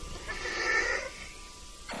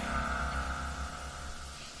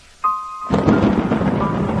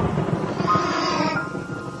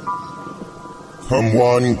 Come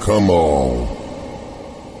one, come all.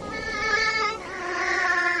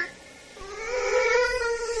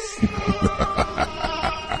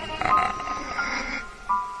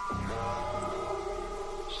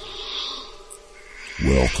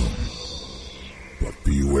 Welcome. But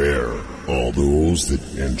beware all those that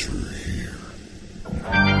enter here.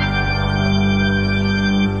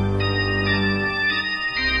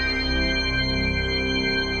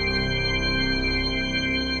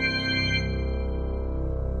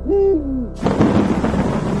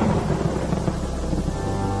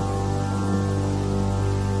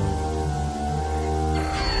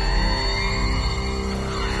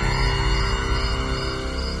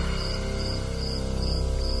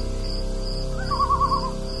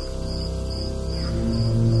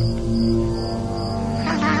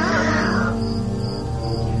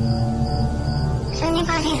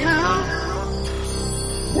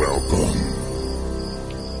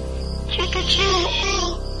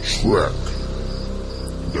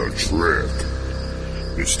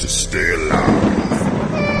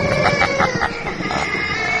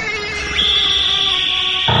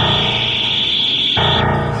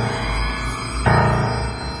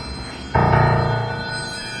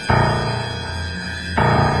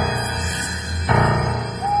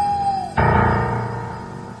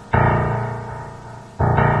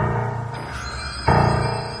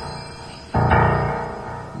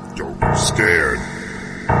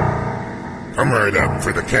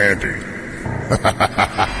 For the candy.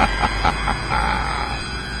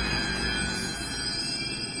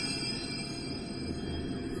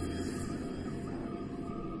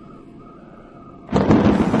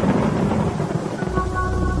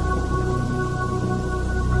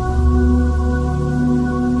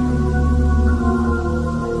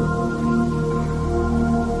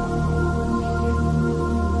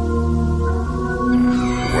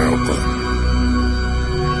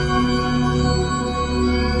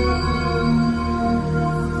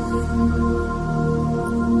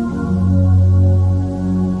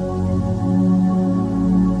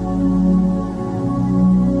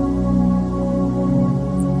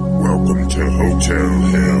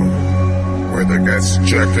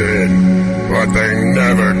 Check in, but they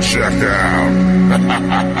never check out.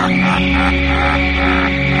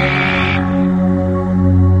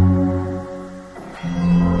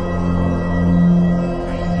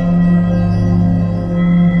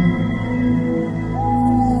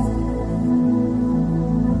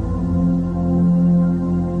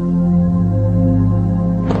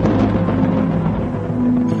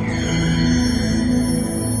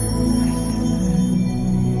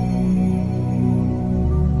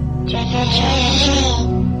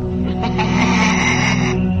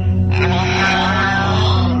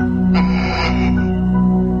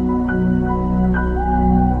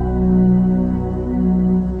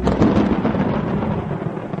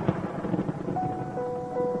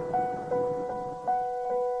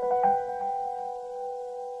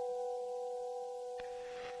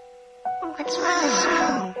 What's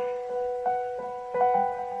wrong?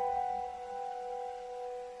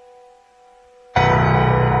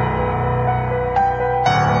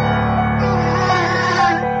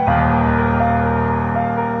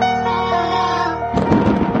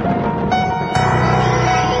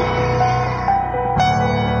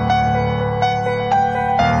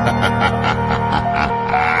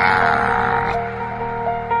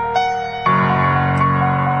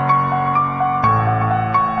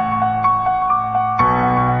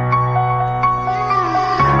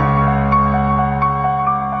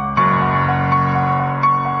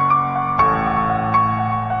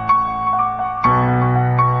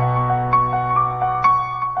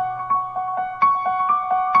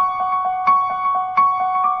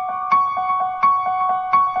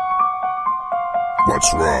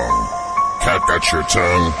 What's wrong? Cat got your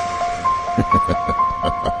tongue?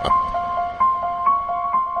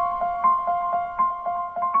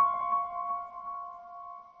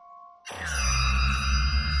 The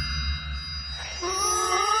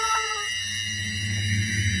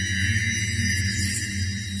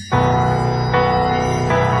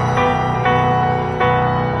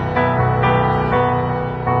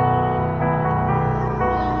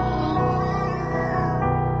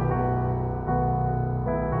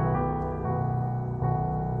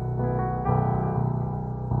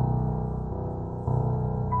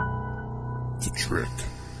trick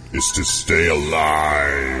is to stay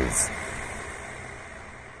alive.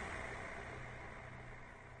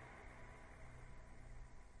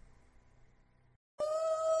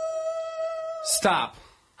 Stop.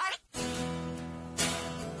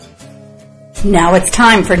 Now it's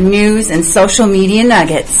time for news and social media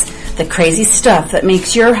nuggets. The crazy stuff that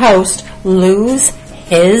makes your host lose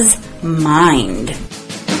his mind.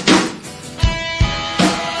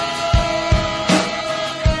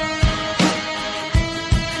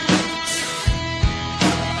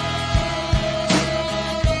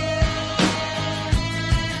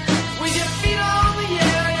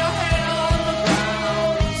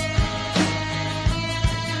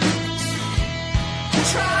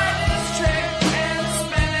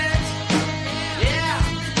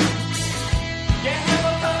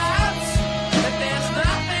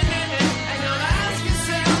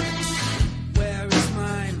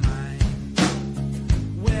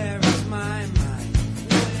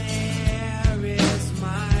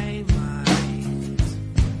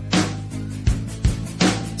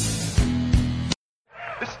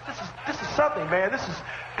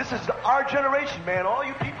 This is our generation, man. All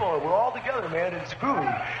you people, we're all together, man. It's groovy.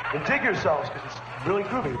 And dig yourselves, because it's really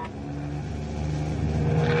groovy.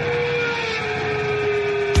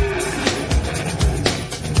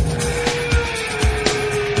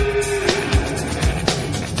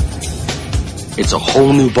 It's a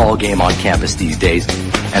whole new ball game on campus these days,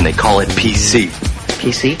 and they call it PC.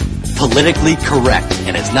 PC? Politically correct.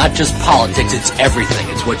 And it's not just politics, it's everything.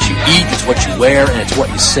 It's what you eat, it's what you wear, and it's what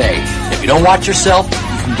you say. If you don't watch yourself,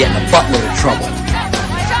 you can get in a buttload of trouble.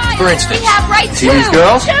 For instance, We have rights see too. these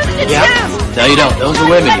girls? Yeah. No, you don't. Those are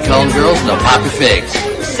women. You call them girls, and they'll pop your figs.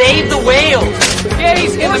 Save the whales.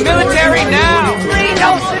 Gays in the military now. Please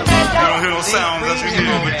don't sit down. Hill sounds as we do,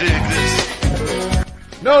 but dig this.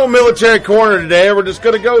 No military corner today. We're just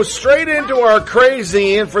going to go straight into our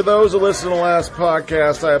crazy. And for those who listened to the last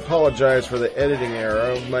podcast, I apologize for the editing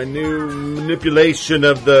error of my new manipulation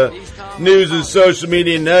of the news and social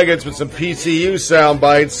media nuggets with some PCU sound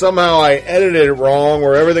bites. Somehow I edited it wrong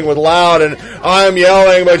where everything was loud and I'm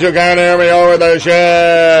yelling, but you can't hear me over the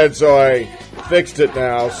shit. So I fixed it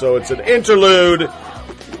now. So it's an interlude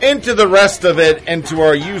into the rest of it and to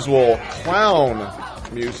our usual clown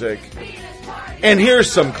music. And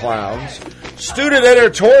here's some clowns. Student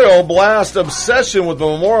editorial blast obsession with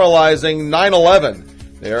memorializing 9/11.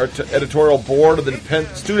 The editorial board of the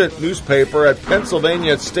student newspaper at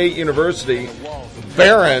Pennsylvania State University,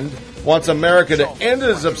 Barron, wants America to end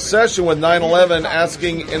its obsession with 9/11,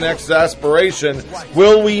 asking in exasperation,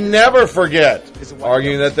 will we never forget?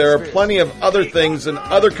 Arguing that there are plenty of other things in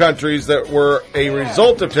other countries that were a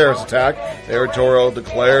result of terrorist attack. The editorial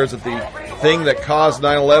declares that the thing that caused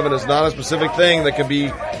 9/11 is not a specific thing that can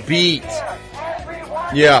be beat.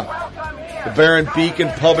 Yeah. The Barron Beacon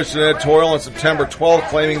published an editorial on September 12th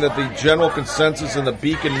claiming that the general consensus in the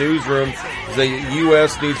Beacon newsroom is that the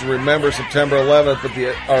U.S. needs to remember September 11th, but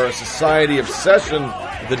our society obsession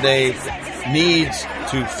with the day needs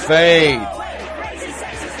to fade.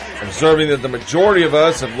 Observing that the majority of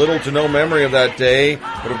us have little to no memory of that day,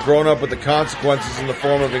 but have grown up with the consequences in the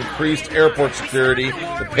form of increased airport security,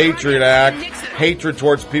 the Patriot Act, hatred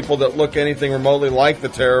towards people that look anything remotely like the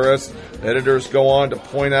terrorists. Editors go on to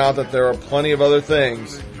point out that there are plenty of other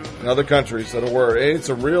things in other countries that are worse. It's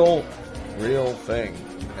a real thing.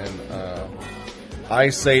 And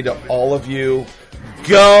I say to all of you,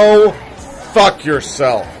 go fuck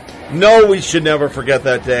yourself. No, we should never forget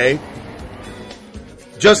that day.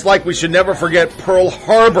 Just like we should never forget Pearl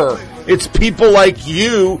Harbor. It's people like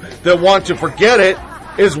you that want to forget it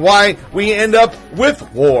is why we end up with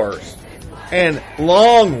wars. And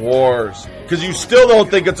long wars. Because you still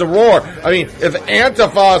don't think it's a war. I mean, if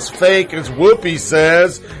Antifa's fake, as Whoopi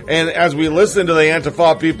says, and as we listen to the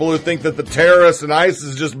Antifa people who think that the terrorists and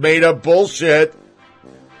ISIS just made up bullshit,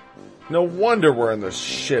 no wonder we're in the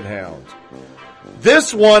shithound.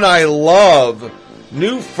 This one I love.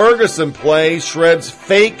 New Ferguson play shreds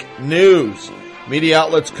fake news. Media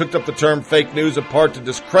outlets cooked up the term fake news in part to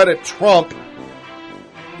discredit Trump.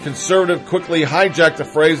 Conservative quickly hijacked the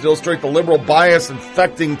phrase to illustrate the liberal bias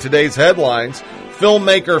infecting today's headlines.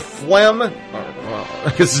 Filmmaker Phelim, I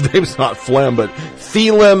guess his name's not Phelim, but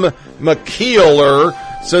Phelim McKeeler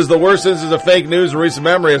says the worst instance of fake news in recent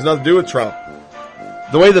memory has nothing to do with Trump.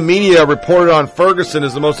 The way the media reported on Ferguson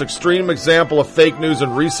is the most extreme example of fake news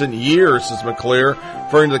in recent years, says McClear,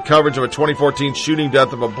 referring to the coverage of a 2014 shooting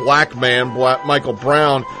death of a black man, Michael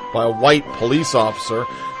Brown, by a white police officer.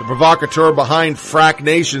 The provocateur behind Frack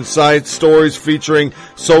Nation cites stories featuring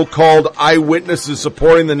so-called eyewitnesses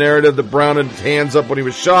supporting the narrative that Brown had his hands up when he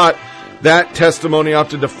was shot. That testimony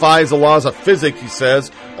often defies the laws of physics, he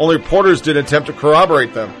says. Only reporters did attempt to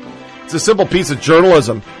corroborate them. It's a simple piece of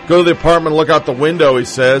journalism. Go to the apartment and look out the window, he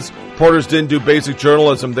says. Reporters didn't do basic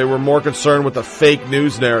journalism. They were more concerned with the fake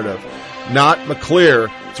news narrative. Not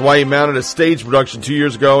McClear. That's why he mounted a stage production 2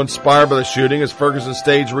 years ago inspired by the shooting. As Ferguson's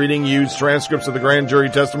stage reading used transcripts of the grand jury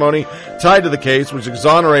testimony tied to the case, which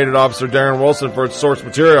exonerated Officer Darren Wilson for its source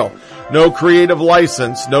material. No creative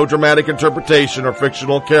license, no dramatic interpretation or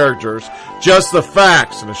fictional characters, just the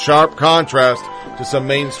facts, in a sharp contrast to some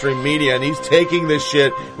mainstream media. And he's taking this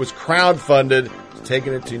shit, it was crowdfunded,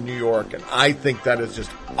 taking it to New York, and I think that is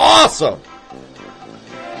just awesome!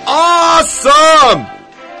 Awesome!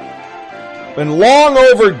 Been long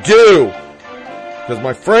overdue. Because,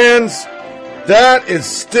 my friends, that is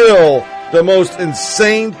still the most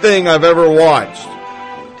insane thing I've ever watched.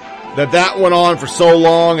 That went on for so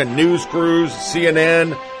long, and news crews,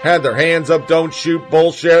 CNN, had their hands up, don't shoot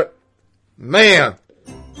bullshit. Man.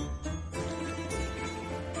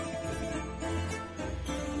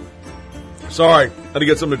 Sorry, had to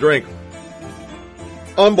get something to drink.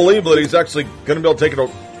 Unbelievable that he's actually going to be able to take it to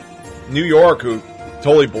New York, who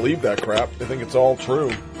totally believe that crap. They think it's all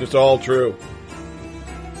true. Just all true.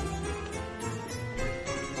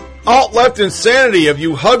 Alt-left insanity. Have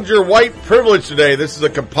you hugged your white privilege today? This is a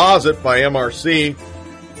composite by MRC.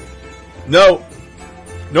 No.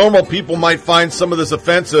 Normal people might find some of this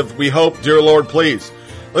offensive. We hope, dear Lord, please.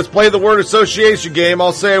 Let's play the word association game.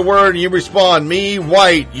 I'll say a word and you respond. Me,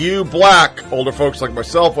 white. You, black. Older folks like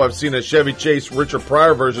myself who have seen a Chevy Chase Richard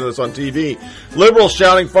Pryor version of this on TV. Liberals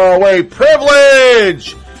shouting far away,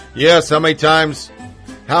 privilege! Yes, how many times?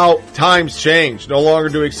 How times change. No longer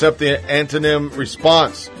do we accept the antonym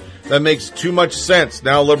response. That makes too much sense.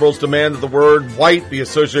 Now liberals demand that the word white be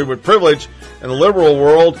associated with privilege. In the liberal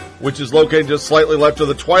world, which is located just slightly left of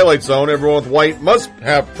the twilight zone, everyone with white must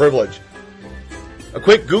have privilege. A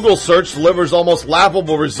quick Google search delivers almost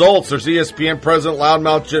laughable results. There's ESPN President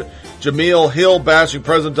Loudmouth Jameel Hill bashing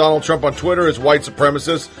President Donald Trump on Twitter as white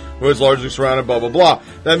supremacist, who is largely surrounded, blah, blah, blah.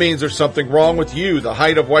 That means there's something wrong with you. The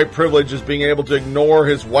height of white privilege is being able to ignore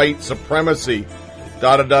his white supremacy.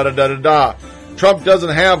 Da-da-da-da-da-da-da. Trump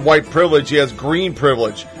doesn't have white privilege, he has green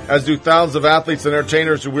privilege, as do thousands of athletes and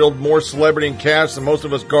entertainers who wield more celebrity and cash than most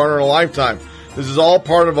of us garner in a lifetime. This is all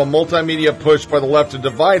part of a multimedia push by the left to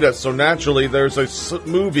divide us, so naturally there's a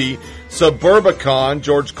movie, Suburbicon.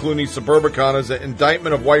 George Clooney's Suburbicon is an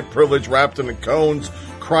indictment of white privilege wrapped in a Cone's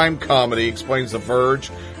crime comedy, explains The Verge.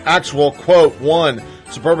 Actual quote, 1,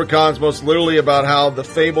 Suburbicon's most literally about how the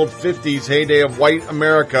fabled 50s heyday of white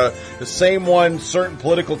America, the same one certain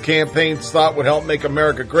political campaigns thought would help make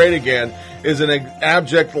America great again, is an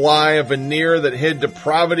abject lie, a veneer that hid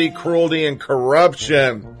depravity, cruelty, and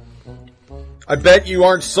corruption. I bet you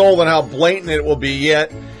aren't sold on how blatant it will be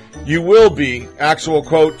yet. You will be. Actual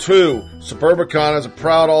quote 2. Suburbicon is a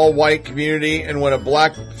proud all-white community, and when a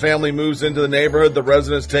black family moves into the neighborhood, the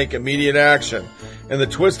residents take immediate action. And the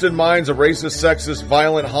twisted minds of racist, sexist,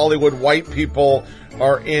 violent Hollywood white people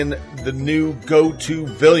are in the new go-to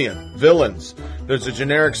villains. There's a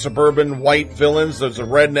generic suburban white villains, there's a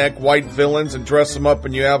redneck white villains, and dress them up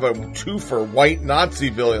and you have a twofer white Nazi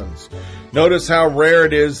villains. Notice how rare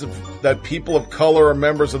it is that people of color or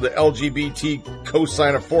members of the LGBT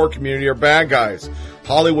cosign of 4 community are bad guys.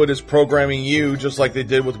 Hollywood is programming you just like they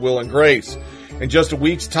did with Will and Grace. In just a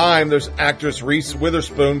week's time, there's actress Reese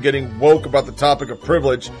Witherspoon getting woke about the topic of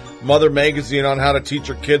privilege, Mother Magazine on how to teach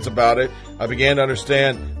her kids about it. I began to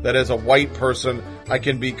understand that as a white person, I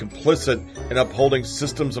can be complicit in upholding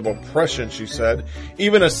systems of oppression, she said.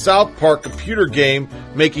 Even a South Park computer game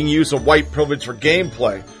making use of white privilege for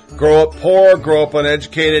gameplay. Grow up poor, grow up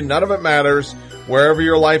uneducated, none of it matters. Wherever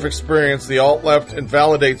your life experience, the alt-left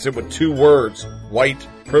invalidates it with 2 words, white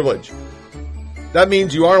privilege. That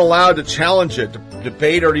means you aren't allowed to challenge it, to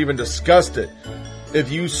debate, or even discuss it.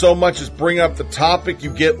 If you so much as bring up the topic, you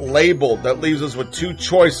get labeled. That leaves us with 2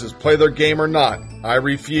 choices, play their game or not. I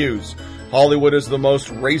refuse. Hollywood is the most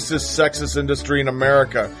racist, sexist industry in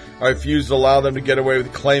America. I refuse to allow them to get away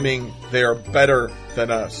with claiming they are better than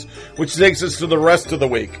us. Which takes us to the rest of the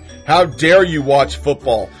week. How dare you watch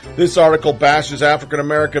football? This article bashes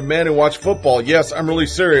African-American men who watch football. Yes, I'm really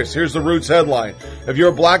serious. Here's the Roots headline. If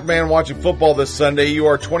you're a black man watching football this Sunday, you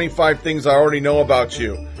are 25 things I already know about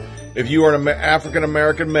you. If you are an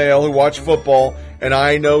African-American male who watch football, and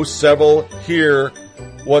I know several here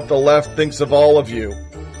what the left thinks of all of you.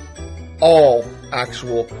 All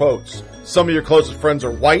actual quotes. Some of your closest friends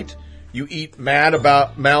are white. You eat mad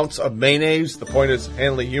about amounts of mayonnaise. The point is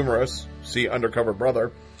handily humorous. See Undercover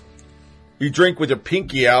Brother. You drink with your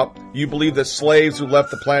pinky out. You believe that slaves who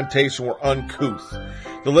left the plantation were uncouth.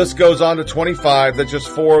 The list goes on to 25. That's just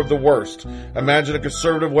 4 of the worst. Imagine a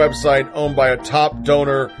conservative website owned by a top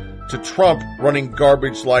donor to Trump running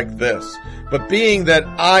garbage like this. But being that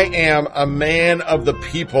I am a man of the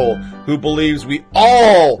people who believes we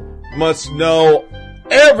all must know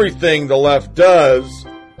everything the left does,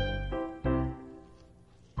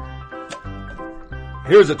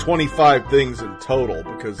 here's a 25 things in total,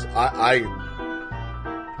 because I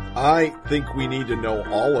think we need to know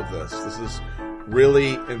all of this. This is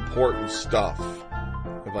really important stuff.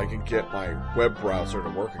 If I can get my web browser to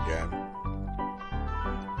work again,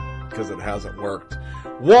 because it hasn't worked.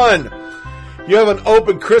 1. You have an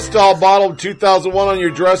open Cristal bottle of 2001 on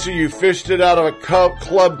your dresser. You fished it out of a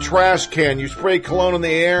club trash can. You spray cologne in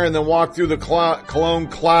the air and then walk through the cologne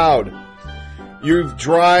cloud. You've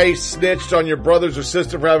dry snitched on your brothers or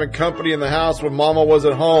sister for having company in the house when mama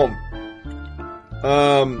wasn't home.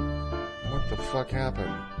 What the fuck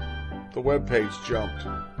happened? The webpage jumped.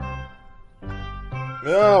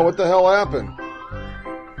 Oh, what the hell happened?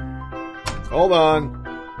 Hold on.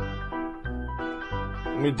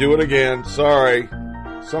 Let me do it again. Sorry.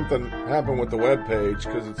 Something happened with the webpage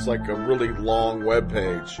because it's like a really long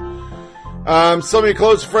webpage. Some of your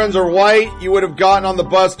close friends are white. You would have gotten on the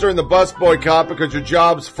bus during the bus boycott because your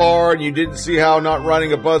job's far and you didn't see how not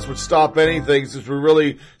riding a bus would stop anything, since we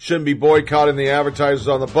really shouldn't be boycotting the advertisers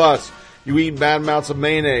on the bus. You eat mad amounts of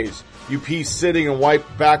mayonnaise. You pee sitting and wipe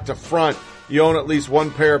back to front. You own at least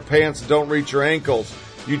one pair of pants that don't reach your ankles.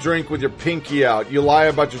 You drink with your pinky out. You lie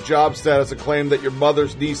about your job status and claim that your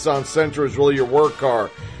mother's Nissan Sentra is really your work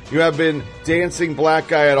car. You have been dancing black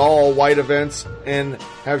guy at all white events and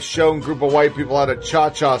have shown a group of white people how to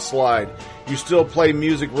cha-cha slide. You still play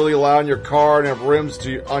music really loud in your car and have rims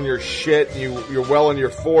on your shit, and you're well in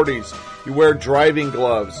your 40s. You wear driving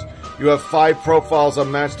gloves. You have 5 profiles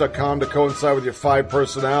on Match.com to coincide with your 5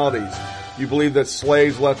 personalities. You believe that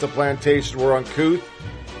slaves left the plantation were uncouth.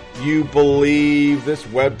 You believe this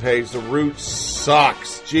webpage, the Roots,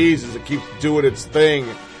 sucks. Jesus, it keeps doing its thing.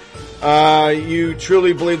 You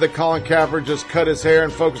truly believe that Colin Kaepernick just cut his hair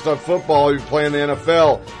and focused on football. You're playing the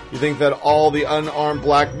NFL. You think that all the unarmed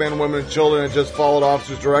black men, women, and children had just followed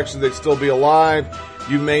officers' directions, they'd still be alive.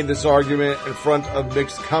 You made this argument in front of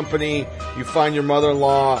mixed company. You find your mother's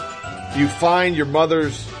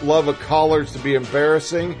love of collars to be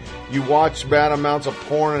embarrassing. You watch bad amounts of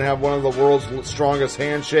porn and have one of the world's strongest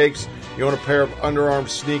handshakes. You own a pair of underarm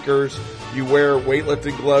sneakers. You wear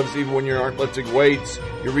weightlifting gloves even when you aren't lifting weights.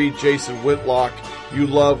 You read Jason Whitlock. You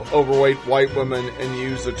love overweight white women and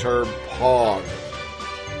use the term pog.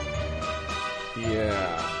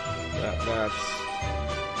 Yeah, that's...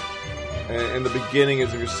 And the beginning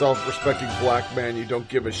is, if you're a self-respecting black man, you don't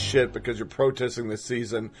give a shit because you're protesting this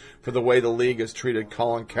season for the way the league has treated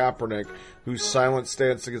Colin Kaepernick, whose silent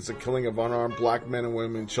stance against the killing of unarmed black men and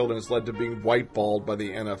women and children has led to being whiteballed by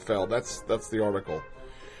the NFL. That's the article.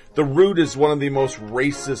 The Root is one of the most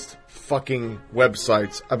racist fucking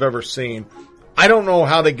websites I've ever seen. I don't know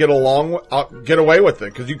how they get away with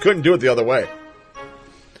it, because you couldn't do it the other way.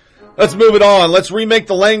 Let's move it on. Let's remake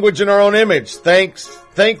the language in our own image. Thank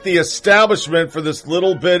the establishment for this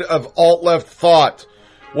little bit of alt-left thought.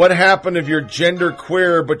 What happened if you're gender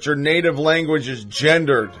queer but your native language is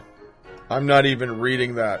gendered? I'm not even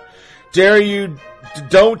reading that.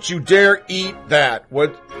 Don't you dare eat that.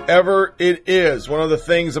 Whatever it is. One of the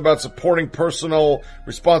things about supporting personal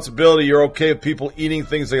responsibility, you're okay with people eating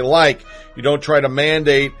things they like. You don't try to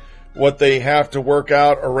mandate what they have to work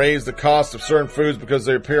out or raise the cost of certain foods because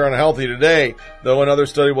they appear unhealthy today, though another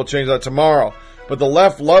study will change that tomorrow. But the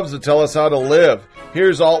left loves to tell us how to live.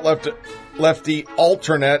 Here's lefty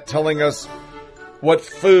alternate telling us what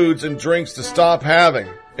foods and drinks to stop having.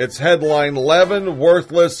 It's headline 11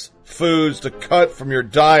 worthless foods to cut from your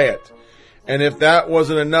diet. And if that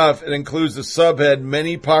wasn't enough, it includes the subhead,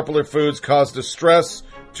 many popular foods cause distress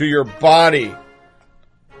to your body.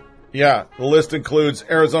 Yeah, the list includes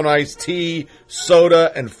Arizona iced tea, soda,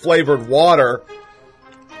 and flavored water.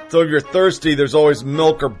 So if you're thirsty, there's always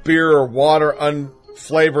milk or beer or water,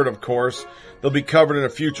 unflavored, of course. They'll be covered in a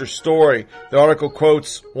future story. The article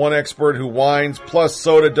quotes one expert who whines, plus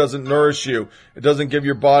soda doesn't nourish you. It doesn't give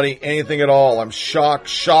your body anything at all. I'm shocked,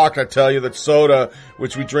 I tell you, that soda,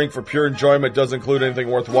 which we drink for pure enjoyment, doesn't include anything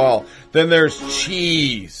worthwhile. Then there's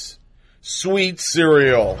cheese, sweet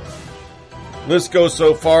cereal. List goes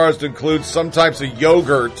so far as to include some types of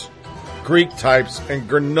yogurt, Greek types, and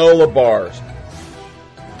granola bars.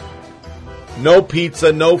 No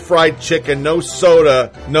pizza, no fried chicken, no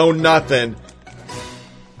soda, no nothing.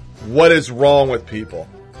 What is wrong with people?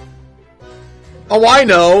 Oh, I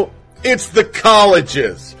know. It's the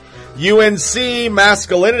colleges. UNC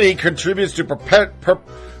masculinity contributes to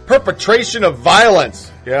perpetration of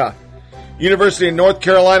violence. Yeah. University of North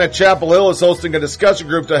Carolina, Chapel Hill is hosting a discussion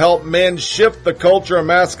group to help men shift the culture of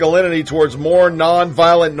masculinity towards more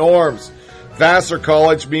non-violent norms. Vassar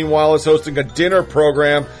College, meanwhile, is hosting a dinner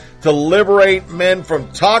program to liberate men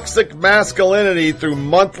from toxic masculinity through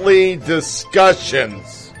monthly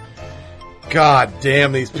discussions. God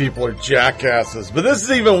damn, these people are jackasses. But this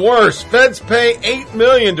is even worse. Feds pay $8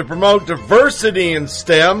 million to promote diversity in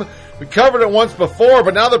STEM. We covered it once before,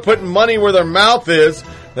 but now they're putting money where their mouth is.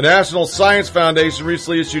 The National Science Foundation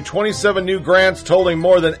recently issued 27 new grants totaling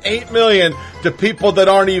more than $8 million to people that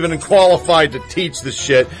aren't even qualified to teach this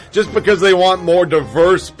shit, just because they want more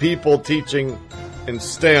diverse people teaching in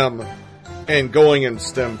STEM and going in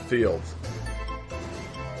STEM fields.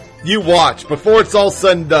 You watch. Before it's all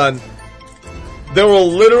said and done, there will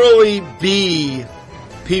literally be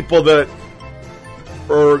people that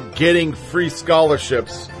are getting free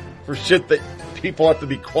scholarships for shit that people have to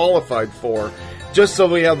be qualified for, just so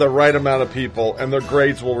we have the right amount of people, and their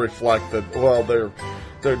grades will reflect that, well, they're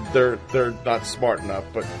not smart enough,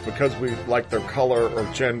 but because we like their color or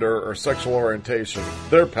gender or sexual orientation,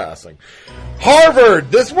 they're passing.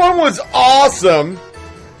 Harvard, this one was awesome.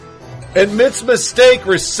 Admits mistake,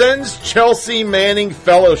 rescinds Chelsea Manning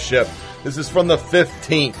Fellowship. This is from the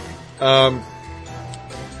 15th.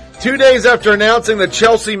 2 days after announcing that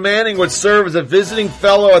Chelsea Manning would serve as a visiting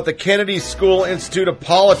fellow at the Kennedy School Institute of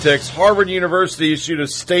Politics, Harvard University issued a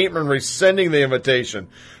statement rescinding the invitation.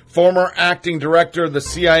 Former acting director of the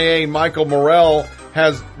CIA, Michael Morell,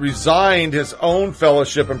 has resigned his own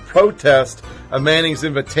fellowship in protest of Manning's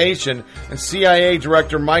invitation, and CIA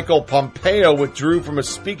Director Michael Pompeo withdrew from a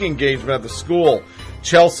speaking engagement at the school.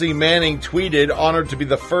 Chelsea Manning tweeted, honored to be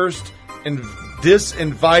the first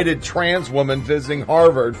disinvited trans woman visiting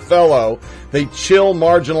Harvard fellow. They chill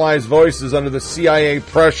marginalized voices under the CIA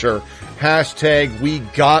pressure. Hashtag we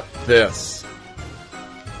got this.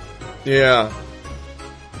 Yeah.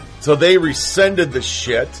 So they rescinded the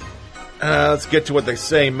shit. Let's get to what they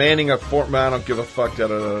say. Manning I don't give a fuck.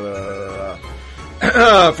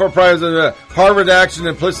 For President, Harvard Action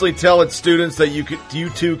implicitly tell its students that you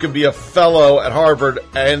too can be a fellow at Harvard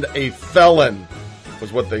and a felon,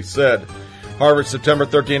 was what they said. Harvard's September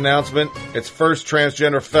 13 announcement, its first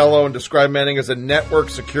transgender fellow, and described Manning as a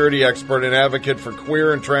network security expert and advocate for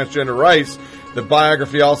queer and transgender rights. The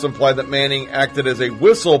biography also implied that Manning acted as a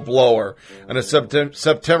whistleblower. In a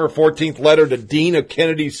September 14th letter to Dean of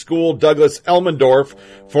Kennedy School, Douglas Elmendorf,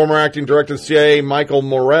 former acting director of the CIA, Michael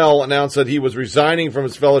Morell, announced that he was resigning from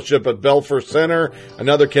his fellowship at Belfer Center,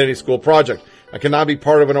 another Kennedy School project. I cannot be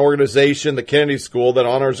part of an organization, the Kennedy School, that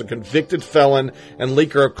honors a convicted felon and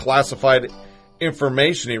leaker of classified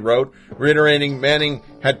information, he wrote, reiterating Manning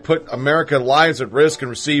had put American lives at risk and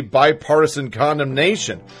received bipartisan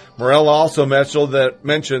condemnation. Morell also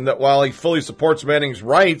mentioned that while he fully supports Manning's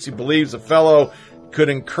rights, he believes the fellow could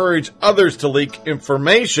encourage others to leak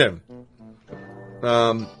information.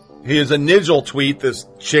 His initial tweet, this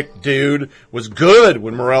chick dude, was good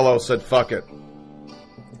when Morello said fuck it.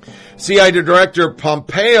 CIA Director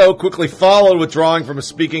Pompeo quickly followed, withdrawing from a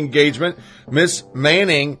speaking engagement. Miss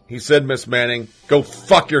Manning, he said, Miss Manning, go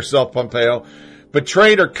fuck yourself, Pompeo,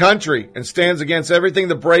 betrayed her country and stands against everything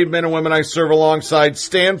the brave men and women I serve alongside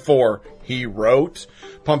stand for, he wrote.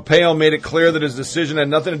 Pompeo made it clear that his decision had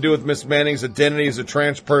nothing to do with Miss Manning's identity as a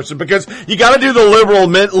trans person, because you gotta do the liberal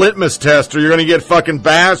litmus test or you're gonna get fucking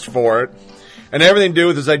bashed for it, and everything to do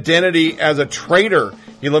with his identity as a traitor.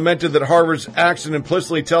 He lamented that Harvard's action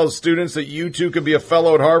implicitly tells students that you too could be a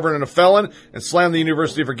fellow at Harvard and a felon, and slammed the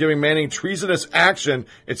university for giving Manning treasonous action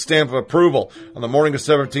its stamp of approval. On the morning of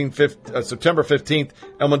September 15th,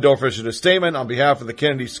 Elmendorf issued a statement on behalf of the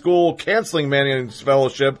Kennedy School, canceling Manning's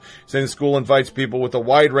fellowship, saying the school invites people with a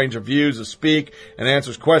wide range of views to speak and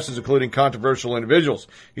answers questions, including controversial individuals.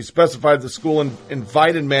 He specified the school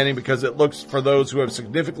invited Manning because it looks for those who have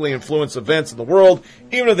significantly influenced events in the world,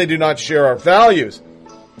 even if they do not share our values.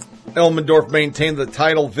 Elmendorf maintained the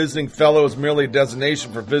title visiting fellow is merely a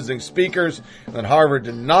designation for visiting speakers, and that Harvard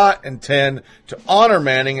did not intend to honor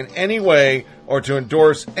Manning in any way or to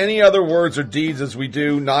endorse any other words or deeds as we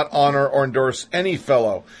do not honor or endorse any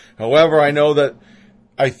fellow. However,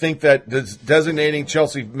 I think that designating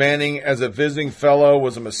Chelsea Manning as a visiting fellow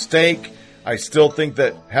was a mistake. I still think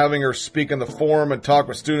that having her speak in the forum and talk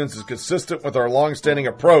with students is consistent with our longstanding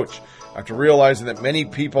approach. After realizing that many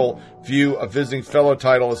people view a visiting fellow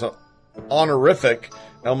title as an honorific,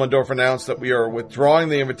 Elmendorf announced that we are withdrawing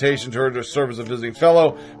the invitation to her to serve as a visiting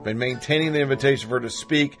fellow, but maintaining the invitation for her to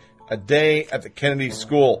speak a day at the Kennedy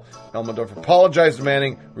School. Elmendorf apologized to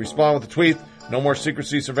Manning, responded with a tweet, "No more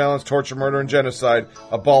secrecy, surveillance, torture, murder, and genocide.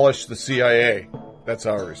 Abolish the CIA." That's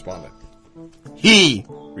how he responded. He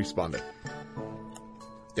responded.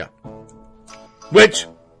 Yeah. Which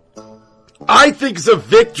I think is a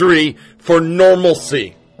victory for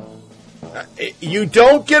normalcy. You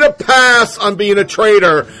don't get a pass on being a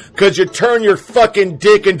traitor because you turn your fucking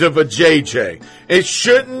dick into vajayjay. It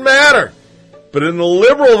shouldn't matter. But in the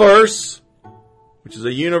liberal verse, which is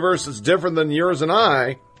a universe that's different than yours and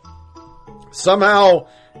I, somehow,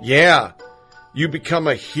 yeah, you become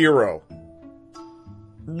a hero.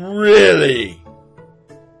 Really?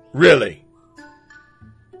 Really?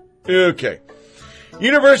 Okay.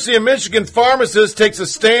 University of Michigan pharmacist takes a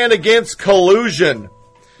stand against collusion.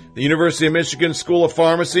 The University of Michigan School of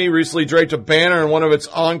Pharmacy recently draped a banner in one of its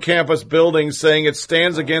on-campus buildings saying it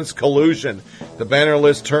stands against collusion. The banner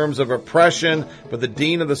lists terms of oppression, but the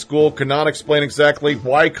dean of the school could not explain exactly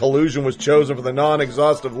why collusion was chosen for the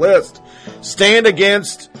non-exhaustive list. Stand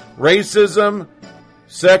against racism,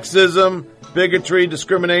 sexism, bigotry,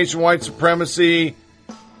 discrimination, white supremacy,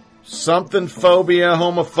 something phobia,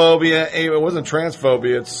 homophobia, it wasn't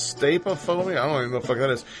transphobia, it's stapophobia? I don't even know what the fuck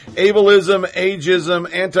that is. Ableism,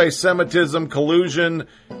 ageism, anti-Semitism, collusion,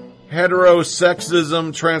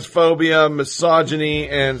 heterosexism, transphobia, misogyny,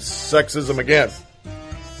 and sexism again.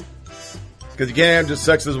 Because you can't have just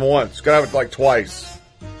sexism once. You gotta have it like twice.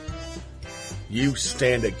 You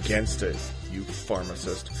stand against it, you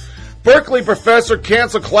pharmacist. Berkeley professor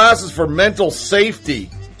canceled classes for mental safety.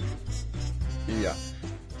 Yeah.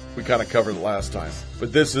 We kind of covered it last time.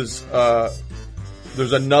 But this is,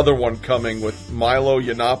 there's another one coming with Milo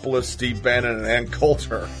Yiannopoulos, Steve Bannon, and Ann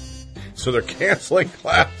Coulter. So they're canceling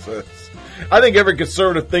classes. I think every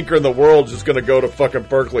conservative thinker in the world is just going to go to fucking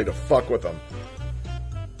Berkeley to fuck with them.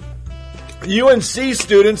 UNC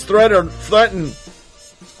students threaten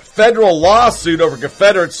federal lawsuit over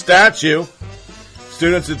Confederate statue.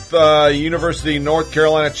 Students at University of North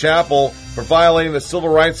Carolina Chapel for violating the Civil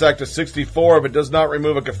Rights Act of 1964 if it does not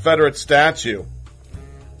remove a Confederate statue.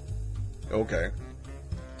 Okay.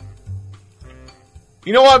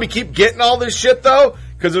 You know why we keep getting all this shit, though?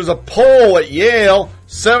 Because there's a poll at Yale.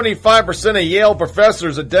 75% of Yale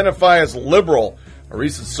professors identify as liberal. A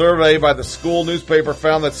recent survey by the school newspaper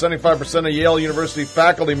found that 75% of Yale University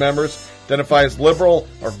faculty members identify as liberal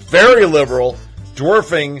or very liberal,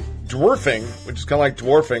 dwarfing, which is kind of like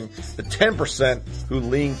dwarfing, the 10% who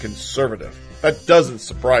lean conservative. That doesn't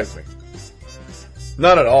surprise me.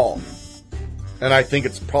 Not at all. And I think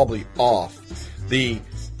it's probably off. The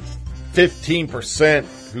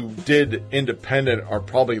 15% who did independent are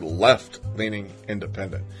probably left-leaning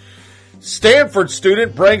independent. Stanford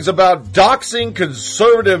student brags about doxing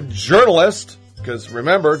conservative journalist, because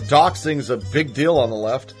remember, doxing is a big deal on the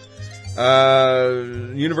left.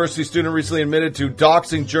 University student recently admitted to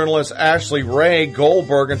doxing journalist Ashley Ray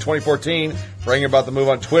Goldberg in 2014, bragging about the move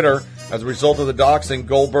on Twitter. As a result of the doxing,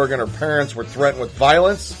 Goldberg and her parents were threatened with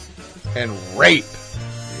violence and rape.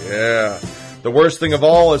 Yeah. The worst thing of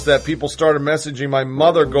all is that people started messaging my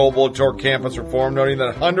mother, Goldberg, toward campus reform, noting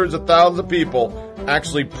that hundreds of thousands of people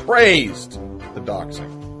actually praised the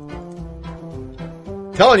doxing.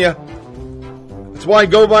 Telling you. That's why I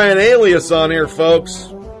go by an alias on here, folks.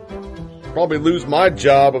 Probably lose my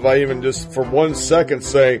job if I even just for 1 second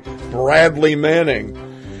say Bradley Manning.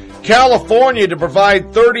 California to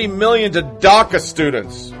provide $30 million to DACA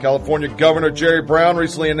students. California Governor Jerry Brown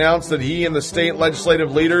recently announced that he and the state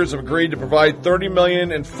legislative leaders have agreed to provide $30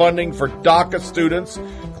 million in funding for DACA students,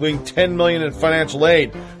 including $10 million in financial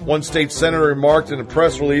aid. One state senator remarked in a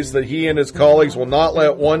press release that he and his colleagues will not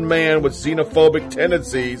let one man with xenophobic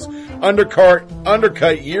tendencies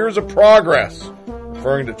undercut years of progress.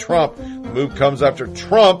 Referring to Trump, the move comes after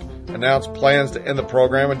Trump announced plans to end the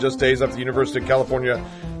program and just days after the University of California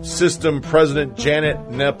System President Janet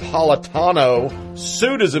Napolitano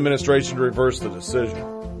sued his administration to reverse the decision.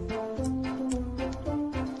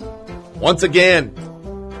 Once again,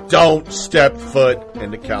 don't step foot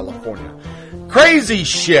into California. Crazy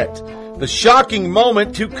shit. The shocking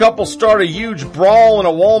moment, two couples start a huge brawl in a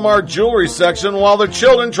Walmart jewelry section while their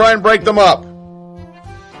children try and break them up.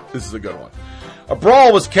 This is a good one. A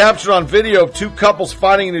brawl was captured on video of two couples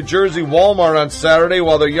fighting in New Jersey Walmart on Saturday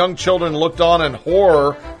while their young children looked on in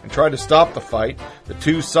horror and tried to stop the fight. The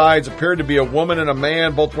two sides appeared to be a woman and a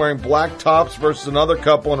man, both wearing black tops, versus another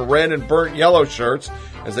couple in red and burnt yellow shirts.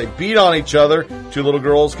 As they beat on each other, two little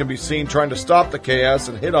girls can be seen trying to stop the chaos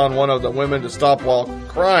and hit on one of the women to stop while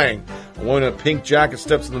crying. A woman in a pink jacket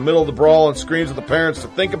steps in the middle of the brawl and screams at the parents to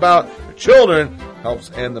think about their children,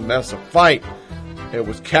 helps end the mess of fight. It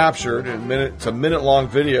was captured in it's a minute-long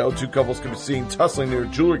video. Two couples can be seen tussling near a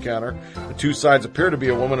jewelry counter. The two sides appear to be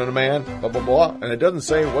a woman and a man, blah, blah, blah, and it doesn't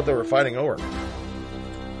say what they were fighting over.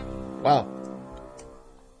 Wow.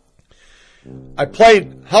 I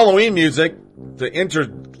played Halloween music, the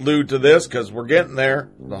interlude to this, because we're getting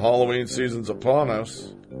there. The Halloween season's upon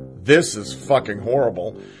us. This is fucking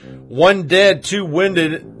horrible. 1 dead, 2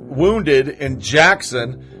 wounded in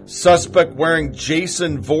Jackson. Suspect wearing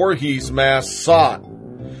Jason Voorhees mask sought.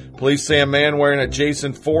 Police say a man wearing a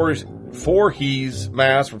Jason Voorhees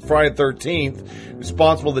mask from Friday the 13th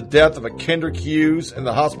responsible for the death of a Kendrick Hughes and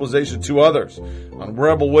the hospitalization of 2 others. On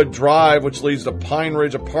Rebelwood Drive, which leads to Pine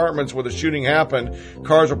Ridge Apartments where the shooting happened,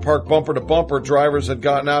 cars were parked bumper to bumper. Drivers had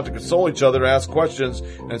gotten out to console each other, to ask questions,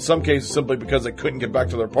 and in some cases simply because they couldn't get back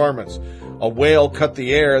to their apartments. A wail cut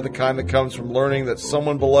the air, the kind that comes from learning that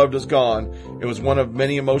someone beloved is gone. It was one of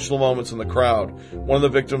many emotional moments in the crowd. One of the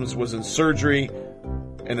victims was in surgery,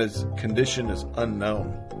 and his condition is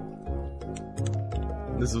unknown.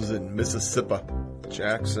 This was in Mississippi,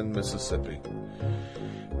 Jackson, Mississippi.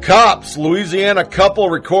 Cops, Louisiana couple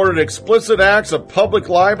recorded explicit acts of public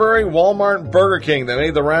library, Walmart, and Burger King. They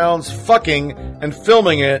made the rounds fucking and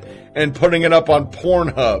filming it and putting it up on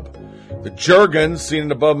Pornhub. The Jurgens,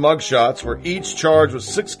 seen above mugshots, were each charged with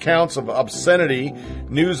 6 counts of obscenity,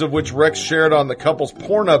 news of which Rex shared on the couple's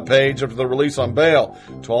Pornhub page after the release on bail.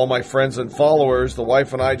 To all my friends and followers, the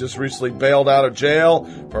wife and I just recently bailed out of jail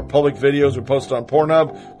for our public videos we posted on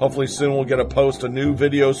Pornhub. Hopefully soon we'll get to post a new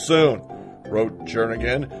video soon, wrote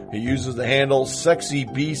Jernigan. He uses the handle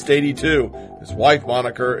SexyBeast82. His wife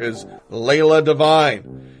moniker is Layla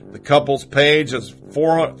Divine. The couple's page has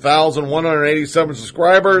 4,187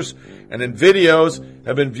 subscribers, and in videos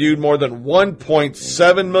have been viewed more than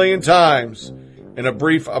 1.7 million times. In a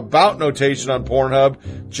brief about notation on Pornhub,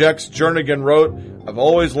 Jex Jernigan wrote, "I've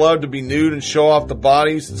always loved to be nude and show off the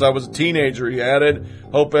body since I was a teenager," he added.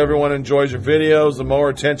 "Hope everyone enjoys your videos. The more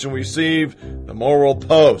attention we receive, the more we'll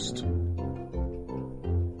post."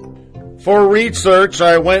 For research,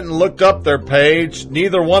 I went and looked up their page.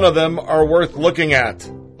 Neither one of them are worth looking at.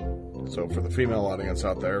 So for the female audience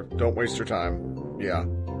out there, don't waste your time. Yeah.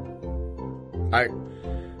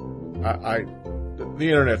 The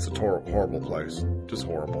internet's a horrible place. Just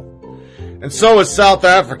horrible. And so is South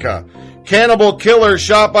Africa. Cannibal killer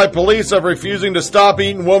shot by police of refusing to stop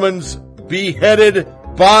eating woman's beheaded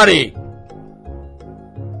body.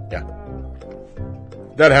 Yeah.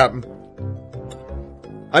 That happened.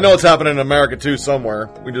 I know it's happening in America too somewhere.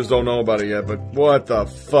 We just don't know about it yet, but what the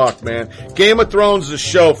fuck, man. Game of Thrones is a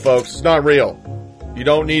show, folks. It's not real. You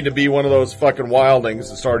don't need to be one of those fucking wildlings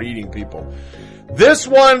to start eating people. This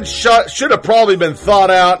one should have probably been thought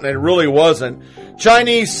out, and it really wasn't.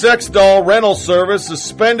 Chinese sex doll rental service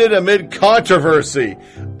suspended amid controversy.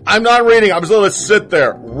 I'm not reading. I'm just letting it sit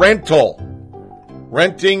there.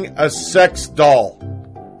 Renting a sex doll.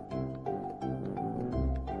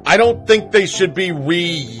 I don't think they should be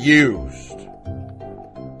reused.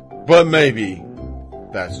 But maybe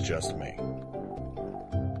that's just me.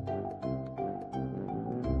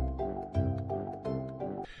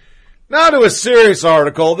 Now to a serious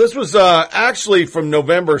article. This was actually from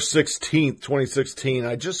November 16th, 2016.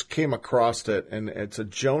 I just came across it, and it's a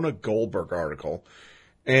Jonah Goldberg article,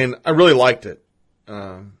 and I really liked it.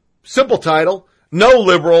 Simple title, No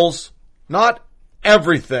Liberals, Not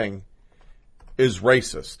Everything is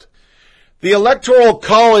Racist. The Electoral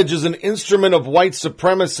College is an instrument of white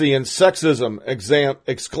supremacy and sexism,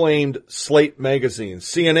 exclaimed Slate magazine.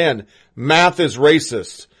 CNN, math is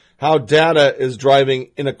racist. How data is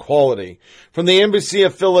driving inequality. From the NBC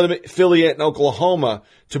affiliate in Oklahoma,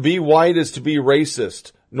 to be white is to be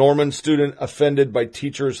racist. Norman student offended by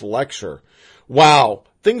teacher's lecture. Wow,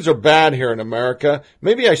 things are bad here in America.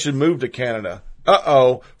 Maybe I should move to Canada.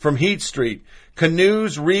 Uh-oh, from Heat Street.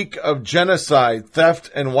 Canoes reek of genocide,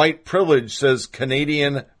 theft, and white privilege, says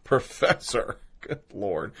Canadian professor. Good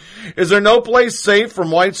Lord. Is there no place safe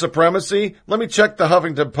from white supremacy? Let me check the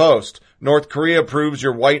Huffington Post. North Korea proves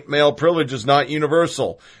your white male privilege is not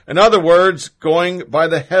universal. In other words, going by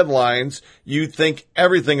the headlines, you think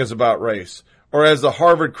everything is about race. Or as the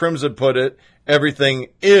Harvard Crimson put it, everything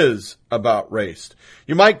is about race.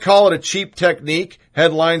 You might call it a cheap technique.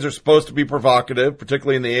 Headlines are supposed to be provocative,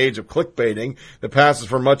 particularly in the age of clickbaiting that passes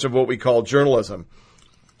for much of what we call journalism.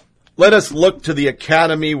 Let us look to the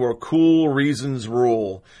academy where cool reasons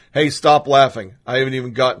rule. Hey, stop laughing. I haven't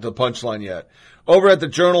even gotten to the punchline yet. Over at the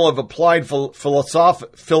Journal of Applied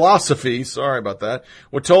Philosophy, sorry about that,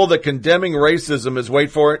 we're told that condemning racism is,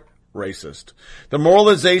 wait for it, racist. The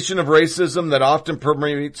moralization of racism that often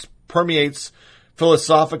permeates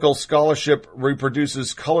philosophical scholarship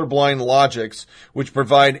reproduces colorblind logics which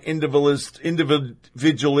provide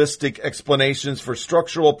individualistic explanations for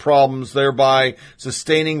structural problems, thereby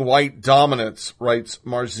sustaining white dominance, writes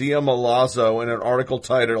Marzia Milazzo in an article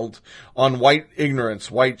titled On White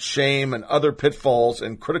Ignorance, White Shame, and Other Pitfalls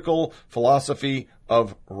in Critical Philosophy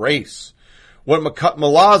of Race. What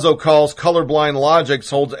Milazzo calls colorblind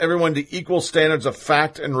logics holds everyone to equal standards of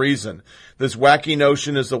fact and reason. This wacky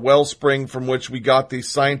notion is the wellspring from which we got the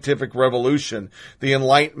scientific revolution, the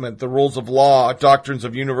Enlightenment, the rules of law, doctrines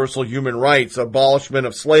of universal human rights, abolishment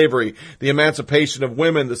of slavery, the emancipation of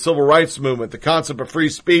women, the civil rights movement, the concept of free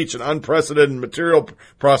speech, and unprecedented material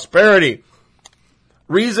prosperity.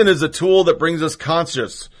 Reason is a tool that brings us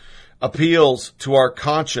conscious, appeals to our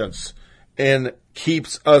conscience, and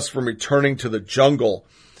keeps us from returning to the jungle.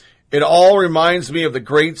 It all reminds me of the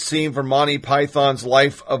great scene from Monty Python's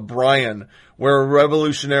Life of Brian, where a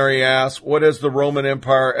revolutionary asks, what has the Roman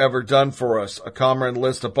Empire ever done for us? A comrade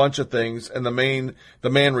lists a bunch of things, and the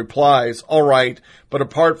man replies, all right, but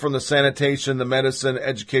apart from the sanitation, the medicine,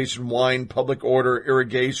 education, wine, public order,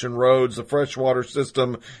 irrigation, roads, the freshwater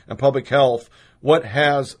system, and public health, what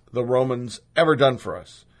has the Romans ever done for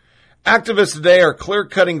us? Activists today are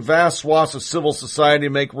clear-cutting vast swaths of civil society to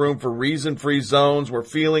make room for reason-free zones where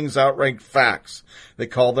feelings outrank facts. They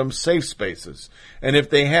call them safe spaces. And if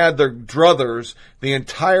they had their druthers, the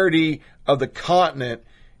entirety of the continent,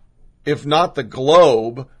 if not the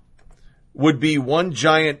globe, would be one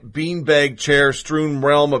giant beanbag chair-strewn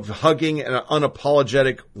realm of hugging and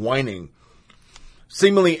unapologetic whining.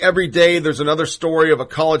 Seemingly every day there's another story of a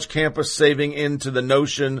college campus caving into the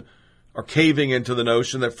notion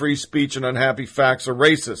that free speech and unhappy facts are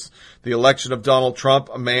racist. The election of Donald Trump,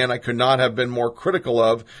 a man I could not have been more critical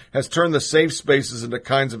of, has turned the safe spaces into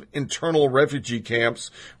kinds of internal refugee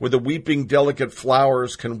camps where the weeping delicate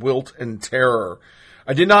flowers can wilt in terror.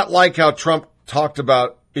 I did not like how Trump talked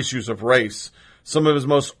about issues of race. Some of his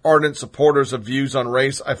most ardent supporters of views on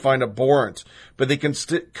race I find abhorrent, but they can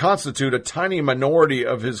constitute a tiny minority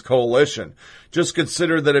of his coalition. Just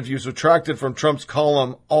consider that if you subtracted from Trump's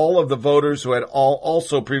column all of the voters who had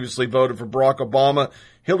also previously voted for Barack Obama,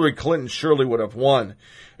 Hillary Clinton surely would have won.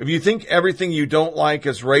 If you think everything you don't like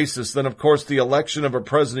is racist, then of course the election of a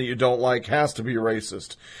president you don't like has to be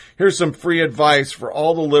racist. Here's some free advice for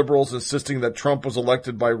all the liberals insisting that Trump was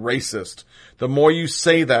elected by racist. The more you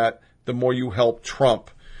say that, the more you help Trump.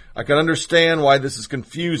 I can understand why this is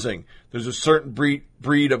confusing. There's a certain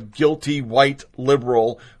breed of guilty white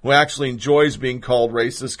liberal who actually enjoys being called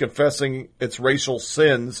racist, confessing its racial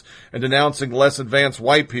sins and denouncing less advanced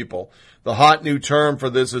white people. The hot new term for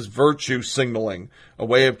this is virtue signaling, a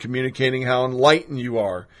way of communicating how enlightened you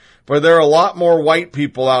are. But there are a lot more white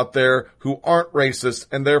people out there who aren't racist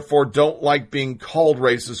and therefore don't like being called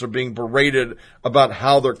racist or being berated about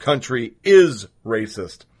how their country is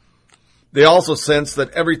racist. They also sense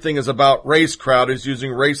that everything is about race crowd is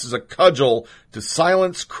using race as a cudgel to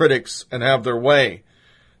silence critics and have their way.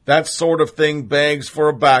 That sort of thing begs for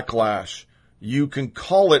a backlash. You can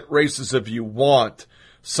call it racist if you want.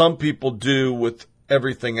 Some people do with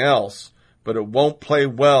everything else, but it won't play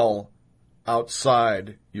well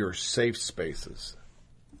outside your safe spaces.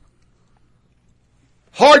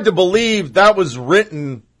 Hard to believe that was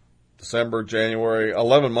written December, January,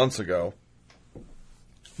 11 months ago.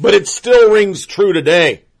 But it still rings true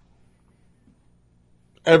today.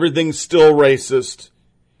 Everything's still racist.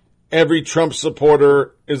 Every Trump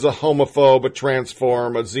supporter is a homophobe, a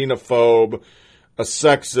transform, a xenophobe, a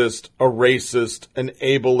sexist, a racist, an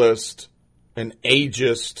ableist, an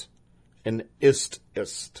ageist, an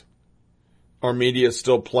istist. Our media is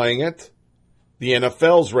still playing it. The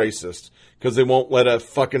NFL's racist because they won't let a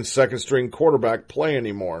fucking second-string quarterback play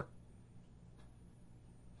anymore.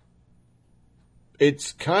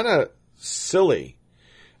 It's kind of silly.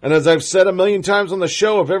 And as I've said a million times on the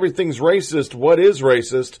show, if everything's racist, what is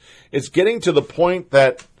racist? It's getting to the point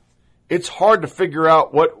that it's hard to figure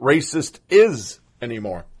out what racist is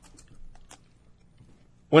anymore.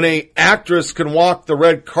 when an actress can walk the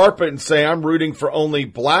red carpet and say, I'm rooting for only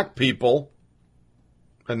black people,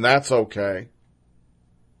 and that's okay.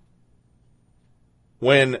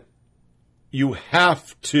 When you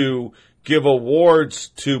have to give awards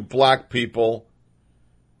to black people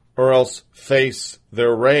or else face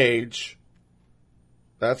their rage,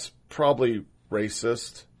 that's probably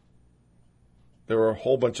racist. There were a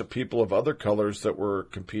whole bunch of people of other colors that were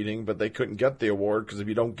competing, but they couldn't get the award because if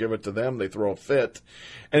you don't give it to them, they throw a fit.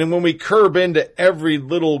 And when we curb into every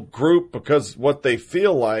little group because what they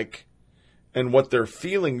feel like and what their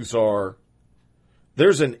feelings are,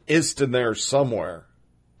 there's an ist in there somewhere.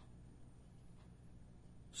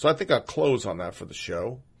 So I think I'll close on that for the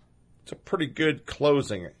show. It's a pretty good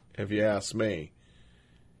closing, if you ask me.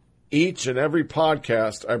 Each and every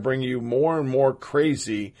podcast, I bring you more and more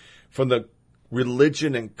crazy from the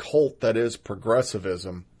religion and cult that is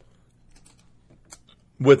progressivism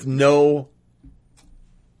with no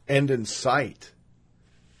end in sight.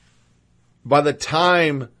 By the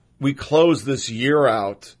time we close this year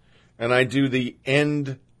out and I do the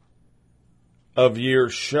end of year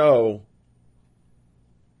show,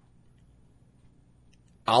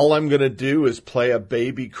 all I'm going to do is play a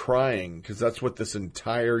baby crying because that's what this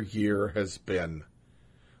entire year has been.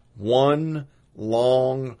 One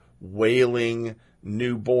long wailing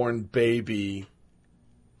newborn baby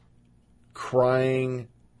crying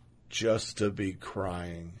just to be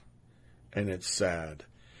crying. And it's sad.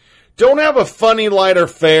 Don't have a funny, lighter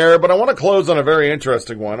fare, but I want to close on a very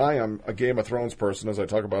interesting one. I am a Game of Thrones person, as I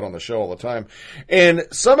talk about on the show all the time. And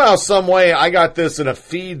somehow, some way, I got this in a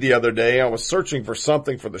feed the other day. I was searching for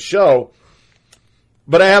something for the show.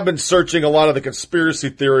 But I have been searching a lot of the conspiracy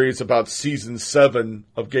theories about Season 7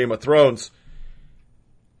 of Game of Thrones.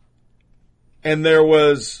 And there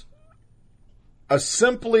was a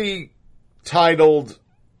simply titled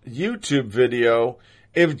YouTube video,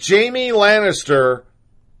 If Jaime Lannister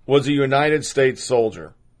was a United States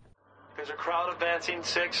soldier. There's a crowd advancing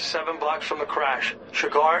 6-7 blocks from the crash.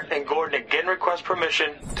 Shagart and Gordon again request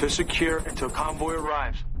permission to secure until convoy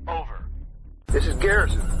arrives. Over. This is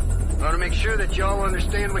Garrison. I want to make sure that y'all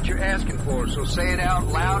understand what you're asking for, so say it out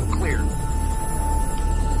loud and clear.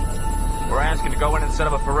 We're asking to go in and set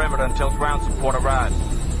up a perimeter until ground support arrives.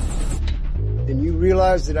 And you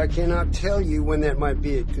realize that I cannot tell you when that might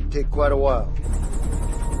be. It could take quite a while.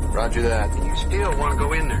 Roger that. And you still want to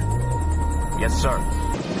go in there? Yes, sir.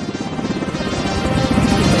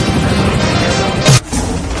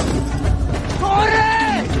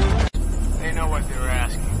 They know what they were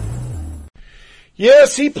asking.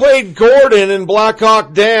 Yes, he played Gordon in Black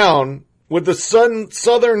Hawk Down with the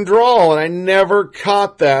southern drawl, and I never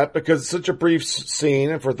caught that because it's such a brief scene.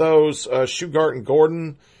 And for those, Shugart and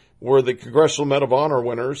Gordon were the Congressional Medal of Honor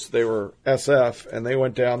winners. They were SF, and they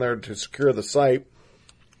went down there to secure the site.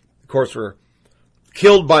 Of course, were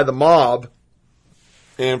killed by the mob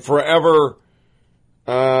and forever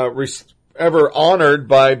ever honored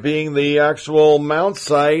by being the actual mount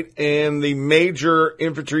site and the major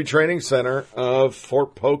infantry training center of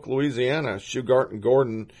Fort Polk, Louisiana. Shugart and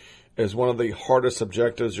Gordon is one of the hardest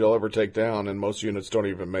objectives you'll ever take down, and most units don't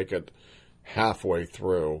even make it halfway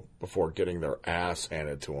through before getting their ass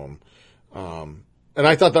handed to them. And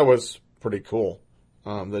I thought that was pretty cool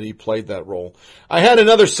that he played that role. I had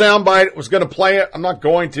another soundbite. Was going to play it. I'm not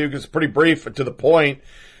going to because it's pretty brief and to the point.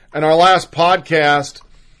 In our last podcast,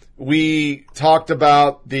 we talked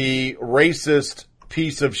about the racist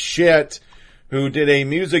piece of shit who did a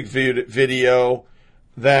music video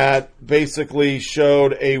that basically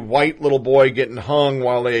showed a white little boy getting hung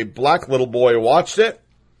while a black little boy watched it.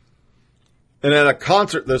 And at a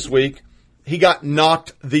concert this week, he got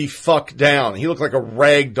knocked the fuck down. He looked like a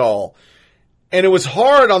rag doll. And it was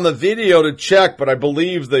hard on the video to check, but I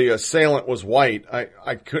believe the assailant was white.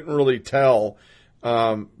 I couldn't really tell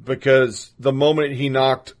because the moment he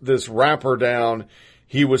knocked this rapper down,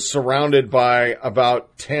 he was surrounded by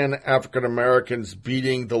about 10 African Americans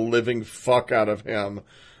beating the living fuck out of him.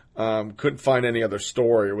 Couldn't find any other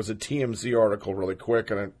story. It was a TMZ article really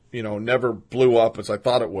quick, and it, never blew up as I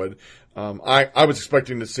thought it would. I was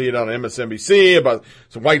expecting to see it on MSNBC about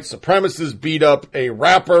some white supremacists beat up a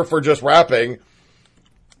rapper for just rapping,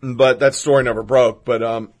 but that story never broke. But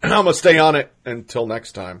I'm going to stay on it until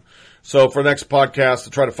next time. So for next podcast, to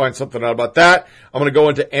try to find something out about that, I'm going to go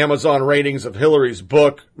into Amazon ratings of Hillary's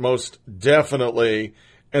book, most definitely,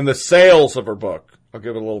 and the sales of her book. I'll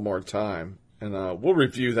give it a little more time. And we'll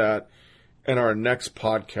review that in our next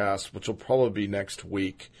podcast, which will probably be next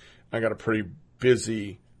week. I got a pretty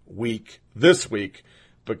busy week this week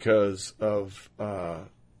because of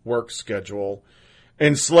work schedule.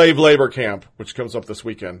 and slave labor camp, which comes up this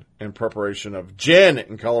weekend in preparation of Jen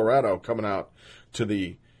in Colorado coming out to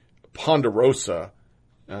the Ponderosa,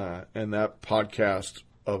 and that podcast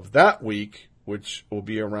of that week, which will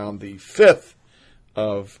be around the 5th,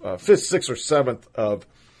 6th or 7th of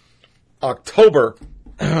October.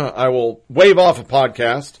 I will wave off a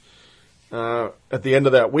podcast at the end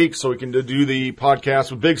of that week so we can do the podcast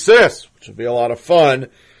with Big Sis, which will be a lot of fun.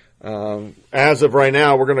 As of right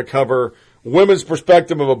now, we're going to cover women's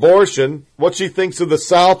perspective of abortion, what she thinks of the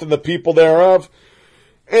South and the people thereof,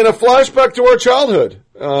 and a flashback to our childhood.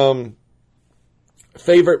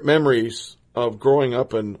 Favorite memories of growing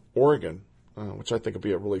up in Oregon, which I think would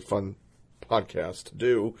be a really fun podcast to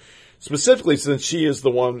do, specifically since she is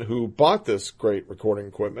the one who bought this great recording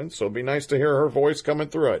equipment, so it'd be nice to hear her voice coming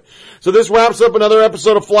through it. So this wraps up another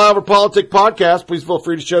episode of Flyover Politic Podcast. Please feel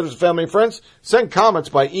free to share this with family and friends. Send comments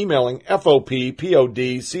by emailing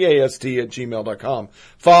foppodcast@gmail.com,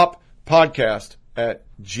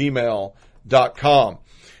 foppodcast@gmail.com.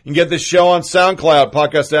 You can get this show on SoundCloud,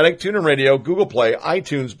 Podcast Addict, TuneIn Radio, Google Play,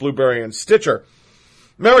 iTunes, Blueberry, and Stitcher.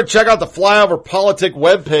 Remember, check out the Flyover Politic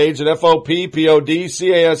webpage at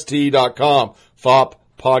foppodcast.com,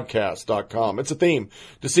 foppodcast.com. It's a theme.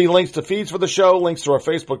 To see links to feeds for the show, links to our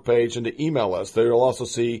Facebook page, and to email us. There you'll also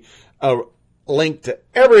see a link to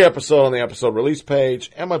every episode on the episode release page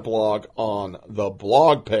and my blog on the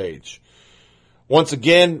blog page. Once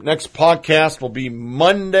again, next podcast will be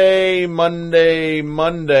Monday, and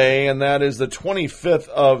that is the 25th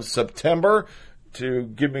of September, to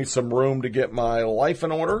give me some room to get my life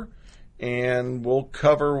in order. And we'll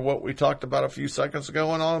cover what we talked about a few seconds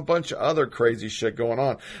ago and a bunch of other crazy shit going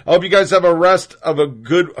on. I hope you guys have let me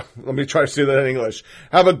try to say that in English.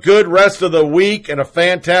 Have a good rest of the week and a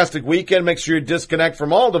fantastic weekend. Make sure you disconnect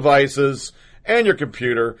from all devices and your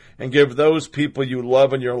computer, and give those people you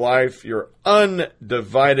love in your life your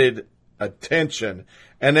undivided attention.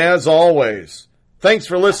 And as always, thanks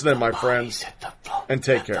for listening, my friends, and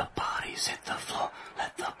take care.